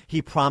 oh,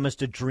 he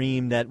promised a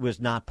dream that was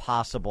not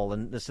possible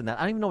and this and that.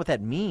 I don't even know what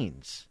that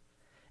means.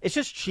 It's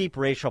just cheap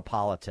racial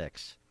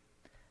politics.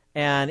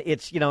 And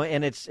it's,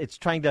 it's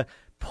trying to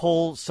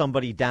pull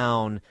somebody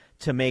down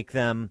to make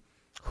them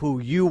who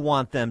you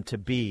want them to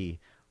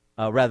be,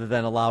 rather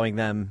than allowing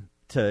them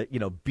to,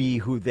 be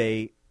who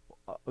they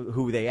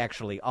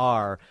actually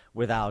are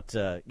without,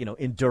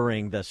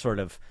 enduring the sort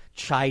of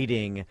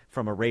chiding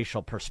from a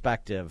racial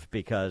perspective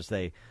because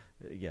they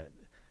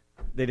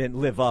didn't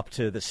live up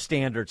to the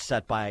standards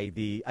set by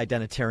the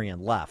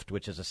identitarian left,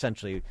 which is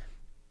essentially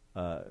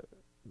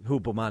who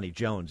Bomani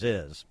Jones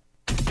is.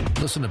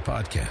 Listen to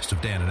podcasts of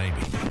Dan and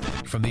Amy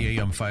from the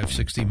AM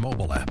 560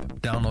 mobile app.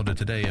 Download it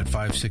today at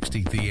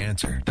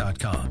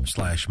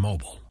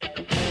 560theanswer.com/mobile.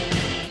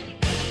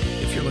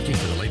 If you're looking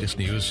for the latest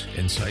news,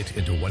 insight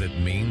into what it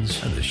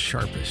means, and the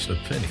sharpest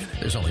opinion,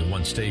 there's only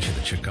one station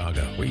in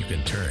Chicago where you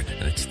can turn,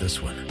 and it's this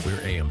one.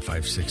 We're AM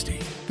 560,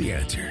 The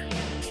Answer.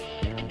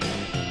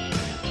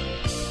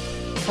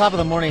 Top of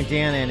the morning,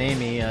 Dan and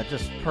Amy,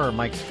 just per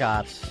Mike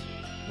Scott's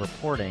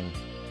reporting.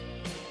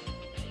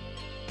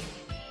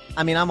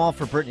 I mean, I'm all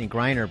for Brittany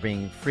Griner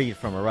being freed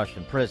from a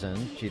Russian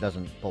prison. She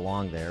doesn't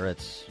belong there.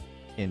 It's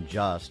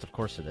unjust. Of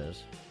course it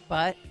is.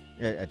 But?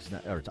 It's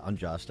not, or it's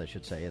unjust, I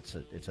should say. It's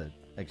an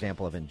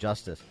example of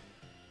injustice.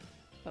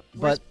 But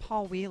where's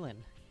Paul Whelan?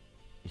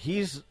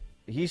 He's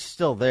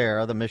still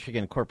there, the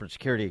Michigan corporate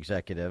security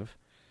executive.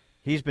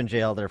 He's been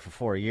jailed there for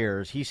 4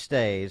 years. He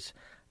stays.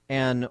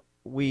 And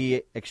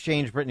we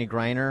exchange Brittany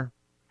Griner.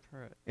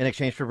 In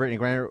exchange for Brittany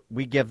Griner,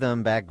 we give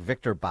them back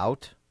Victor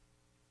Bout.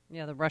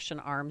 Yeah, the Russian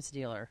arms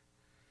dealer.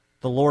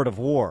 The Lord of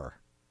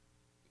War.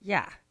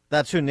 Yeah.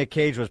 That's who Nick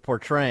Cage was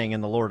portraying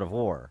in The Lord of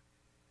War.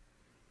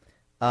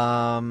 If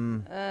I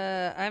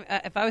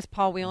was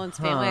Paul Whelan's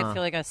family, I'd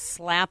feel like a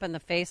slap in the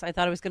face. I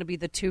thought it was going to be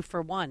the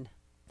 2-for-1.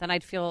 Then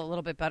I'd feel a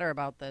little bit better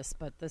about this.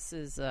 But this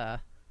is...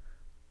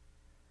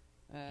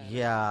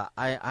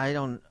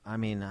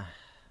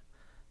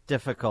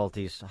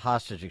 difficulties,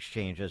 hostage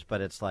exchanges, but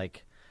it's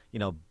like,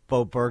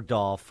 Bo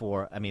Bergdahl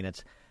for...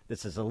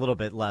 This is a little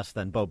bit less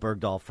than Bo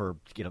Bergdahl for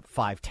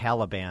 5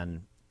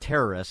 Taliban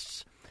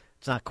terrorists.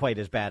 It's not quite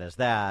as bad as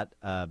that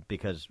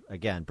because,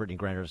 again, Brittany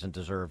Griner doesn't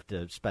deserve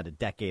to spend a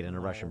decade in a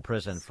Russian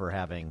prison for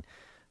having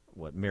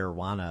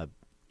marijuana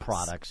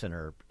products in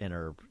her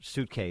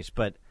suitcase.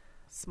 But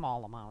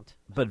small amount.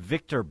 But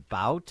Victor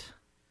Bout,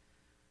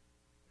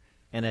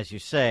 and as you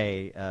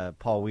say,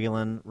 Paul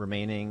Whelan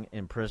remaining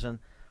in prison.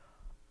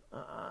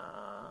 All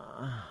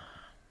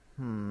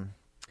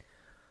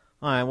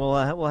right,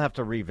 well, we'll have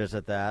to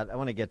revisit that. I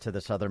want to get to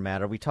this other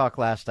matter. We talked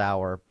last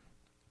hour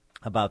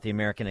about the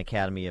American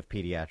Academy of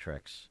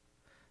Pediatrics.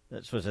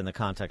 This was in the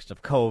context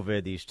of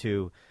COVID. These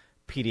 2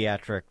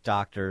 pediatric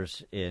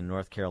doctors in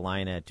North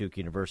Carolina at Duke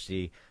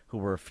University who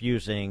were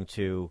refusing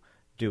to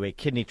do a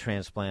kidney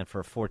transplant for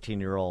a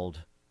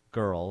 14-year-old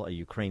girl, a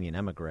Ukrainian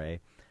emigre,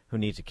 who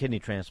needs a kidney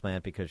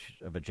transplant because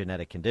of a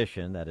genetic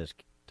condition that is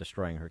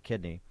destroying her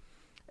kidney.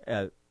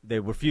 They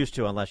refuse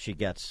to unless she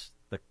gets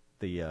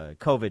the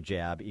COVID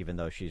jab, even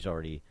though she's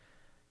already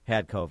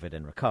had COVID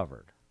and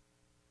recovered.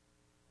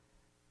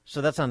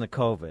 So that's on the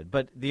COVID.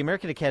 But the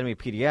American Academy of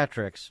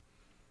Pediatrics,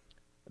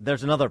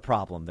 there's another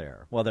problem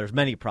there. Well, there's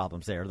many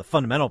problems there. The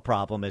fundamental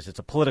problem is it's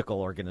a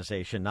political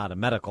organization, not a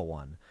medical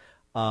one.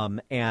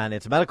 And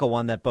it's a medical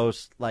one that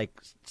boasts like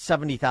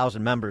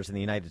 70,000 members in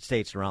the United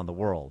States and around the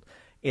world.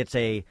 It's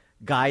a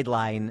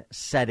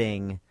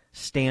guideline-setting,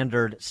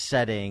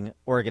 standard-setting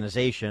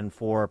organization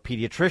for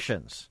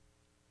pediatricians.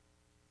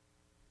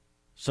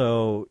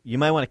 So you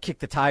might want to kick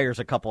the tires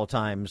a couple of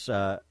times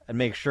and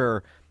make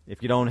sure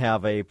if you don't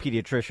have a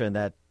pediatrician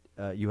that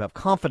you have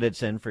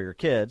confidence in for your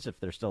kids, if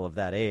they're still of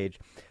that age,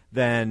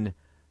 then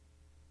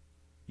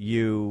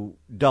you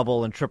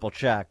double and triple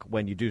check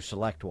when you do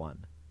select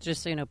one.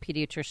 Just so you know,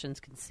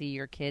 pediatricians can see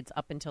your kids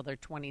up until they're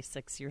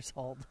 26 years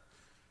old.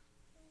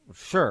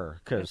 Sure,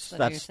 because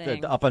that's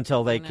up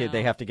until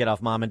they have to get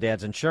off mom and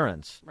dad's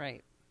insurance.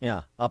 Right.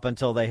 Yeah, up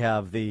until they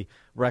have the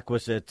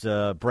requisite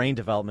brain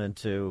development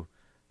to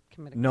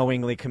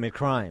knowingly commit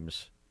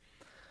crimes,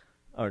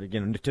 or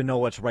to know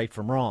what's right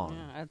from wrong.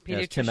 Yeah,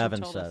 as Tim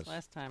Evans told says. Us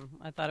last time,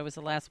 I thought it was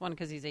the last one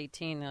because he's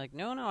 18. They're like,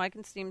 no, I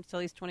can see him until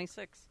he's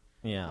 26.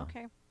 Yeah.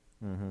 Okay.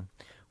 Mm-hmm.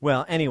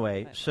 Well,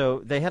 anyway,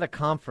 so they had a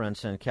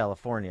conference in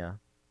California,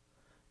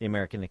 the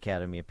American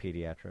Academy of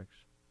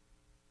Pediatrics.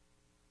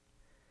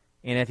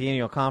 And at the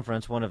annual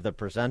conference, one of the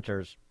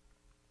presenters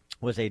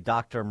was a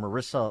Dr.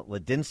 Marissa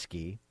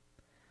Ladinsky,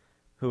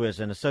 who is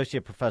an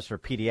associate professor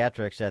of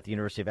pediatrics at the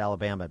University of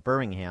Alabama at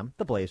Birmingham,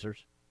 the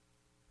Blazers.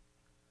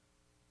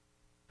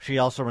 She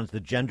also runs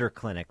the gender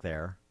clinic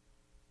there.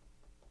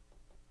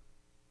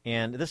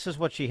 And this is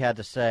what she had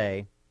to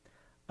say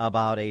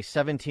about a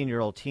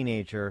 17-year-old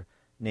teenager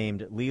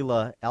named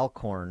Leila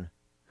Alcorn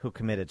who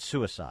committed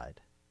suicide.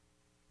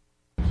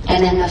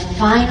 And in the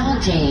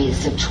final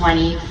days of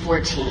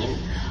 2014,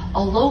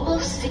 a local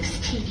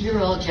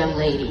 16-year-old young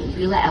lady,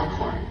 Leila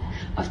Alcorn,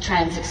 of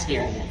Trans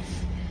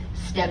Experience,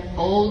 stepped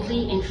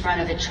boldly in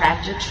front of a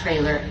tractor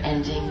trailer,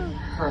 ending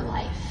her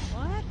life.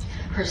 What?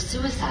 Her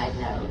suicide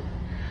note,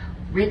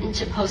 written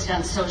to post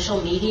on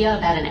social media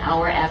about an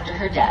hour after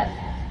her death,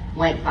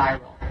 went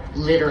viral,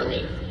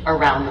 literally,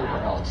 around the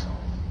world.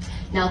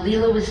 Now,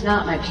 Leila was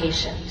not my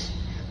patient,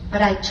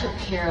 but I took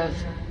care of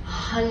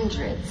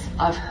hundreds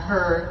of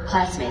her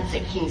classmates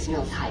at Kings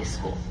Mills High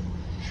School.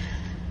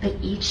 But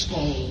each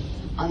day,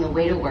 on the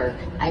way to work,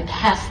 I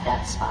passed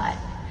that spot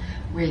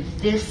where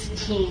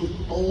this teen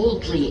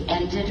boldly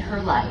ended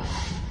her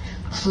life,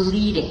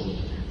 pleading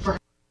for...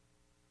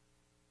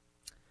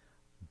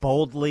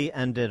 Boldly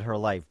ended her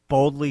life.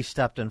 Boldly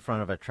stepped in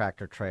front of a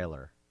tractor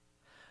trailer.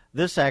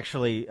 This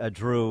actually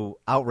drew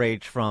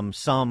outrage from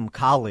some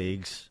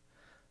colleagues,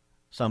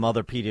 some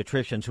other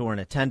pediatricians who were in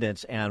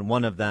attendance, and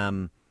one of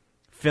them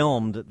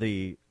filmed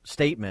the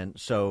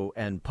statement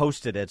and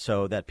posted it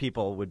so that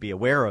people would be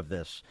aware of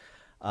this,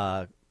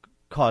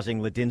 causing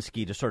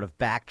Ladinsky to sort of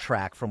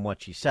backtrack from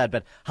what she said.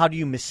 But how do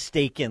you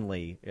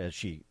mistakenly, as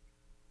she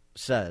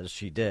says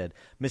she did,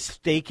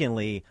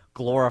 mistakenly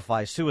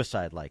glorify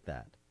suicide like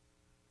that?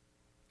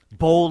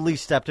 Boldly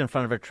stepped in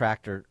front of a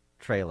tractor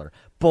trailer.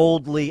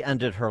 Boldly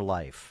ended her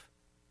life.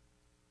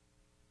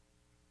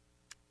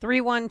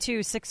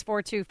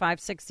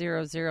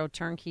 312-642-5600,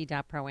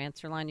 turnkey.pro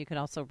answer line. You can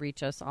also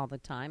reach us all the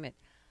time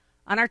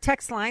on our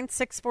text line,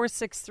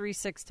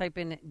 64636. Type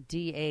in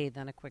DA,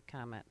 then a quick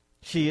comment.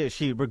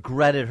 She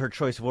regretted her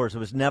choice of words. It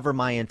was never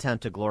my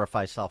intent to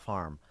glorify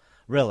self-harm.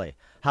 Really.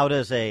 How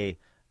does a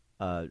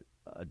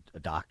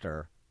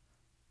doctor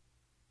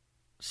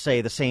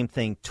say the same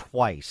thing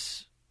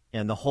twice?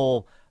 And the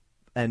whole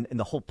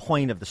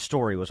point of the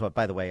story was what,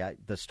 by the way,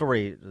 the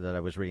story that I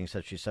was reading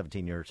said she's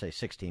 17 years, say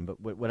 16, but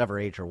whatever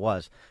age her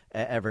was,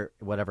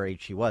 whatever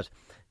age she was,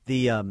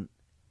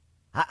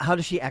 how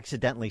does she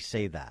accidentally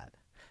say that?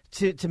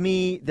 To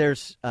me,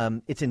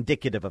 it's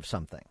indicative of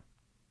something.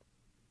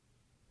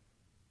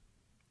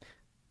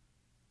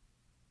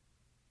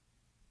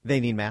 They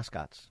need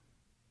mascots.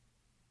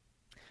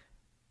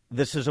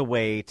 This is a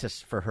way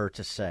for her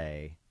to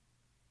say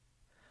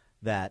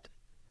that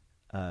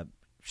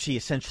she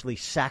essentially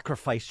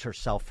sacrificed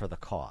herself for the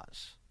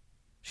cause.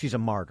 She's a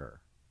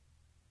martyr,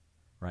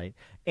 right?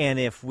 And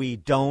if we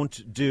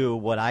don't do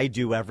what I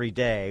do every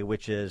day,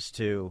 which is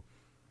to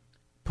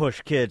push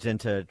kids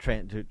into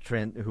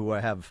who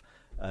have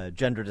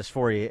gender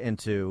dysphoria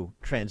into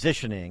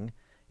transitioning,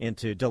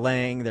 into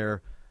delaying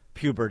their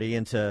puberty,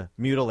 into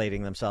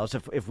mutilating themselves,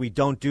 if we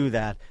don't do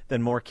that,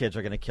 then more kids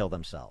are going to kill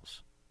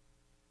themselves.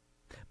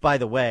 By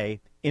the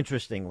way,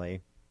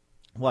 interestingly,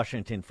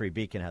 Washington Free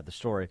Beacon had the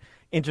story.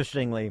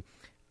 Interestingly,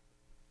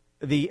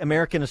 the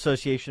American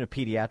Association of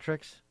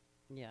Pediatrics,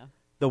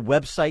 the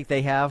website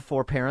they have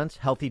for parents,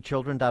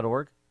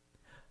 healthychildren.org,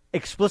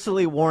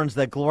 explicitly warns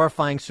that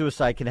glorifying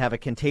suicide can have a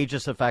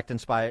contagious effect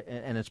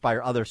and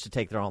inspire others to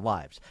take their own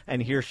lives.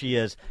 And here she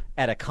is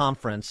at a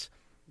conference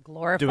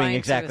glorifying doing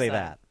exactly suicide.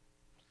 that.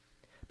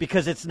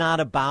 Because it's not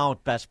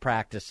about best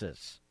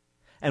practices.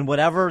 And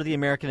whatever the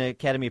American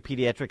Academy of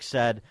Pediatrics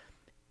said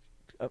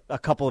a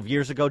couple of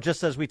years ago,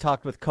 just as we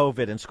talked with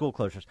COVID and school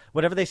closures,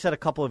 whatever they said a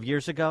couple of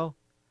years ago,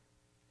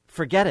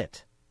 forget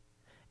it.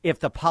 If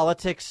the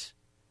politics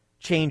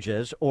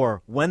changes,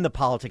 or when the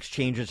politics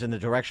changes in the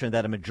direction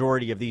that a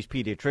majority of these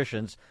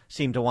pediatricians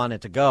seem to want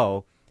it to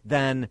go,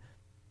 then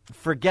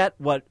forget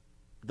what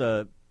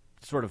the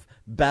sort of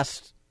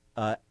best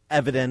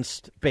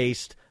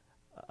evidence-based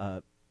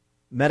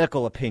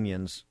medical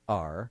opinions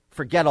are.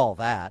 Forget all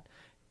that.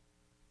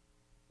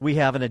 We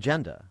have an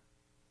agenda.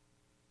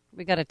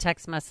 We got a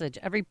text message.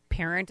 Every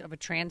parent of a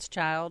trans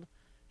child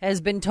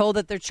has been told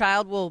that their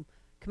child will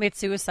commit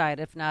suicide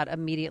if not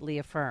immediately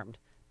affirmed.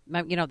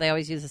 You know, they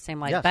always use the same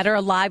line, better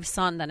a live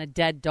son than a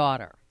dead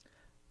daughter.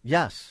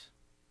 Yes,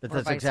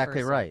 that's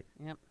exactly right.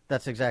 Yep.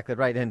 That's exactly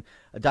right. And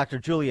Dr.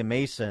 Julia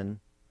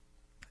Mason,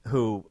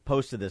 who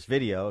posted this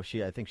video,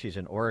 I think she's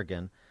in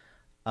Oregon,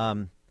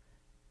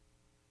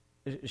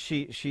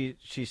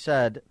 she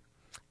said,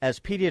 as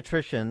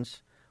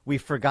pediatricians,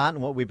 we've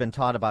forgotten what we've been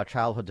taught about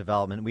childhood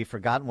development. We've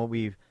forgotten what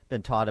we've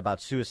been taught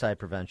about suicide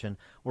prevention.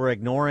 We're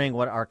ignoring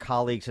what our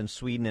colleagues in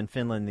Sweden and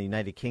Finland and the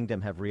United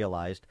Kingdom have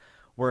realized.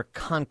 We're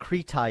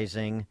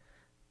concretizing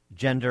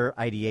gender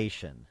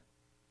ideation.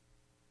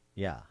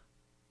 Yeah.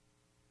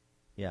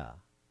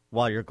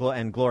 While you're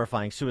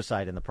glorifying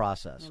suicide in the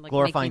process. Like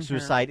glorifying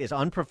suicide is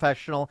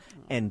unprofessional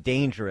and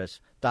dangerous,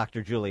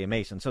 Dr. Julia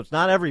Mason. So it's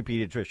not every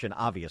pediatrician,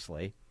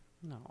 obviously.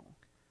 No.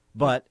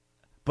 But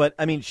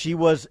I mean, she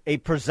was a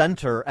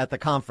presenter at the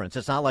conference.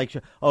 It's not like,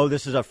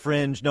 this is a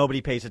fringe,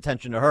 nobody pays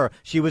attention to her.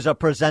 She was a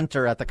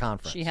presenter at the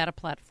conference. She had a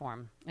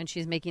platform, and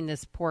she's making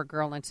this poor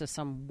girl into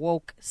some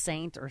woke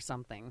saint or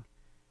something.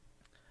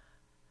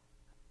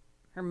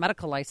 Her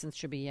medical license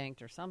should be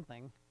yanked or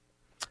something.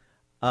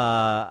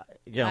 I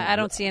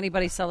don't see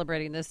anybody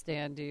celebrating this,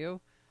 Dan, do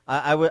you?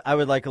 I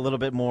would like a little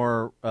bit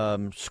more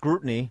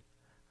scrutiny.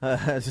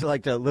 I'd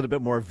like a little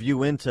bit more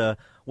view into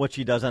what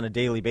she does on a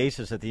daily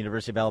basis at the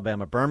University of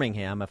Alabama,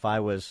 Birmingham, if I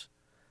was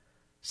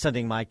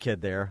sending my kid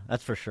there.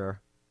 That's for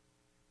sure.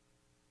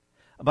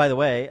 By the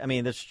way, I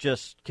mean, this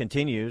just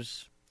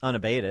continues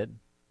unabated.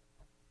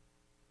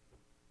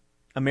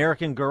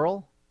 American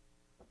Girl,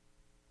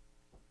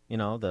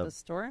 the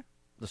store?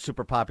 The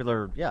super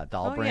popular,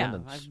 doll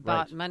brand. Yeah, I've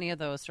bought many of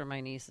those for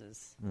my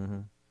nieces.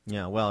 Mm-hmm.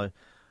 Yeah, well,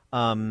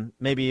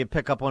 maybe you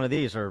pick up one of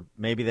these, or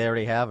maybe they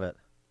already have it.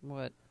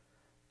 What?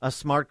 A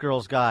Smart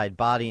Girl's Guide,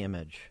 Body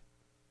Image.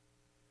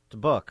 It's a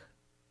book.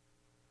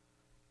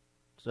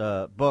 It's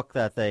a book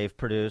that they've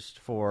produced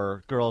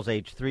for girls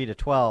aged 3 to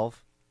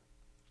 12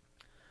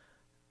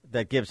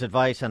 that gives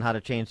advice on how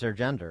to change their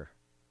gender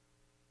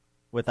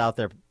without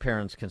their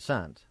parents'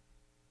 consent.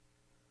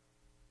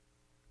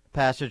 A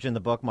passage in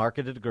the book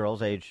marketed to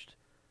girls aged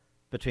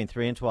between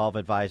 3 and 12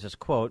 advises,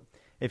 quote,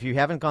 if you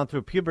haven't gone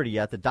through puberty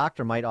yet, the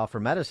doctor might offer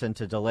medicine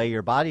to delay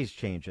your body's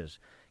changes,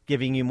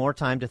 giving you more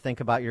time to think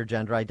about your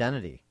gender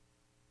identity.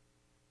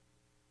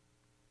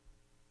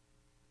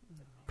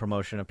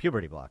 Promotion of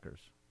puberty blockers.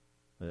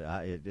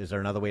 Is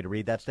there another way to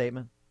read that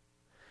statement?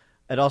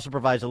 It also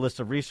provides a list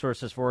of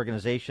resources for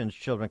organizations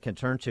children can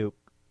turn to,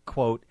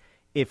 quote,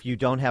 if you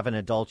don't have an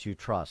adult you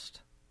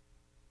trust.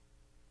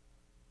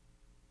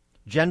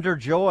 Gender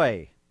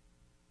Joy.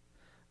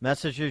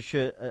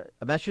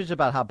 Messages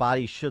about how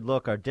bodies should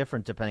look are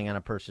different depending on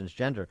a person's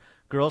gender.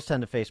 Girls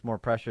tend to face more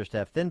pressures to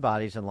have thin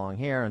bodies and long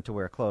hair and to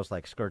wear clothes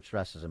like skirts,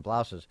 dresses, and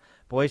blouses.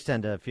 Boys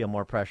tend to feel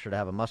more pressure to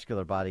have a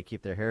muscular body,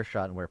 keep their hair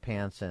short, and wear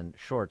pants and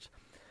shorts.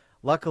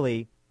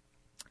 Luckily,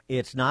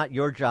 it's not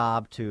your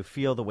job to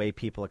feel the way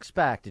people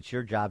expect. It's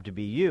your job to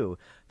be you.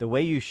 The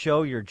way you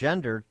show your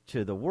gender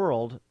to the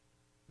world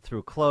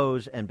through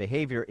clothes and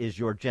behavior is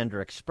your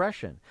gender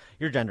expression.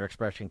 Your gender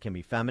expression can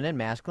be feminine,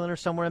 masculine, or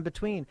somewhere in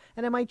between,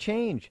 and it might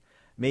change.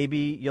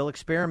 Maybe you'll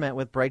experiment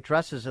with bright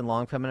dresses and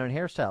long feminine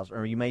hairstyles,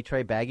 or you may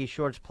try baggy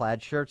shorts,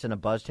 plaid shirts, and a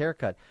buzzed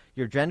haircut.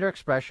 Your gender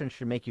expression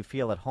should make you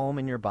feel at home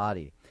in your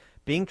body.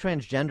 Being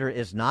transgender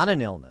is not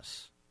an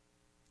illness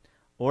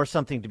or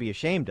something to be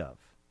ashamed of.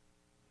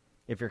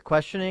 If you're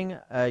questioning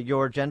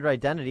your gender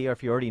identity, or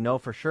if you already know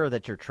for sure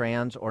that you're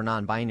trans or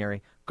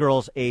non-binary,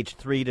 girls aged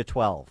 3 to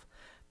 12.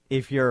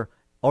 If you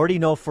already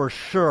know for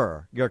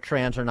sure you're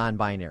trans or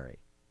non-binary,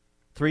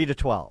 3 to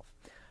 12,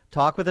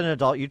 talk with an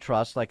adult you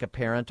trust, like a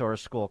parent or a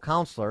school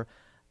counselor.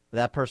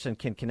 That person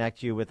can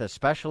connect you with a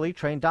specially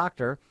trained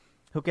doctor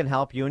who can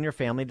help you and your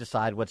family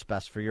decide what's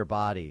best for your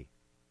body.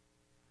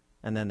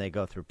 And then they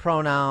go through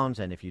pronouns,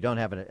 and if you don't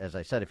have, as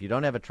I said, if you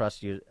don't have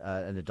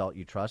an adult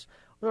you trust,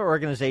 there are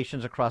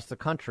organizations across the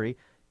country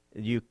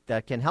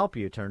that can help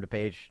you. Turn to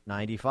page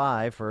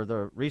 95 for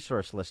the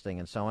resource listing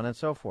and so on and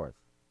so forth.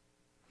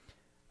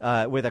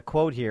 With a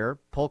quote here,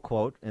 pull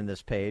quote in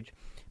this page,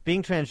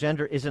 being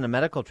transgender isn't a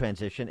medical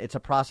transition. It's a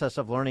process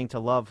of learning to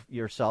love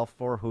yourself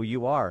for who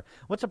you are.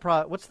 What's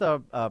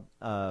the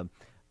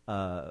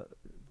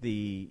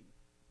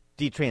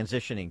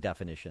detransitioning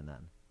definition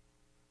then?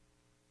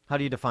 How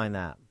do you define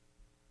that?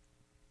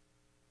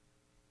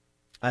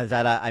 Is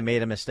that I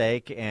made a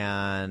mistake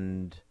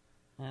and...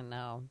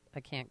 No,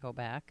 I can't go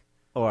back.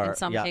 Or in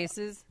some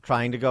cases.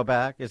 Trying to go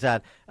back? Is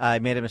that I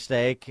made a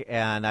mistake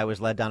and I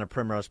was led down a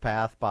primrose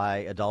path by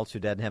adults who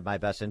didn't have my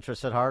best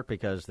interests at heart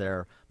because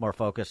they're more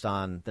focused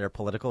on their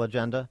political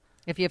agenda?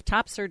 If you have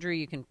top surgery,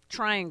 you can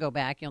try and go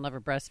back. You'll never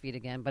breastfeed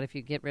again. But if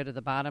you get rid of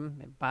the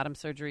bottom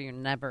surgery, you're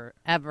never,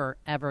 ever,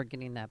 ever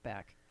getting that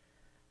back.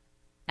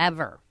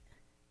 Ever.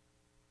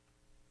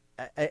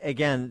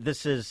 Again,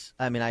 this is,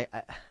 I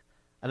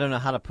don't know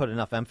how to put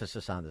enough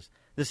emphasis on this.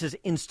 This is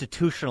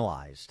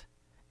institutionalized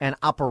and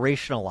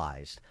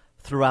operationalized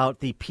throughout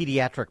the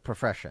pediatric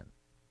profession.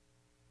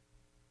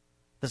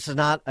 This is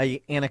not an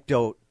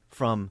anecdote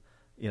from,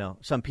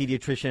 some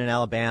pediatrician in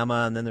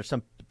Alabama and then there's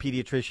some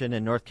pediatrician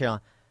in North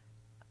Carolina.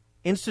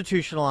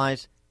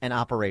 Institutionalized and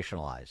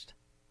operationalized.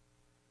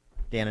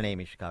 Dan and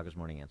Amy, Chicago's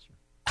Morning Answer.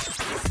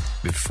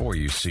 Before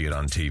you see it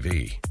on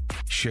TV,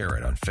 share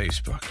it on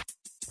Facebook,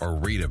 or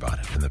read about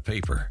it in the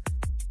paper.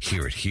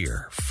 Hear it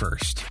here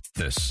first.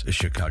 This is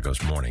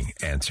Chicago's Morning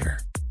Answer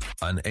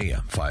on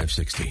AM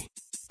 560.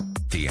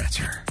 The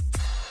Answer.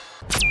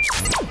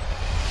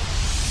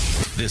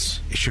 This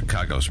is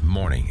Chicago's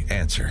Morning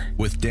Answer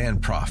with Dan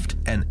Proft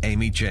and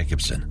Amy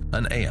Jacobson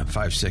on AM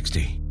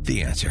 560.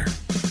 The Answer.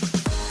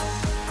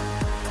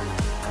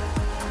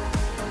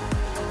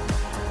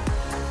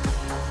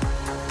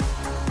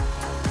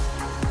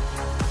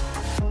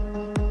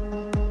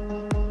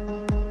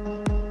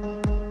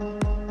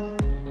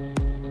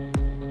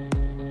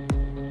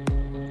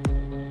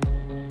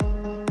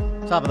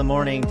 Top of the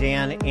morning,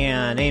 Dan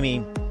and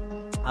Amy.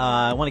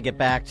 I want to get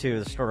back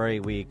to the story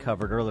we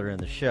covered earlier in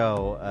the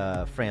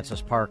show,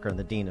 Francis Parker,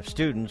 the Dean of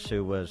Students,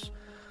 who was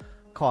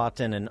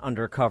caught in an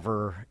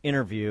undercover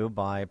interview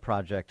by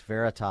Project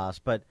Veritas.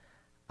 But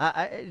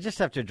I just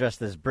have to address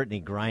this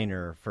Brittany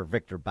Griner for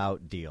Victor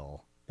Bout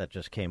deal that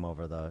just came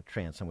over the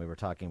transom we were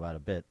talking about a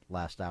bit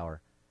last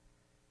hour.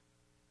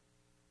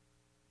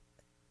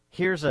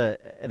 Here's an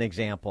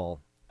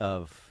example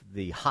of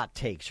the hot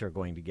takes you're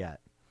going to get.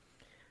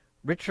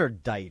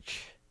 Richard Deitch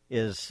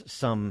is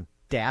some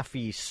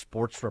daffy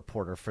sports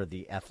reporter for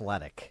The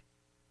Athletic.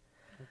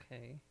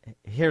 Okay.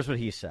 Here's what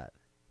he said.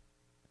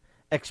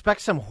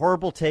 Expect some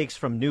horrible takes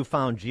from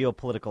newfound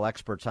geopolitical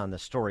experts on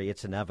this story.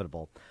 It's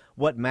inevitable.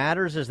 What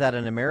matters is that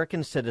an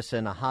American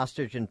citizen, a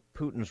hostage in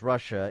Putin's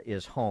Russia,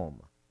 is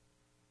home.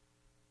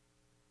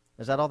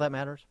 Is that all that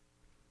matters?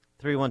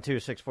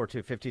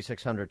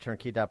 312-642-5600,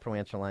 turnkey.pro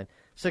answer line.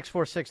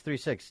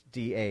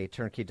 64636-DA,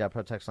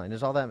 turnkey.pro text line.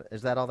 Is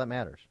that all that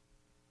matters?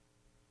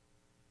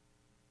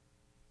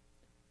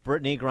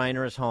 Brittany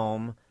Griner is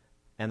home,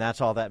 and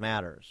that's all that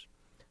matters.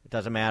 It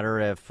doesn't matter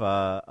if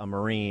a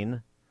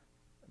Marine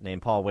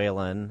named Paul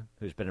Whelan,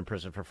 who's been in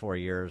prison for 4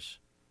 years,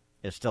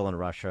 is still in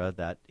Russia,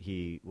 that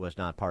he was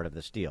not part of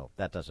this deal.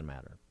 That doesn't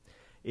matter.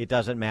 It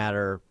doesn't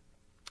matter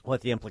what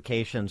the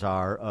implications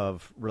are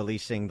of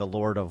releasing the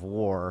Lord of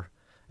War,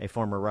 a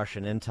former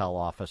Russian intel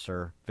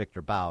officer,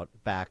 Victor Bout,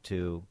 back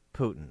to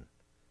Putin,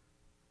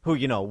 who,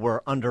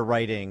 were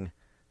underwriting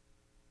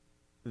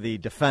the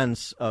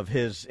defense of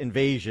his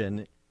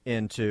invasion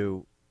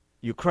into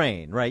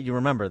Ukraine, right? You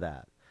remember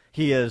that.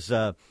 He is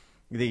the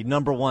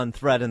number one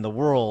threat in the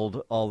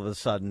world all of a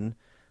sudden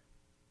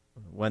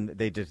when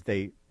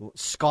they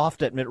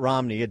scoffed at Mitt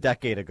Romney a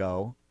decade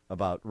ago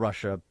about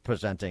Russia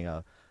presenting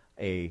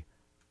a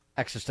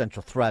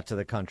existential threat to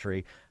the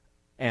country.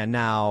 And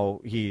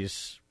now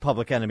he's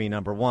public enemy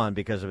number one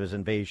because of his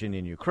invasion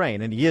in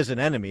Ukraine. And he is an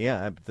enemy.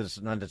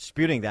 There's not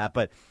disputing that.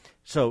 But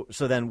so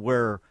then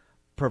we're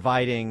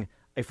providing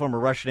a former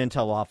Russian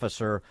intel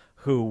officer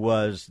who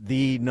was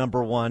the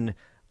number one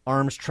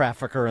arms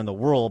trafficker in the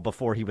world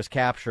before he was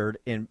captured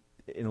in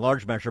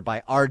large measure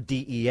by our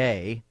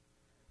DEA,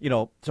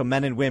 so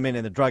men and women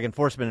in the Drug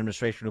Enforcement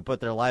Administration who put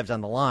their lives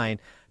on the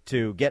line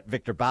to get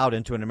Victor Bout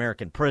into an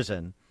American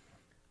prison.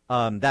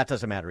 That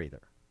doesn't matter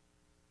either.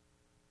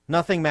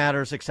 Nothing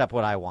matters except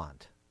what I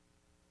want.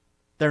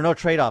 There are no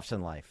trade-offs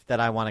in life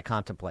that I want to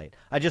contemplate.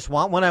 I just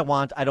want what I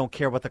want. I don't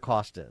care what the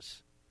cost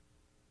is.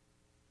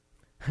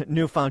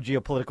 Newfound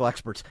geopolitical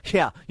experts.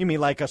 Yeah, you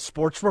mean like a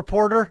sports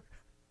reporter?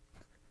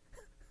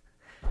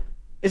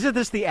 Isn't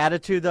this the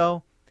attitude,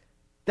 though?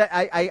 That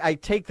I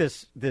take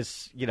this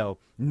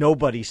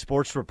nobody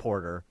sports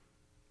reporter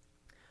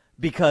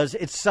because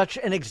it's such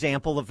an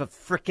example of a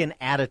frickin'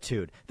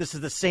 attitude. This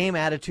is the same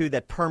attitude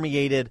that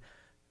permeated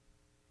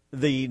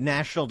the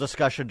national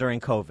discussion during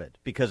COVID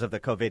because of the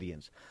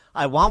COVIDians.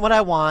 I want what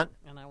I want.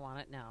 And I want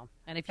it now.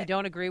 And if you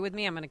don't agree with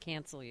me, I'm going to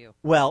cancel you.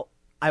 Well,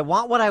 I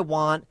want what I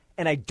want,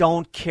 and I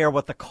don't care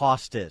what the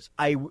cost is.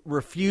 I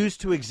refuse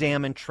to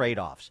examine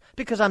trade-offs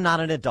because I'm not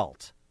an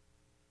adult.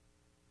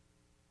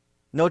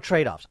 No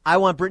trade-offs. I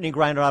want Brittany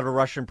Griner out of a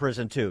Russian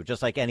prison, too,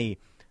 just like any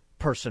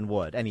person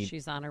would.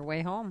 She's on her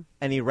way home.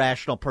 Any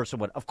rational person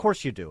would. Of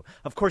course you do.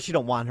 Of course you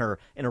don't want her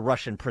in a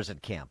Russian prison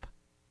camp.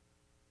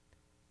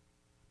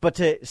 But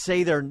to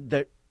say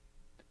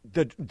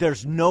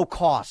there's no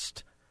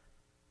cost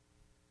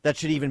that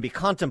should even be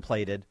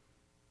contemplated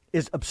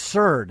is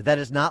absurd. That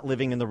is not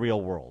living in the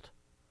real world.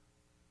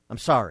 I'm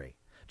sorry.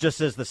 Just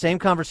as the same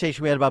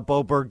conversation we had about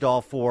Bo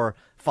Bergdahl for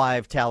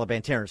 5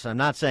 Taliban terrorists. I'm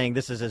not saying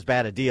this is as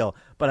bad a deal,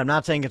 but I'm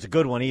not saying it's a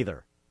good one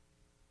either.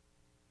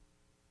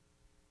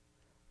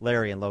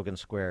 Larry in Logan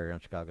Square on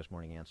Chicago's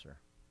Morning Answer.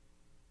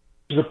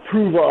 To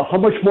prove how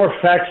much more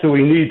facts do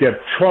we need that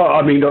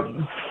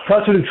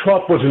President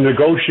Trump was a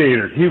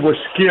negotiator. He was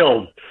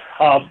skilled.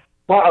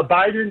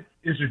 Biden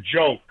is a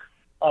joke.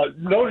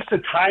 Notice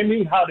the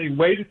timing, how they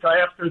waited till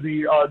after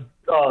the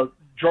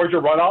Georgia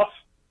runoff.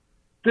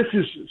 This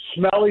is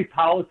smelly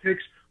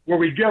politics where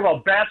we give a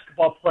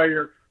basketball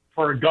player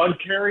for a gun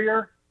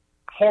carrier.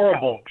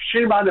 Horrible.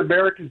 Shame on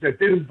Americans that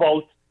didn't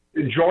vote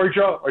in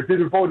Georgia or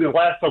didn't vote in the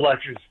last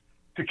elections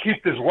to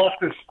keep this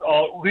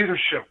leftist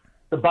leadership,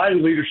 the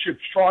Biden leadership,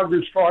 stronger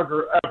and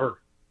stronger ever.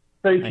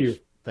 Thank you.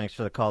 Thanks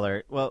for the call,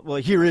 Larry. Well,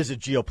 here is a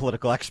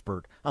geopolitical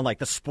expert, unlike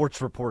the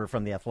sports reporter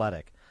from The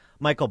Athletic.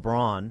 Michael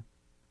Braun,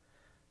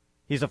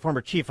 he's a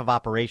former chief of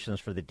operations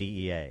for the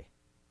DEA.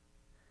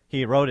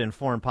 He wrote in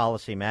Foreign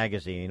Policy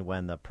magazine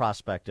when the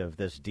prospect of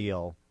this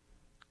deal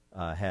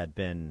had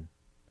been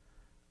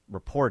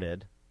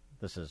reported.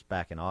 This is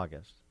back in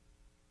August.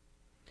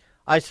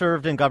 I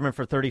served in government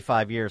for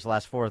 35 years, the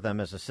last 4 of them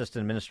as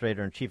assistant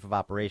administrator and chief of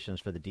operations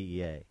for the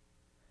DEA,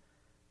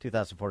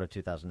 2004 to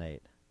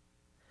 2008.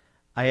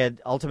 I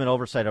had ultimate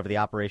oversight over the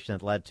operation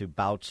that led to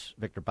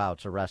Victor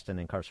Bout's arrest and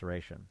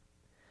incarceration.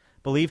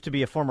 Believed to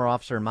be a former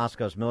officer in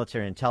Moscow's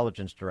military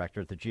intelligence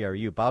director at the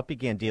GRU, Bout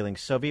began dealing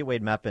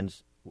Soviet-made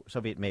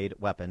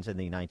weapons in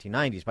the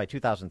 1990s. By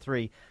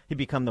 2003, he'd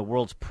become the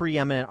world's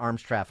preeminent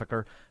arms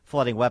trafficker,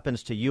 flooding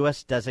weapons to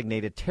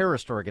U.S.-designated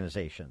terrorist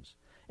organizations,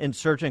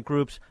 insurgent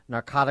groups,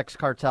 narcotics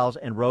cartels,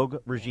 and rogue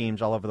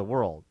regimes all over the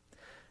world.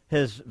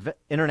 His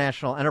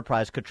international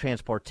enterprise could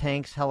transport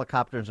tanks,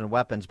 helicopters, and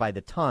weapons by the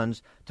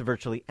tons to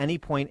virtually any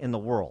point in the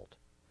world.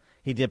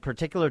 He did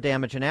particular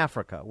damage in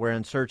Africa, where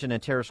insurgent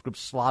and terrorist groups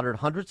slaughtered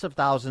hundreds of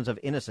thousands of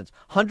innocents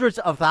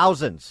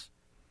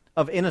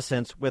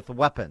with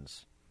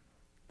weapons.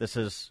 This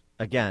is,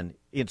 again,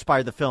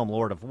 inspired the film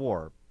Lord of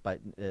War,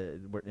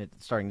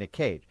 starring Nick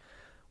Cage.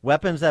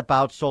 Weapons that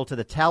Bout sold to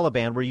the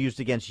Taliban were used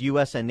against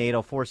U.S. and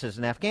NATO forces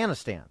in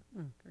Afghanistan.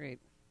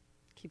 Great.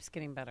 Keeps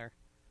getting better.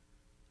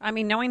 I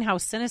mean, knowing how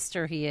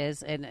sinister he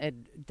is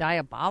and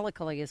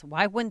diabolical he is,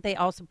 why wouldn't they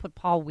also put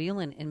Paul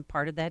Whelan in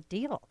part of that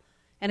deal?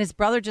 And his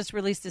brother just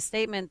released a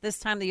statement. This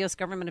time the U.S.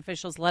 government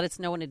officials let us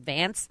know in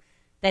advance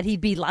that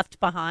he'd be left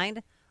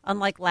behind,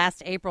 unlike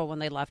last April when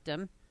they left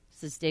him.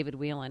 This is David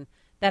Whelan.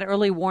 That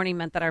early warning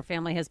meant that our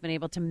family has been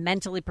able to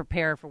mentally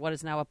prepare for what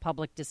is now a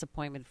public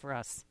disappointment for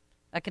us.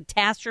 A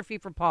catastrophe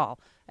for Paul.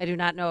 I do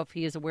not know if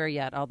he is aware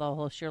yet, although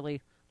he'll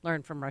surely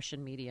learn from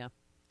Russian media.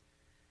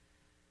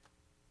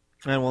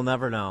 And we'll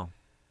never know.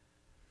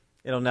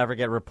 It'll never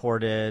get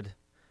reported.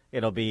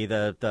 It'll be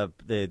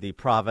the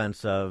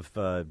province of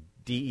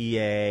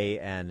DEA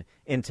and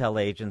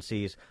intel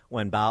agencies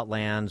when Bout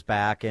lands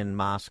back in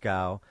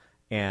Moscow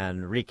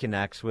and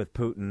reconnects with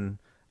Putin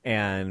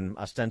and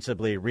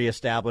ostensibly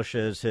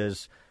reestablishes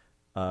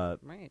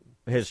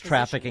his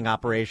trafficking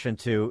operation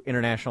to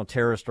international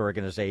terrorist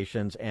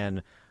organizations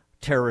and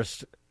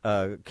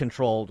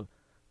terrorist-controlled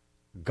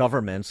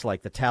governments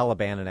like the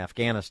Taliban in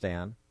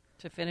Afghanistan.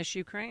 To finish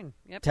Ukraine.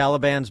 Yep.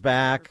 Taliban's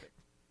back.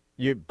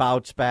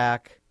 Bout's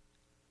back.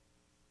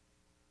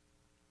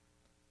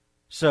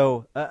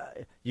 So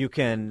you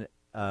can't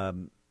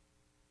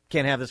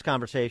have this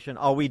conversation.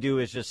 All we do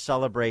is just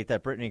celebrate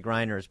that Brittany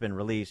Griner has been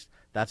released.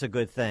 That's a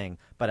good thing,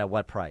 but at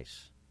what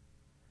price?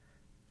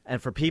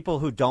 And for people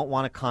who don't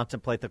want to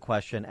contemplate the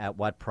question, at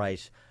what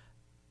price,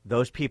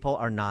 those people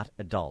are not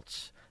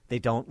adults. They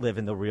don't live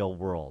in the real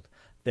world.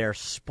 They're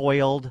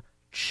spoiled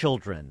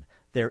children.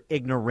 They're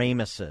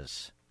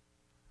ignoramuses.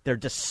 They're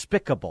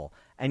despicable.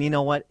 And you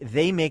know what?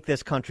 They make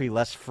this country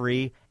less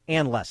free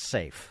and less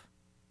safe.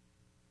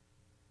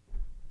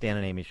 Dan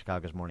and Amy,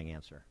 Chicago's Morning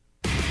Answer.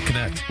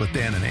 Connect with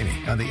Dan and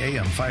Amy on the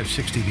AM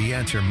 560 The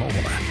Answer mobile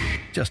app.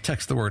 Just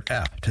text the word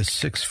app to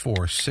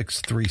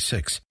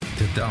 64636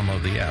 to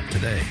download the app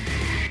today.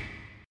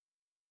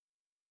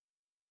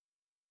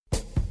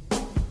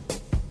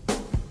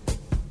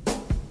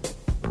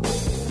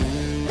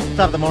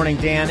 Top of the morning,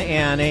 Dan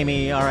and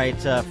Amy. All right,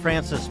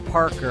 Francis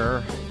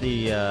Parker,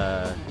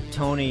 the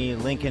Tony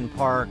Lincoln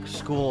Park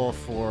School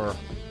for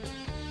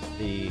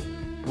the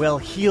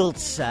Well-Heeled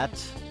set,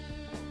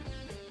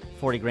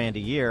 $40,000 a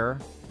year.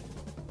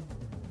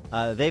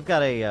 They've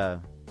got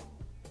a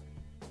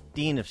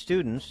dean of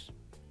students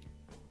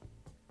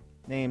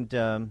named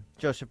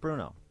Joseph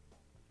Bruno.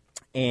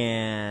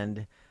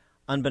 And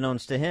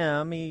unbeknownst to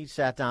him, he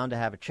sat down to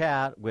have a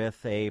chat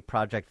with a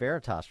Project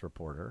Veritas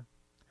reporter.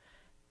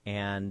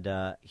 And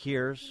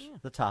here's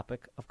the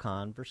topic of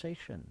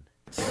conversation.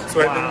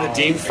 So I've been the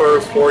dean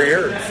for 4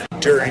 years.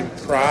 During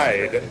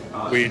Pride,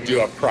 we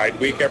do a Pride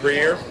Week every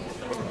year.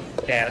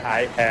 And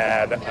I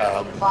had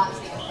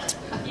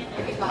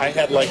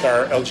like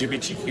our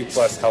LGBTQ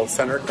plus health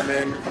center come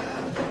in.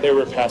 They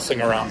were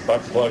passing around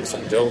butt plugs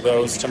and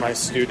dildos to my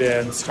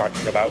students,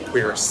 talking about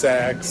queer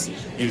sex,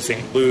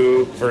 using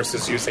lube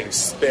versus using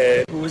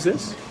spit. Who is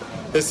this?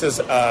 This is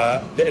an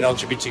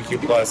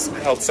LGBTQ plus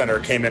health center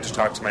came in to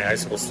talk to my high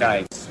school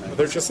students.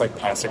 they're just like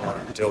passing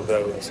around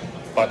dildos,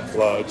 butt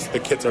plugs. The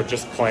kids are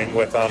just playing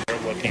with them,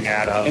 they're looking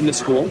at them. In the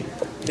school?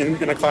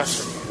 In a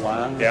classroom.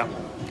 Wow. Yeah.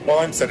 While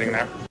I'm sitting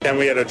there. And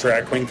we had a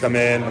drag queen come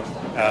in,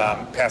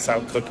 pass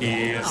out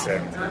cookies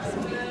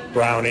and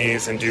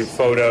brownies and do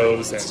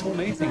photos. That's so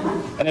amazing.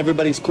 And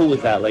everybody's cool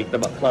with that, like the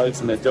butt plugs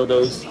and the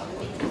dildos.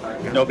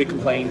 Nobody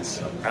complains.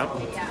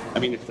 No. I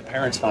mean, if the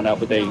parents found out,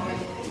 would they?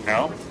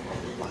 No.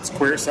 It's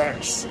queer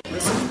sex.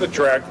 This is the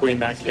drag queen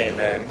that came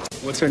in.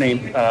 What's her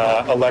name?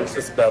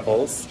 Alexis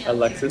Bevels.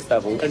 Alexis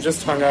Bevels. And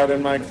just hung out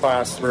in my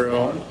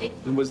classroom.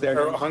 And was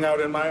there? Or hung out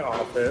in my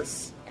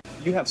office.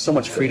 You have so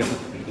much freedom.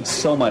 And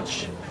so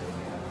much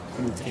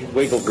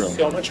wiggle room.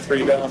 So much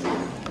freedom.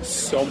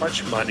 So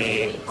much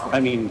money. I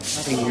mean,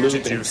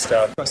 to do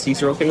stuff.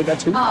 Trustees are okay with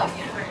that too?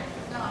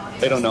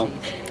 They don't know.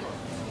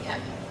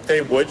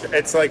 They would.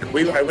 It's like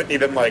I wouldn't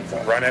even like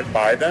run it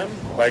by them.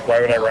 Like, why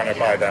would I run it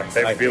by them?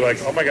 They would be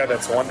like, "Oh my God,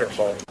 that's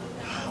wonderful."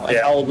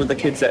 Yeah. How old were the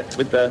kids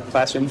with the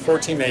classroom?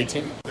 14,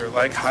 18. They're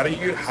like, "How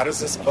does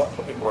this work?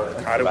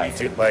 How do we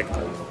do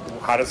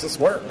how does this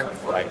work?"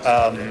 Right.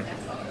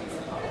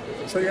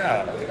 So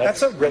yeah,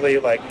 that's a really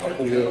like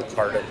cool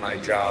part of my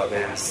job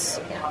is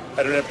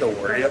I don't have to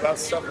worry about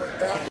stuff like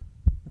that.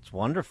 It's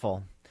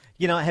wonderful.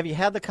 You know, have you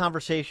had the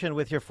conversation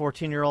with your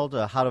 14-year-old?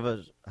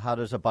 How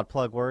does a butt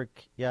plug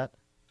work yet?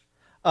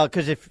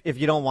 Because if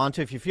you don't want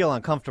to, if you feel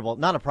uncomfortable,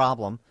 not a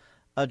problem.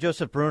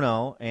 Joseph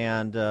Bruno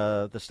and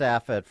the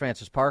staff at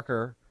Francis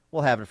Parker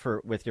will have it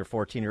with your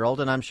 14-year-old,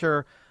 and I'm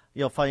sure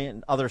you'll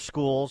find other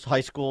schools, high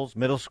schools,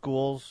 middle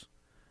schools,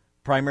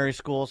 primary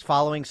schools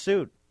following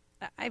suit.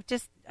 I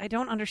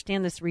don't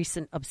understand this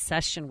recent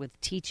obsession with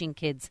teaching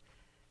kids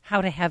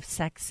how to have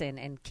sex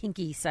and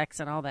kinky sex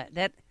and all that.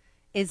 That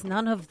is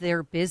none of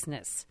their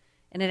business,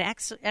 and it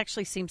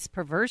actually seems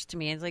perverse to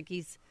me. It's like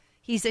he's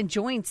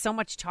enjoying so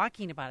much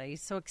talking about it.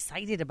 He's so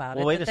excited about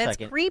it. Wait a that's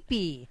second.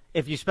 Creepy.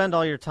 If you spend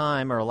all your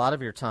time or a lot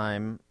of your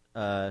time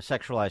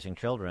sexualizing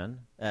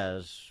children,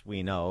 as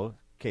we know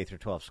K through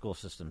 12 school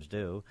systems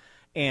do,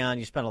 and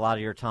you spend a lot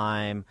of your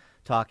time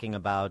talking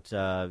about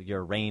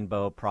your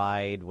Rainbow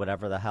Pride,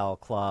 whatever the hell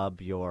club,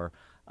 your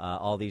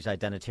all these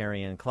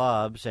identitarian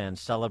clubs, and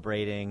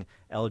celebrating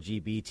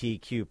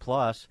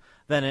LGBTQ+,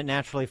 then it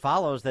naturally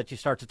follows that you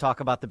start to talk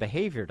about the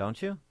behavior, don't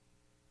you?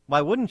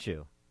 Why wouldn't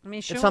you? I mean,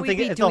 it's something.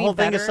 We be the whole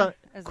thing is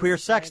queer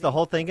sex. society? The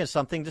whole thing is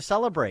something to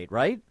celebrate,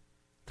 right?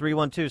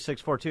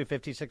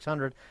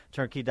 312-642-5600,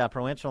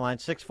 turnkey.pro answer line,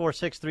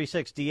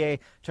 64636-DA,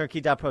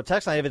 turnkey.pro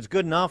text line. If it's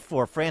good enough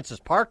for Francis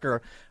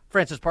Parker,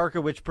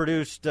 which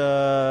produced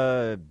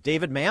David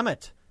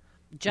Mamet.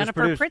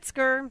 Jennifer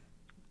Pritzker.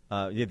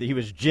 He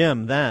was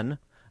Jim then.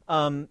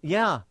 It's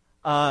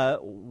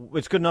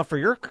good enough for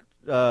your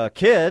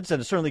kids,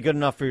 and it's certainly good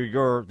enough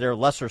for their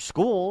lesser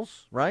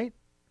schools, right?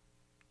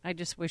 I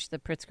just wish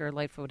that Pritzker or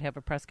Lightfoot would have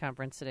a press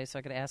conference today so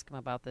I could ask him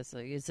about this.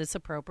 Is this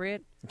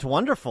appropriate? It's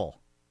wonderful.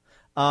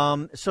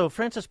 So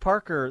Francis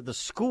Parker, the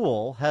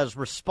school, has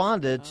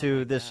responded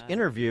to this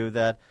interview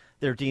that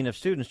their dean of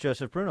students,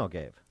 Joseph Bruno,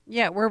 gave.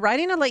 Yeah, we're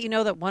writing to let you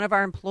know that one of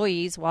our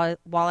employees,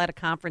 while at a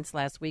conference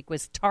last week,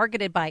 was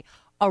targeted by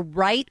a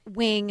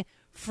right-wing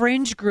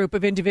fringe group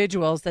of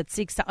individuals that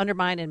seeks to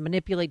undermine and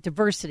manipulate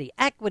diversity,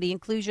 equity,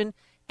 inclusion,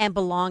 and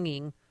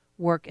belonging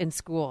work in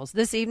schools.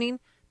 This evening,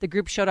 the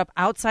group showed up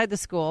outside the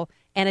school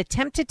and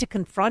attempted to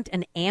confront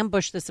and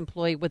ambush this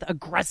employee with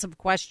aggressive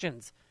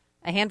questions.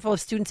 A handful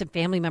of students and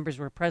family members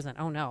were present.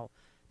 Oh, no.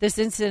 This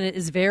incident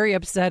is very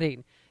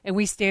upsetting, and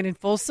we stand in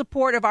full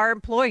support of our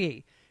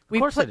employee. Of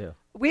course I do.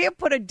 We have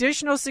put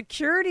additional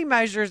security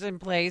measures in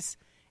place,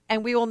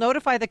 and we will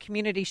notify the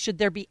community should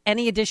there be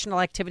any additional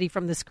activity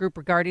from this group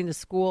regarding the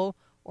school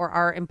or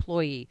our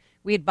employee.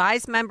 We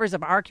advise members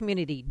of our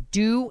community,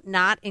 do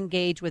not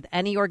engage with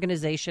any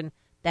organization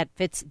that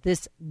fits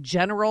this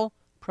general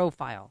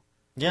profile.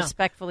 Yeah.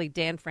 Respectfully,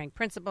 Dan Frank,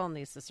 principal, and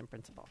the assistant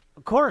principal.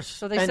 Of course.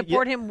 So they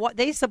support him.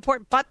 They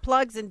support butt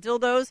plugs and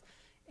dildos,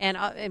 and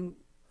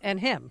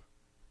him,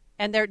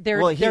 and they're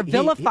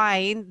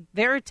vilifying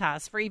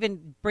Veritas for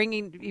even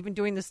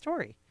doing the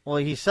story. Well,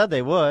 he said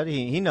they would.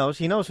 He knows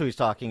who he's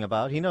talking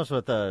about. He knows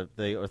what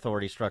the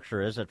authority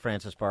structure is at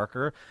Francis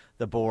Parker,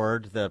 the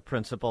board, the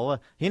principal.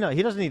 He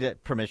doesn't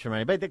need permission from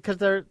anybody because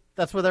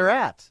that's where they're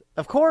at.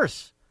 Of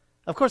course.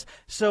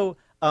 So.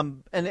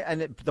 And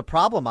the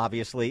problem,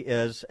 obviously,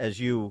 is as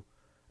you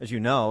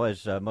know,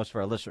 as most of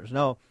our listeners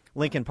know,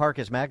 Lincoln Park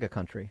is MAGA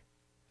country,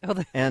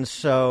 and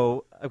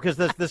so because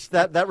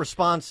that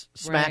response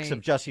smacks right. of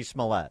Jussie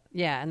Smollett.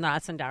 Yeah, and the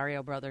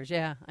Ascendario brothers.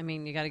 Yeah, I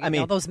mean you got to get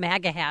all those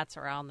MAGA hats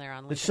around there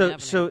on Lincoln Avenue.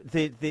 So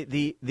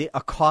the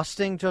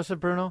accosting Joseph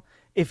Bruno.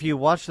 If you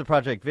watch the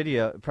Project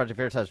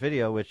Veritas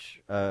video,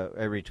 which I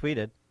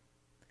retweeted.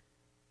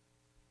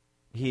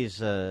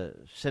 He's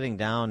sitting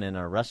down in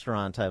a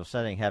restaurant type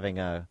setting, having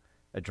a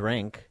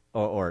drink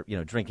or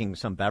drinking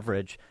some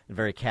beverage in a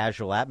very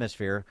casual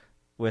atmosphere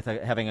with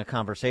having a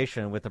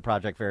conversation with the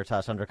Project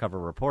Veritas undercover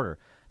reporter.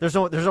 There's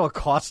no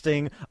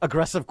accosting,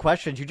 aggressive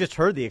questions. You just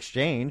heard the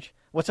exchange.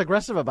 What's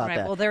aggressive about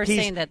that? Well, they were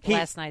saying that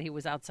last night he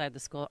was outside the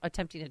school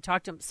attempting to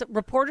talk to him. So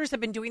reporters have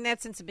been doing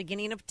that since the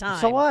beginning of time.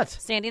 So what?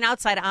 Standing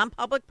outside on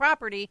public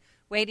property,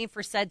 waiting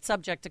for said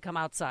subject to come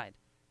outside.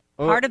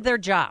 Part of their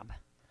job.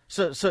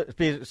 So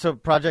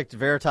Project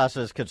Veritas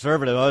is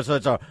conservative. Oh, so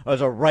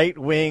it's a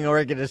right-wing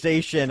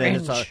organization,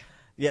 Fringe. and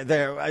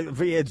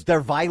it's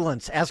their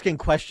violence. Asking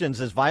questions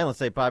is violence.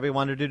 They probably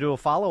wanted to do a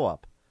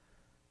follow-up.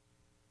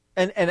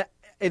 And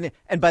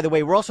by the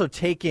way, we're also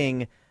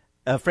taking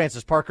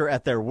Francis Parker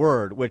at their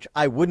word, which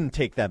I wouldn't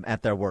take them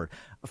at their word.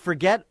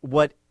 Forget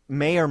what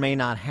may or may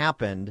not have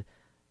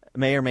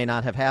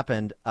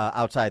happened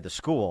outside the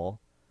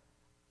school,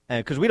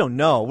 because we don't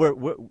know.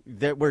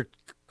 We're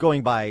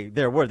going by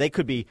their word. They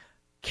could be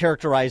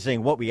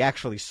characterizing what we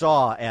actually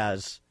saw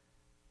as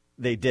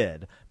they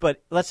did.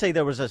 But let's say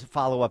there was a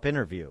follow-up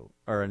interview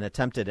or an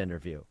attempted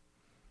interview.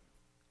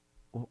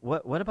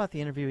 What about the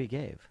interview he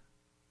gave?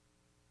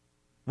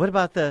 What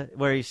about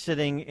where he's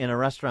sitting in a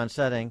restaurant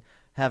setting,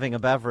 having a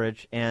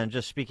beverage, and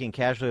just speaking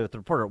casually with the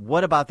reporter?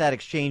 What about that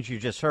exchange you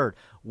just heard?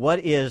 What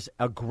is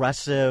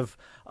aggressive?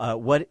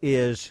 What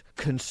is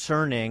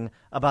concerning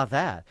about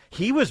that?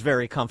 He was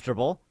very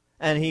comfortable,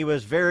 and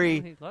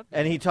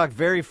he talked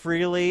very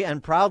freely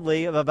and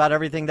proudly about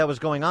everything that was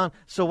going on.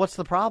 So what's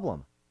the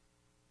problem?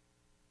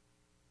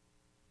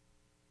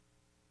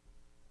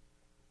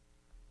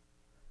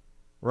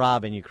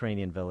 Rob in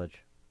Ukrainian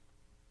Village.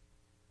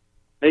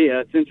 Hey,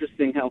 it's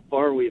interesting how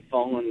far we've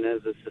fallen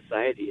as a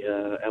society.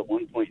 At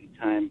one point in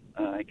time,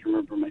 I can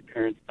remember my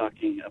parents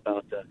talking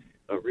about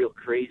a real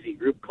crazy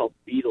group called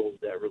Beatles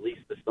that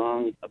released a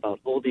song about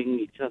holding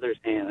each other's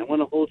hand. I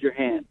want to hold your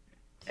hand.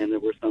 And there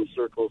were some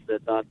circles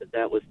that thought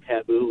that was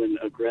taboo and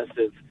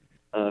aggressive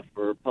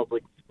for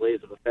public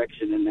displays of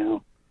affection. And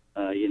now,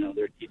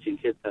 they're teaching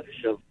kids how to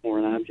shove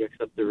foreign objects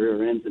up their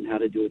rear ends and how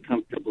to do it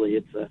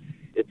comfortably.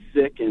 It's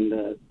sick,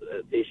 and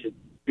they should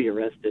be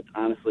arrested,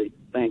 honestly.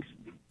 Thanks.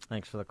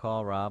 Thanks for the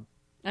call, Rob.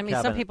 I mean,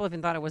 some people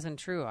even thought it wasn't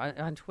true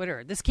on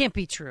Twitter. This can't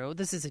be true.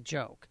 This is a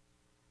joke.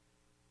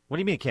 What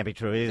do you mean it can't be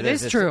true? It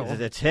is true.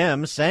 It's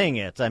him saying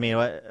it. I mean,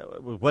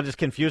 what is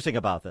confusing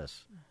about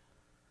this?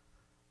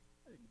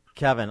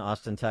 Kevin,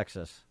 Austin,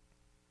 Texas.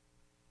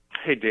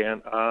 Hey,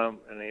 Dan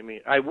and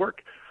Amy. I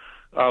work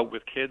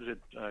with kids at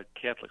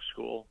Catholic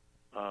school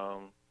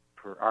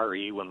for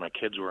RE when my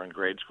kids were in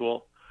grade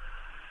school.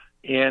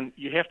 And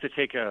you have to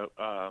take a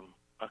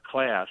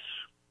class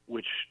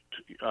which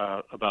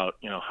about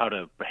how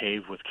to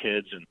behave with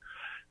kids, and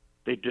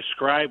they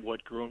describe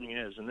what grooming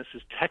is, and this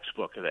is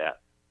textbook of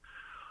that.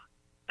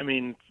 I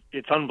mean,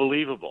 it's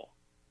unbelievable.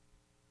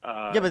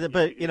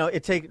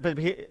 It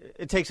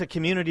takes a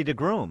community to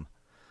groom.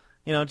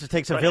 It just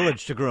takes a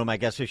village to groom, I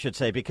guess we should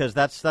say, because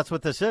that's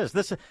what this is.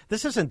 This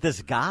isn't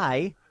this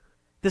guy.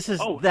 This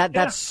is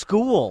that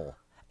school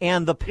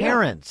and the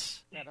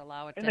parents. That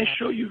allow it and to they happen.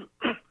 show you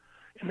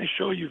and they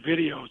show you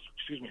videos.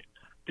 Excuse me.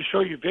 They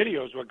show you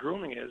videos what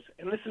grooming is,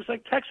 and this is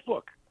like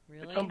textbook.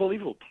 Really? It's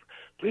unbelievable.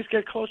 Please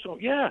get closer.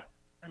 Yeah,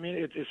 I mean,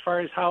 it's as far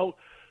as how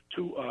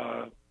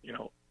to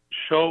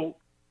show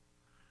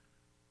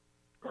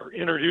or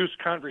introduce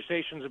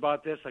conversations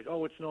about this, like,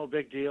 oh, it's no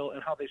big deal,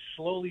 and how they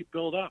slowly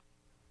build up.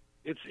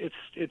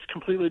 It's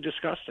completely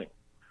disgusting.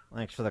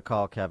 Thanks for the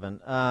call,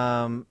 Kevin.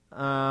 All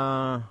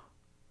right,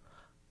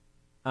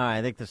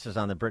 I think this is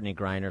on the Brittany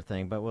Griner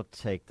thing, but we'll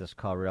take this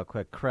call real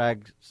quick.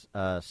 Craig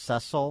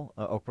Cecil,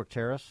 Oakbrook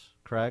Terrace.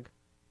 Craig?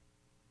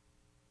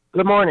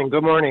 Good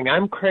morning.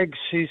 I'm Craig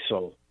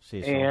Cecil.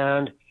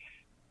 And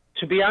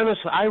to be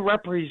honest, I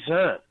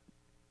represent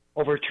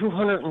over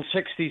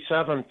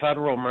 267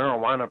 federal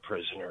marijuana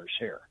prisoners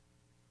here.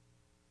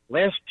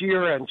 Last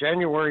year on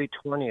January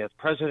 20th,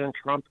 President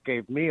Trump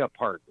gave me a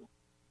pardon.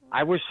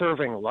 I was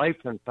serving life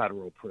in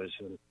federal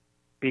prison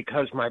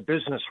because my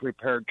business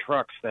repaired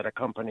trucks that a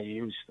company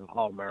used to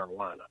haul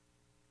marijuana.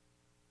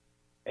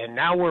 And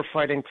now we're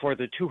fighting for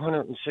the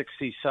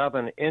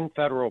 267 in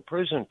federal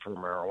prison for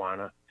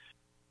marijuana.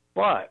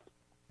 But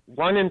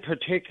one in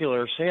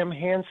particular, Sam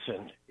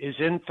Hansen, is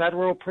in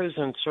federal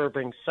prison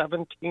serving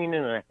 17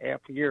 and a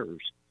half years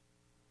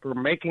for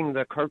making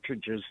the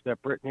cartridges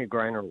that Brittany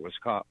Griner was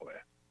caught with.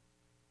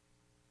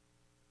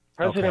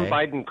 President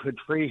Biden could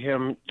free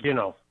him,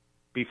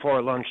 before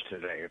lunch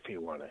today if he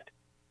wanted.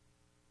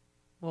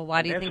 Well,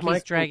 why do you think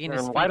he's dragging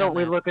his feet? Why don't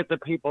we look at the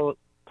people?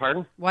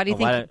 Pardon? Why do you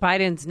think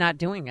Biden's not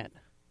doing it?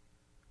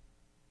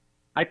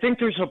 I think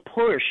there's a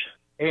push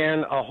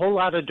and a whole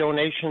lot of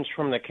donations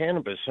from the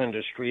cannabis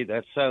industry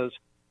that says,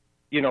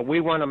 we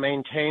want to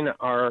maintain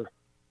our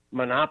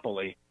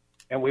monopoly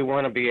and we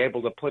want to be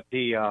able to put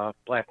the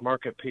black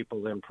market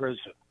people in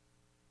prison.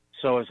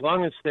 So as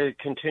long as they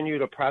continue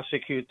to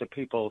prosecute the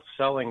people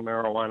selling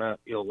marijuana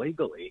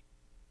illegally,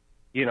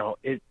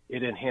 it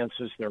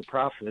enhances their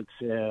profits,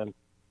 and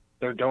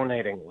they're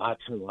donating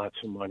lots and lots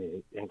of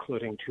money,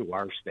 including to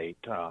our state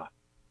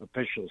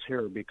officials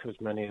here, because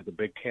many of the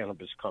big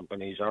cannabis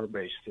companies are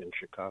based in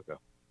Chicago.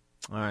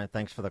 All right.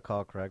 Thanks for the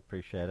call, Craig.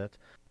 Appreciate it.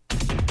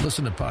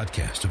 Listen to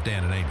podcasts of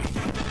Dan and Amy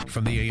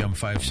from the AM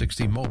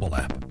 560 mobile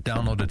app.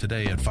 Download it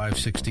today at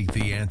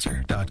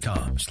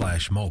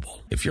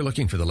 560theanswer.com/mobile. If you're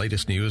looking for the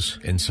latest news,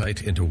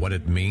 insight into what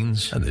it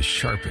means, and the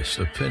sharpest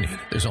opinion,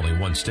 there's only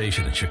one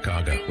station in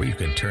Chicago where you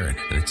can turn,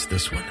 and it's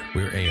this one.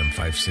 We're AM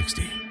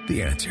 560,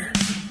 The Answer.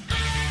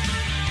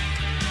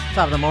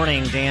 Top of the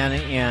morning, Dan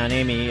and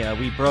Amy.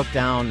 We broke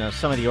down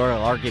some of the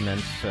oral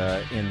arguments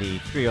in the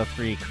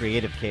 303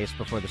 creative case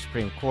before the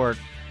Supreme Court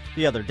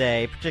the other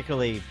day,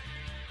 particularly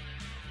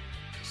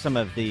some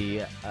of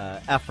the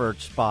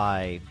efforts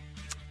by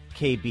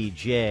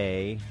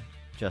KBJ,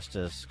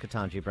 Justice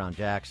Ketanji Brown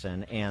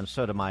Jackson, and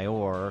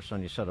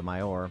Sonia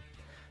Sotomayor,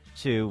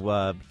 to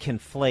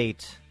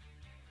conflate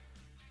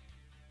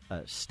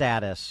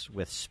status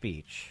with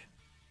speech.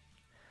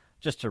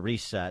 Just to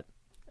reset,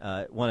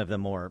 one of the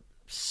more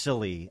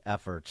silly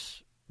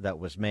efforts that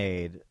was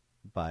made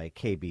by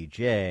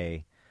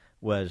KBJ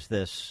was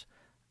this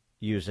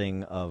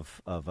using of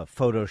a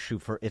photo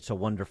shoot for It's a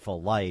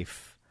Wonderful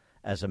Life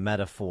as a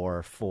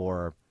metaphor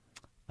for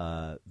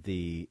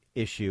the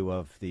issue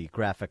of the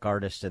graphic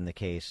artist in the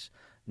case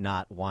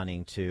not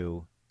wanting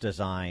to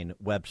design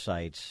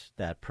websites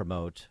that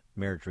promote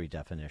marriage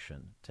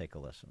redefinition. Take a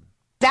listen.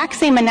 Exact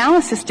same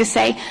analysis to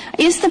say,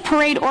 is the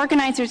parade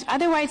organizers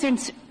otherwise...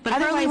 But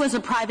Hurley was a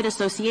private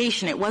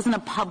association. It wasn't a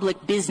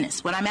public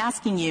business. What I'm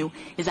asking you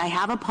is, I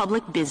have a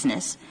public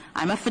business.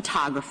 I'm a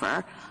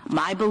photographer.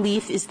 My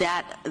belief is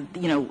that,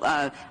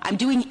 I'm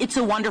doing It's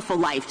a Wonderful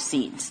Life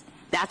scenes.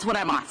 That's what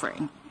I'm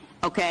offering,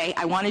 okay?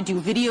 I want to do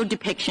video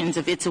depictions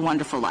of It's a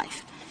Wonderful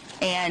Life.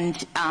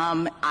 And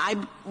I'm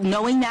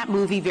knowing that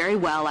movie very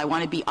well. I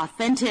want to be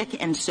authentic,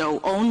 and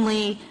so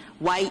only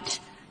white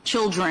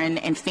children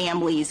and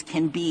families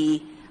can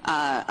be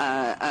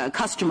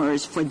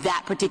customers for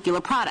that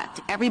particular product.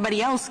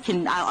 Everybody else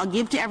I'll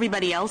give to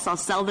everybody else. I'll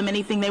sell them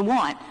anything they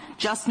want,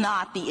 just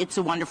not the It's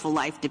a Wonderful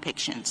Life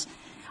depictions.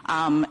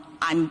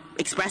 I'm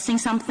expressing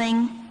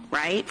something,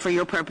 right, for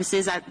your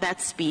purposes.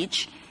 That's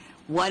speech.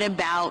 What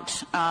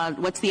about,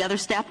 what's the other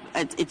step?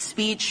 It's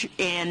speech,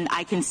 and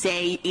I can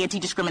say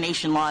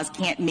anti-discrimination laws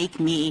can't make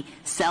me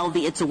sell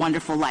the It's a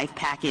Wonderful Life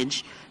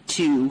package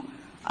to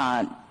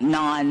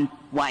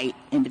non-white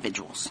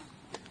individuals.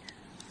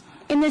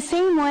 In the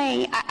same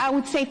way, I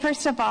would say,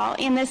 first of all,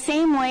 in the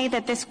same way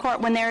that this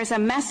court, when there is a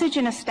message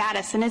and a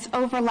status and it's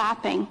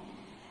overlapping,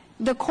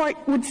 the court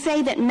would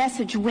say that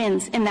message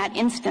wins in that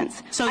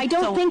instance. So I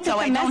don't think that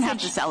I don't have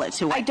to sell it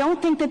to it. I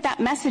don't think that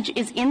message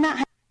is in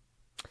that.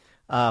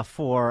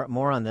 For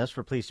more on this,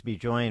 we're pleased to be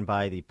joined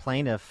by the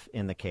plaintiff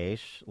in the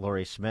case,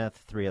 Lori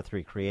Smith,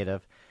 303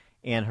 Creative,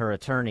 and her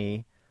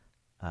attorney,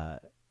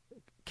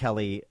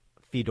 Kelly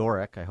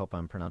Fedoruk. I hope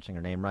I'm pronouncing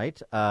her name right.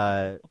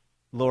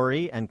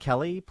 Lori and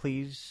Kelly,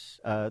 please,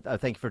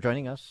 thank you for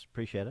joining us.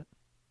 Appreciate it.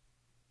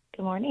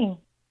 Good morning.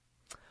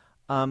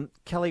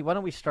 Kelly, why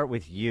don't we start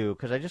with you?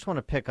 Because I just want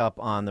to pick up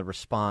on the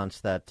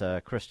response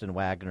that Kristen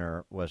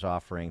Wagner was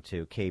offering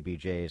to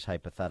KBJ's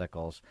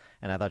hypotheticals,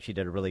 and I thought she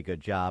did a really good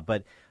job.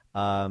 But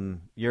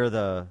you're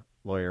the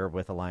lawyer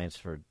with Alliance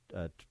for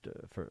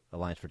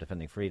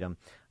Defending Freedom.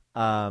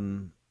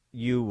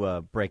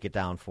 You break it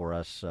down for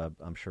us,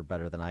 I'm sure,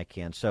 better than I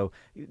can. So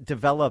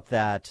develop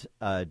that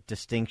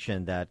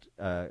distinction that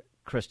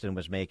Kristen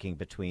was making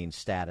between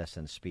status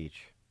and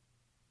speech.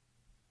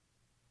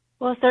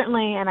 Well,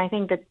 certainly, and I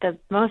think that the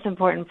most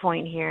important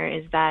point here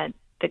is that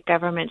the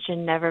government should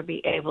never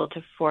be able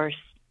to force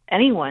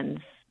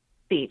anyone's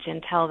speech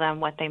and tell them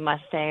what they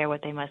must say or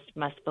what they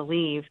must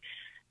believe.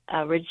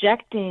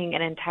 Rejecting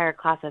an entire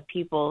class of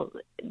people,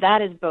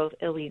 that is both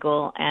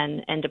illegal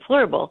and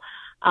deplorable.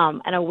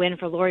 And a win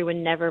for Lori would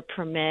never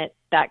permit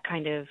that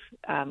kind of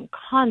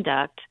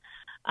conduct.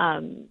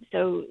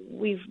 So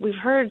we've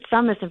heard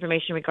some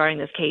misinformation regarding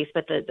this case,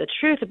 but the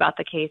truth about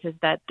the case is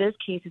that this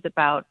case is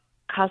about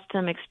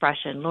custom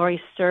expression. Lori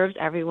serves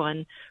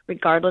everyone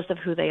regardless of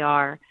who they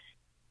are.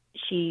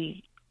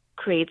 She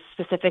creates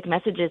specific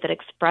messages that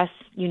express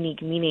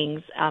unique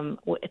meanings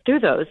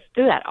through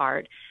that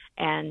art.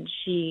 And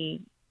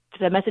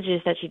the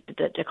messages that she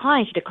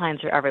declines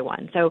for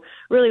everyone. So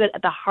really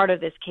at the heart of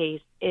this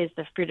case is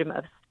the freedom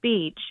of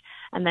speech.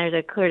 And there's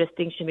a clear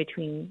distinction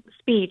between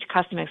speech,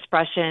 custom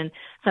expression,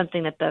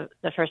 something that the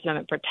First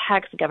Amendment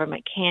protects, the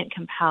government can't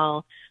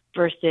compel,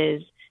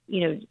 versus,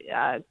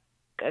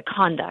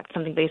 conduct,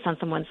 something based on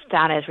someone's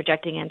status,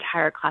 rejecting an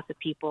entire class of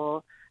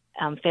people,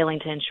 failing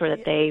to ensure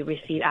that they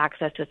receive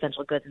access to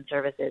essential goods and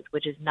services,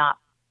 which is not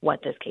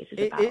what this case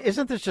is about.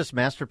 Isn't this just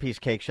Masterpiece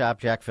Cake Shop,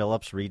 Jack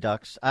Phillips,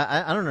 Redux?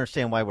 I don't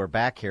understand why we're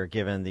back here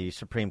given the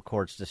Supreme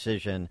Court's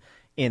decision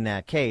in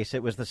that case.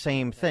 It was the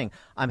same thing.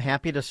 I'm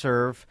happy to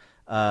serve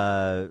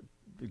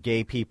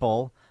gay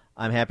people.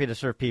 I'm happy to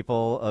serve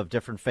people of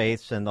different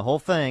faiths and the whole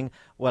thing.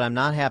 What I'm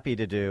not happy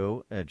to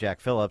do,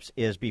 Jack Phillips,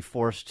 is be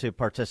forced to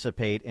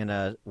participate in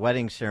a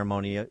wedding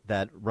ceremony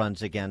that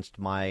runs against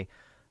my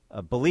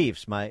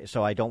beliefs.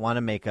 So I don't want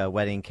to make a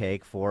wedding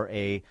cake for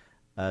a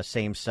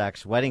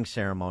same-sex wedding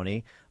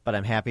ceremony, but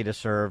I'm happy to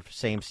serve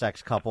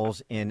same-sex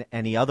couples in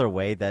any other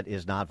way that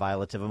is not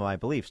violative of my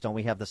beliefs. Don't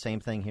we have the same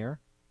thing here?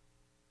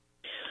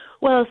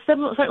 Well,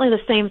 certainly the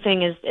same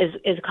thing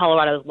is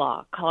Colorado's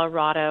law.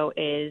 Colorado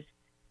is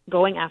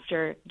going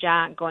after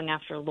Jack, going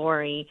after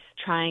Lori,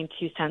 trying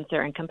to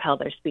censor and compel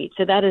their speech.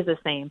 So that is the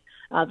same.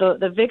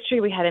 The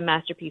victory we had in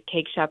Masterpiece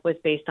Cake Shop was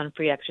based on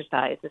free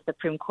exercise. The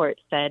Supreme Court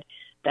said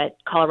that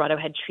Colorado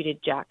had treated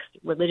Jack's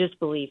religious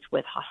beliefs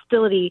with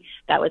hostility.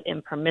 That was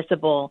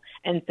impermissible.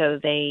 And so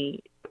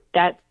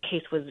that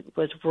case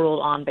was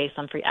ruled on based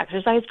on free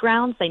exercise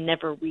grounds. They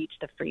never reached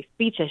the free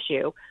speech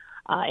issue.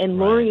 In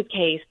Lori's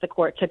case, the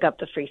court took up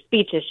the free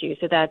speech issue.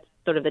 So that's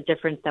sort of the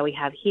difference that we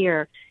have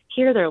here.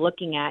 Here they're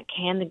looking at,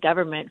 can the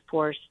government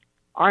force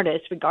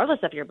artists, regardless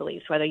of your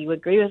beliefs, whether you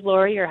agree with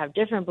Lori or have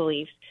different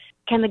beliefs,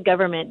 can the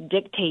government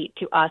dictate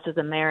to us as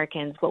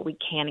Americans what we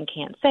can and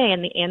can't say?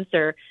 And the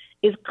answer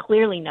is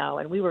clearly no.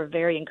 And we were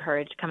very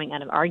encouraged coming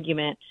out of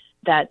argument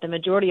that the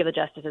majority of the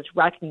justices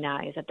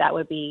recognize that that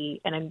would be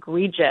an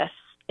egregious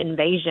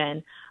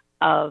invasion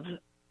of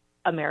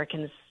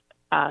Americans'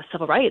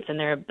 civil rights and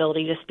their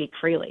ability to speak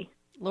freely.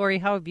 Lori,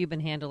 how have you been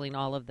handling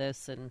all of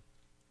this and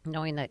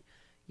knowing that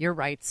your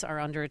rights are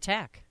under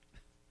attack?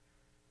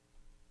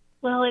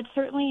 Well, it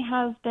certainly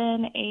has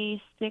been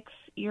a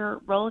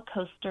 6-year roller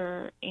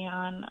coaster,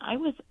 and I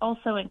was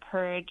also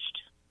encouraged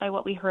by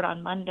what we heard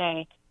on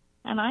Monday,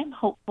 and I'm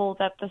hopeful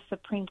that the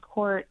Supreme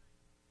Court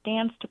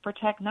stands to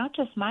protect not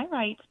just my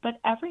rights, but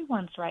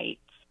everyone's rights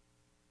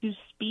to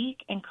speak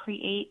and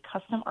create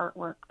custom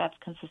artwork that's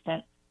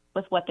consistent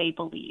with what they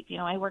believe. You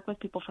know, I work with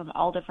people from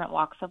all different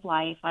walks of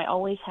life. I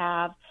always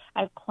have.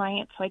 I have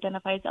clients who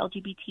identify as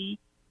LGBT,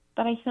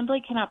 but I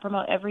simply cannot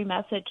promote every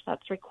message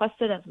that's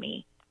requested of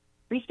me.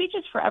 Free speech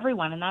is for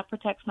everyone, and that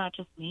protects not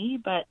just me,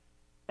 but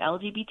the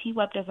LGBT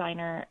web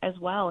designer as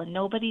well. And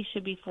nobody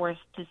should be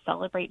forced to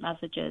celebrate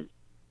messages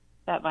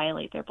that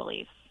violate their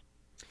beliefs.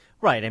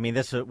 Right. I mean,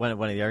 this is one of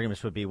the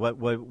arguments would be what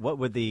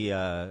would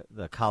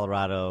the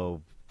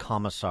Colorado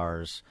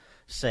commissars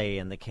say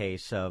in the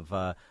case of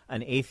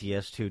an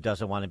atheist who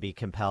doesn't want to be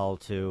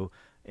compelled to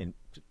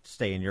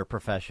stay in your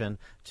profession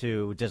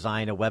to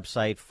design a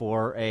website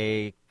for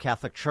a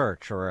Catholic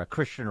church or a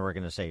Christian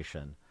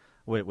organization?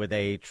 Would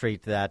they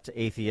treat that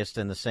atheist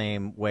in the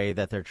same way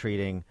that they're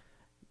treating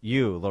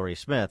you, Lori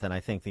Smith? And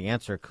I think the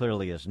answer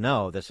clearly is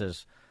no. This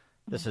is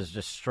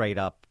just straight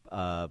up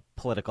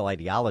political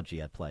ideology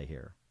at play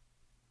here.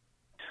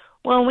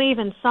 Well, we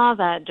even saw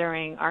that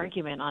during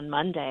argument on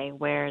Monday,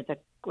 where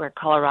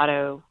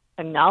Colorado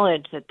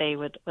acknowledged that they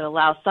would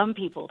allow some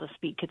people to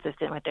speak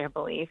consistent with their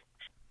beliefs.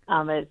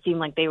 It seemed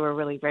like they were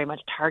really very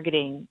much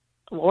targeting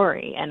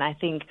Lori. And I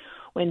think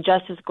when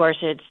Justice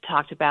Gorsuch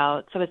talked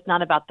about, so it's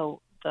not about the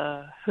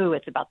who,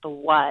 it's about the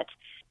what,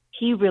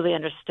 he really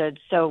understood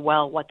so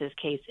well what this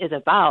case is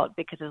about,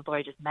 because as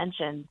Lori just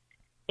mentioned,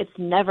 it's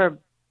never,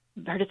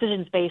 her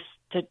decisions based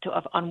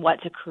on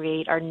what to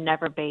create are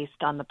never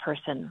based on the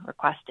person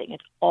requesting.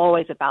 It's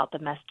always about the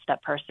message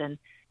that person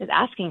is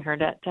asking her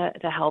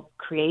to help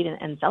create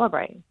and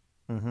celebrate.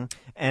 Mm-hmm.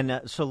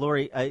 And so,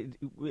 Lori,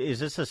 is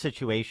this a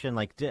situation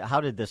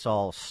how did this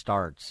all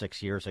start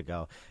 6 years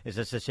ago? Is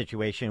this a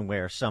situation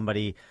where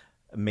somebody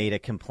made a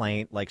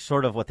complaint, like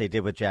sort of what they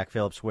did with Jack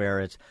Phillips, where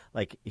it's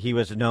like he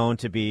was known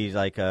to be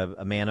like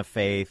a man of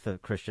faith, a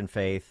Christian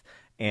faith,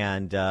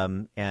 and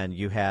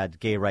you had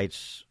gay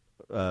rights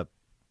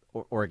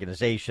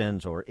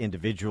organizations or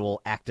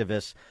individual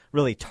activists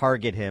really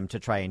target him to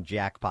try and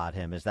jackpot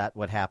him? Is that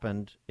what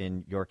happened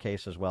in your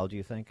case as well, do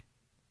you think?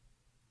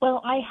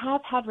 Well, I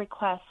have had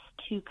requests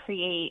to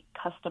create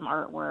custom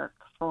artwork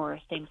for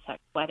same-sex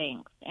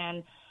weddings.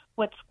 And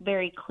what's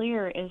very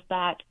clear is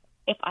that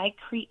if I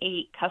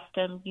create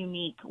custom,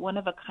 unique,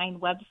 one-of-a-kind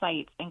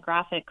websites and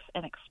graphics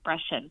and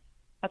expression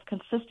that's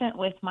consistent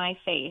with my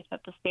faith,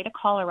 that the state of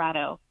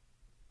Colorado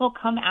will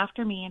come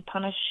after me and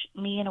punish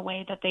me in a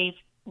way that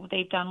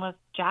they've done with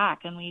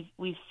Jack, and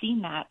we've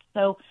seen that.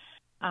 So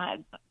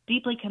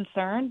deeply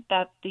concerned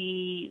that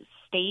the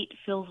state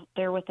feels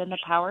they're within the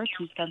power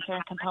to censor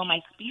and compel my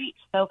speech.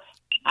 So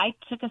I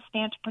took a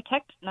stand to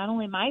protect not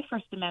only my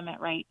First Amendment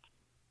rights,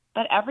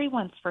 but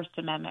everyone's First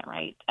Amendment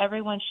rights.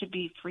 Everyone should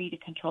be free to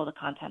control the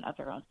content of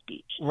their own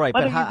speech, right?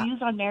 Whether your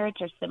views on marriage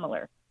are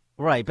similar.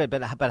 Right,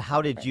 but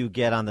how did you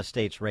get on the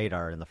state's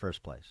radar in the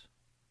first place?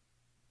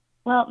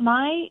 Well,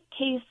 my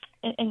case,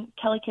 and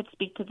Kelly could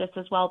speak to this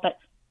as well, but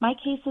my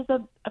case is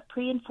a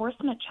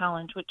pre-enforcement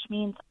challenge, which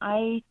means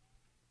I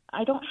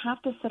don't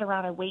have to sit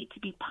around and wait to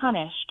be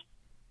punished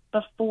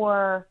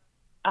before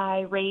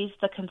I raise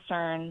the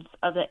concerns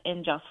of the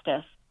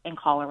injustice in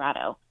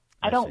Colorado.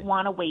 I don't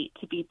want to wait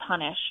to be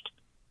punished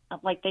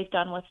like they've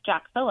done with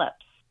Jack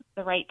Phillips.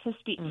 The right to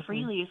speak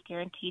freely is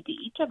guaranteed to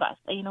each of us.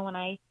 You know, when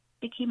I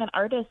became an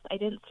artist, I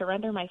didn't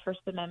surrender my First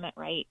Amendment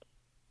right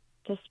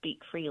to speak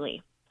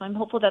freely. So I'm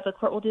hopeful that the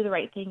court will do the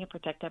right thing and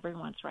protect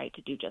everyone's right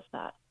to do just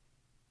that.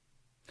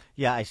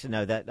 Yeah, I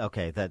know that.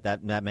 Okay,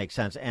 that makes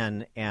sense.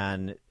 And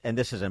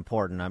this is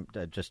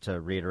important. Just to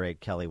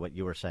reiterate, Kelly, what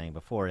you were saying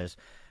before is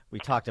we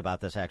talked about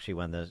this actually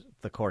when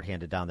the court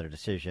handed down their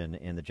decision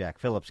in the Jack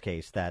Phillips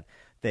case, that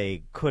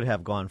they could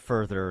have gone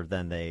further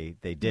than they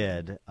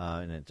did,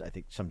 and I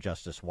think some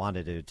justice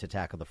wanted to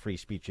tackle the free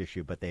speech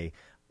issue, but the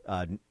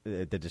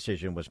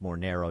decision was more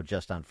narrow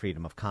just on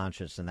freedom of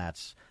conscience, and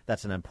that's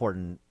an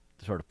important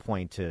sort of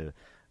point to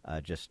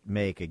just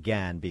make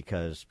again,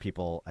 because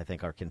people, I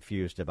think, are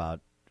confused about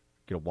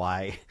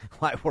why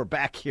we're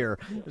back here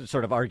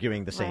sort of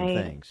arguing the same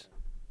things.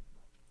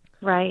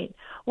 Right.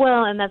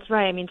 Well, and that's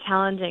right. I mean,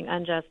 challenging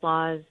unjust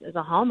laws is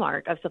a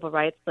hallmark of civil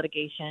rights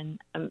litigation.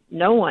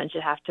 No one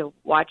should have to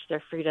watch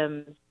their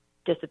freedoms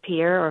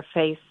disappear or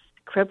face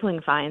crippling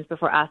fines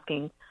before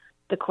asking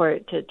the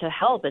court to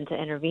help and to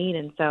intervene.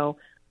 And so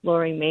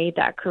Lori made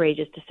that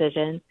courageous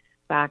decision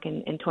back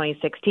in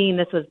 2016.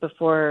 This was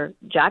before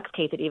Jack's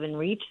case had even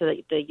reached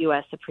the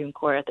U.S. Supreme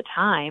Court at the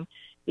time,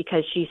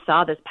 because she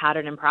saw this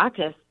pattern in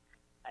practice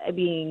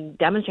being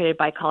demonstrated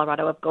by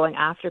Colorado of going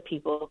after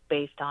people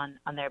based on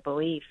their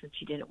beliefs, and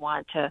she didn't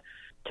want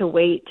to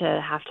wait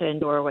to have to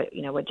endure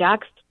what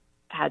Jack's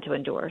had to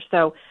endure.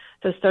 So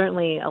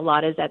certainly a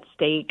lot is at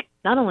stake,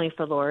 not only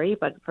for Lori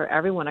but for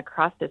everyone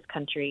across this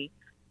country,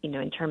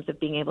 in terms of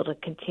being able to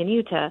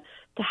continue to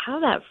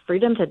have that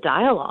freedom to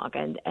dialogue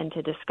and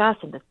to discuss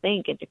and to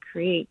think and to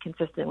create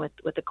consistent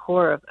with the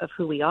core of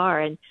who we are.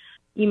 And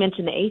you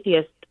mentioned the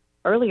atheist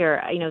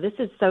earlier. This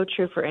is so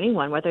true for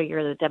anyone, whether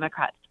you're the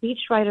Democrat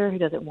speechwriter who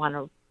doesn't want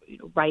to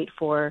write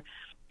for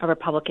a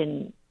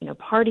Republican,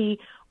 party,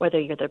 whether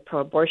you're the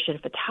pro-abortion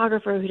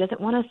photographer who doesn't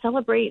want to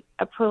celebrate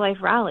a pro-life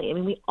rally. I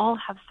mean, we all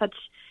have such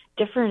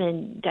different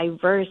and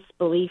diverse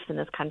beliefs in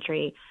this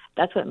country.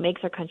 That's what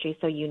makes our country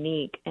so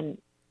unique, and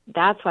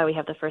that's why we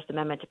have the First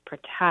Amendment to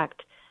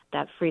protect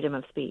that freedom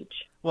of speech.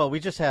 Well,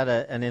 we just had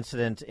an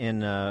incident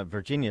in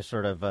Virginia,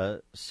 sort of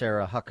a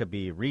Sarah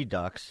Huckabee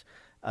redux.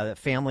 The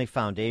Family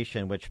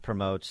Foundation, which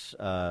promotes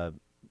the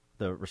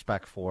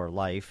respect for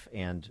life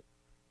and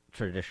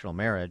traditional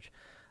marriage,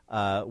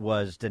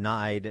 was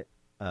denied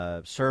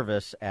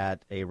service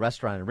at a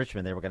restaurant in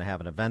Richmond. They were going to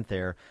have an event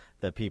there.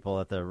 The people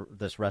at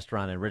this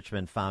restaurant in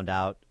Richmond found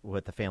out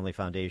what the Family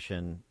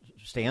Foundation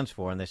stands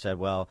for, and they said,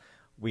 well,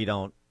 we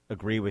don't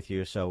agree with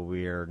you, so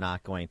we're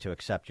not going to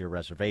accept your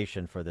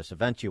reservation for this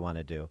event you want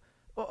to do.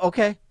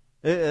 Okay,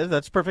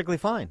 that's perfectly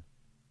fine.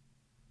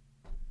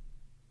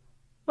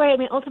 Right. I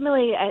mean,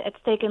 ultimately, at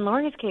stake in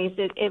Lori's case,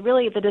 it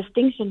really, the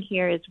distinction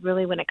here is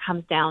really when it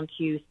comes down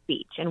to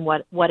speech and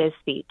what is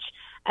speech.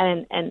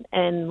 And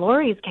in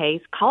Lori's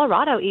case,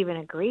 Colorado even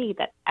agreed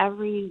that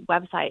every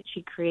website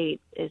she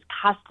creates is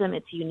custom,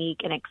 it's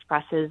unique, and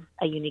expresses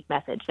a unique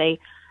message. They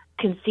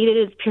conceded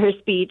it's pure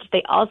speech.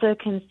 They also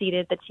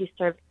conceded that she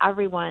served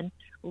everyone,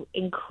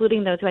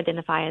 including those who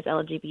identify as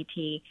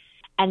LGBT,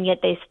 and yet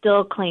they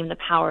still claim the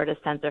power to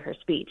censor her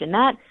speech. And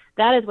that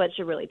is what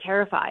should really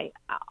terrify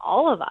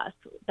all of us,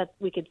 that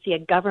we could see a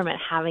government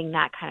having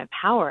that kind of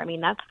power. I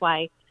mean, that's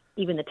why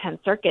even the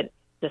 10th Circuit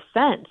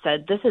dissent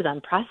said this is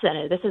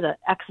unprecedented. This is an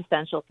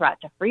existential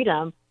threat to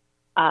freedom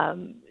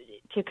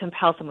to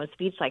compel someone's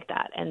speech like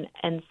that.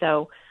 And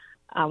so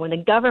when the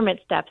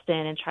government steps in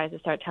and tries to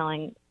start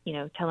telling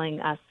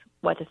us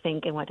what to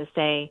think and what to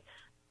say,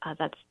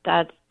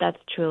 that's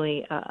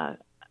truly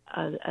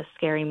a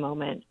scary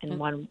moment, and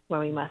one where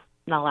we must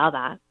not allow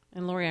that.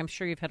 And Lori, I'm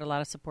sure you've had a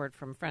lot of support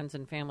from friends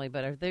and family,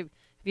 but have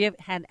you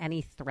had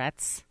any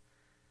threats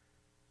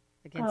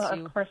against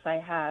you? Of course I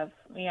have.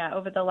 Yeah,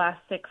 over the last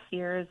 6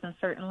 years, and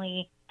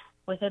certainly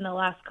within the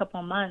last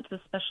couple of months,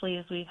 especially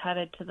as we've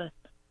headed to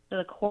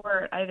the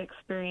court, I've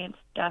experienced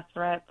death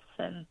threats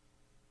and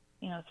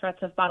threats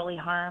of bodily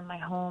harm. My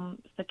home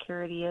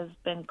security has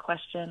been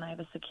questioned. I have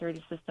a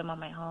security system on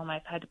my home.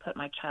 I've had to put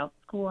my child's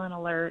school on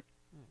alert.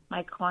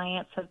 My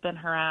clients have been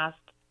harassed.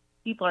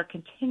 People are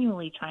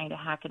continually trying to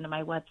hack into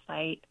my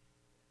website.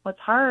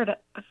 What's hard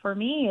for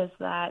me is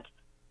that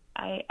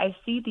I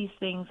see these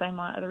things. I'm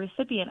the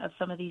recipient of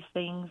some of these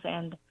things,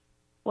 and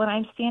what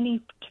I'm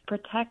standing to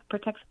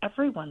protects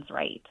everyone's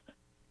right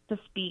to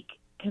speak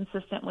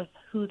consistent with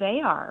who they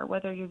are,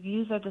 whether your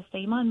views are the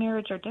same on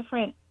marriage or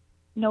different.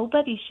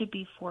 Nobody should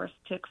be forced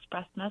to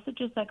express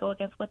messages that go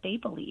against what they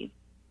believe.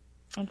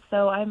 And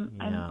so I'm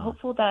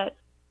hopeful that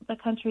the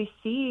country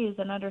sees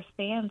and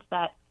understands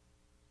that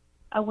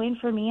a win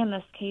for me in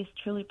this case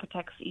truly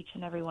protects each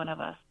and every one of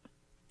us.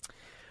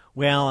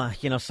 Well,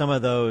 some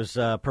of those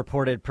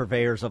purported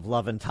purveyors of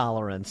love and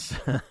tolerance,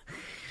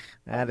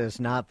 that is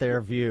not their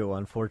view,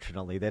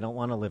 unfortunately. They don't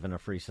want to live in a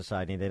free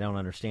society. They don't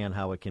understand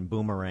how it can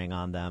boomerang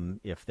on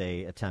them if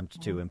they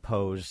attempt to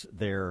impose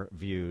their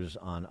views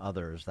on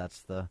others.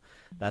 That's the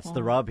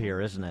rub here,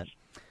 isn't it?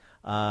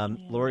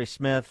 Lori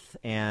Smith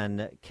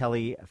and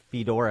Kelly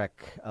Fedoruk.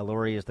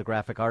 Lori is the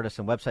graphic artist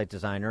and website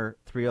designer,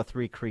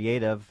 303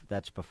 Creative.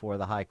 That's before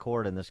the High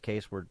Court in this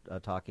case we're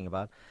talking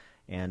about.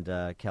 And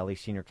Kelly,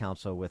 senior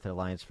counsel with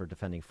Alliance for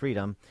Defending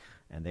Freedom.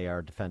 And they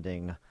are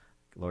defending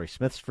Lori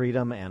Smith's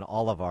freedom and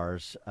all of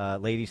ours.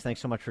 Ladies, thanks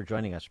so much for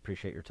joining us.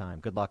 Appreciate your time.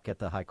 Good luck at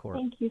the High Court.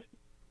 Thank you.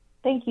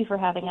 Thank you for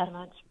having us.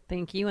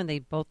 Thank you. And they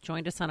both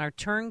joined us on our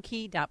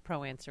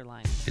turnkey.pro answer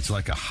line. It's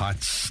like a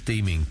hot,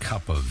 steaming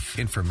cup of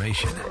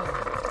information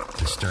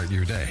to start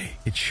your day.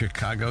 It's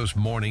Chicago's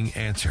Morning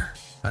Answer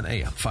on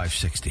AM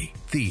 560.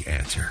 The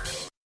Answer.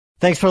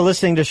 Thanks for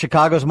listening to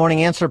Chicago's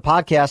Morning Answer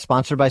podcast,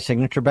 sponsored by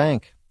Signature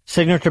Bank.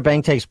 Signature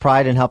Bank takes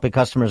pride in helping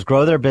customers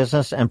grow their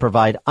business and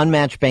provide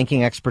unmatched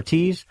banking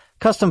expertise,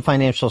 custom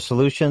financial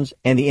solutions,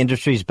 and the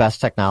industry's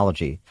best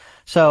technology.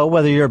 So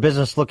whether you're a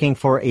business looking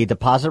for a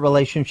deposit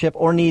relationship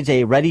or needs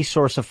a ready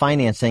source of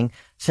financing,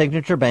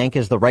 Signature Bank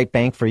is the right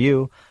bank for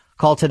you.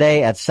 Call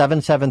today at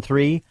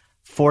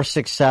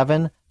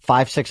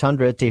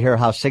 773-467-5600 to hear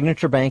how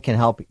Signature Bank can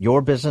help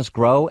your business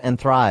grow and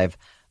thrive.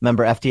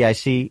 Member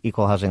FDIC,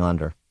 Equal Housing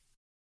Lender.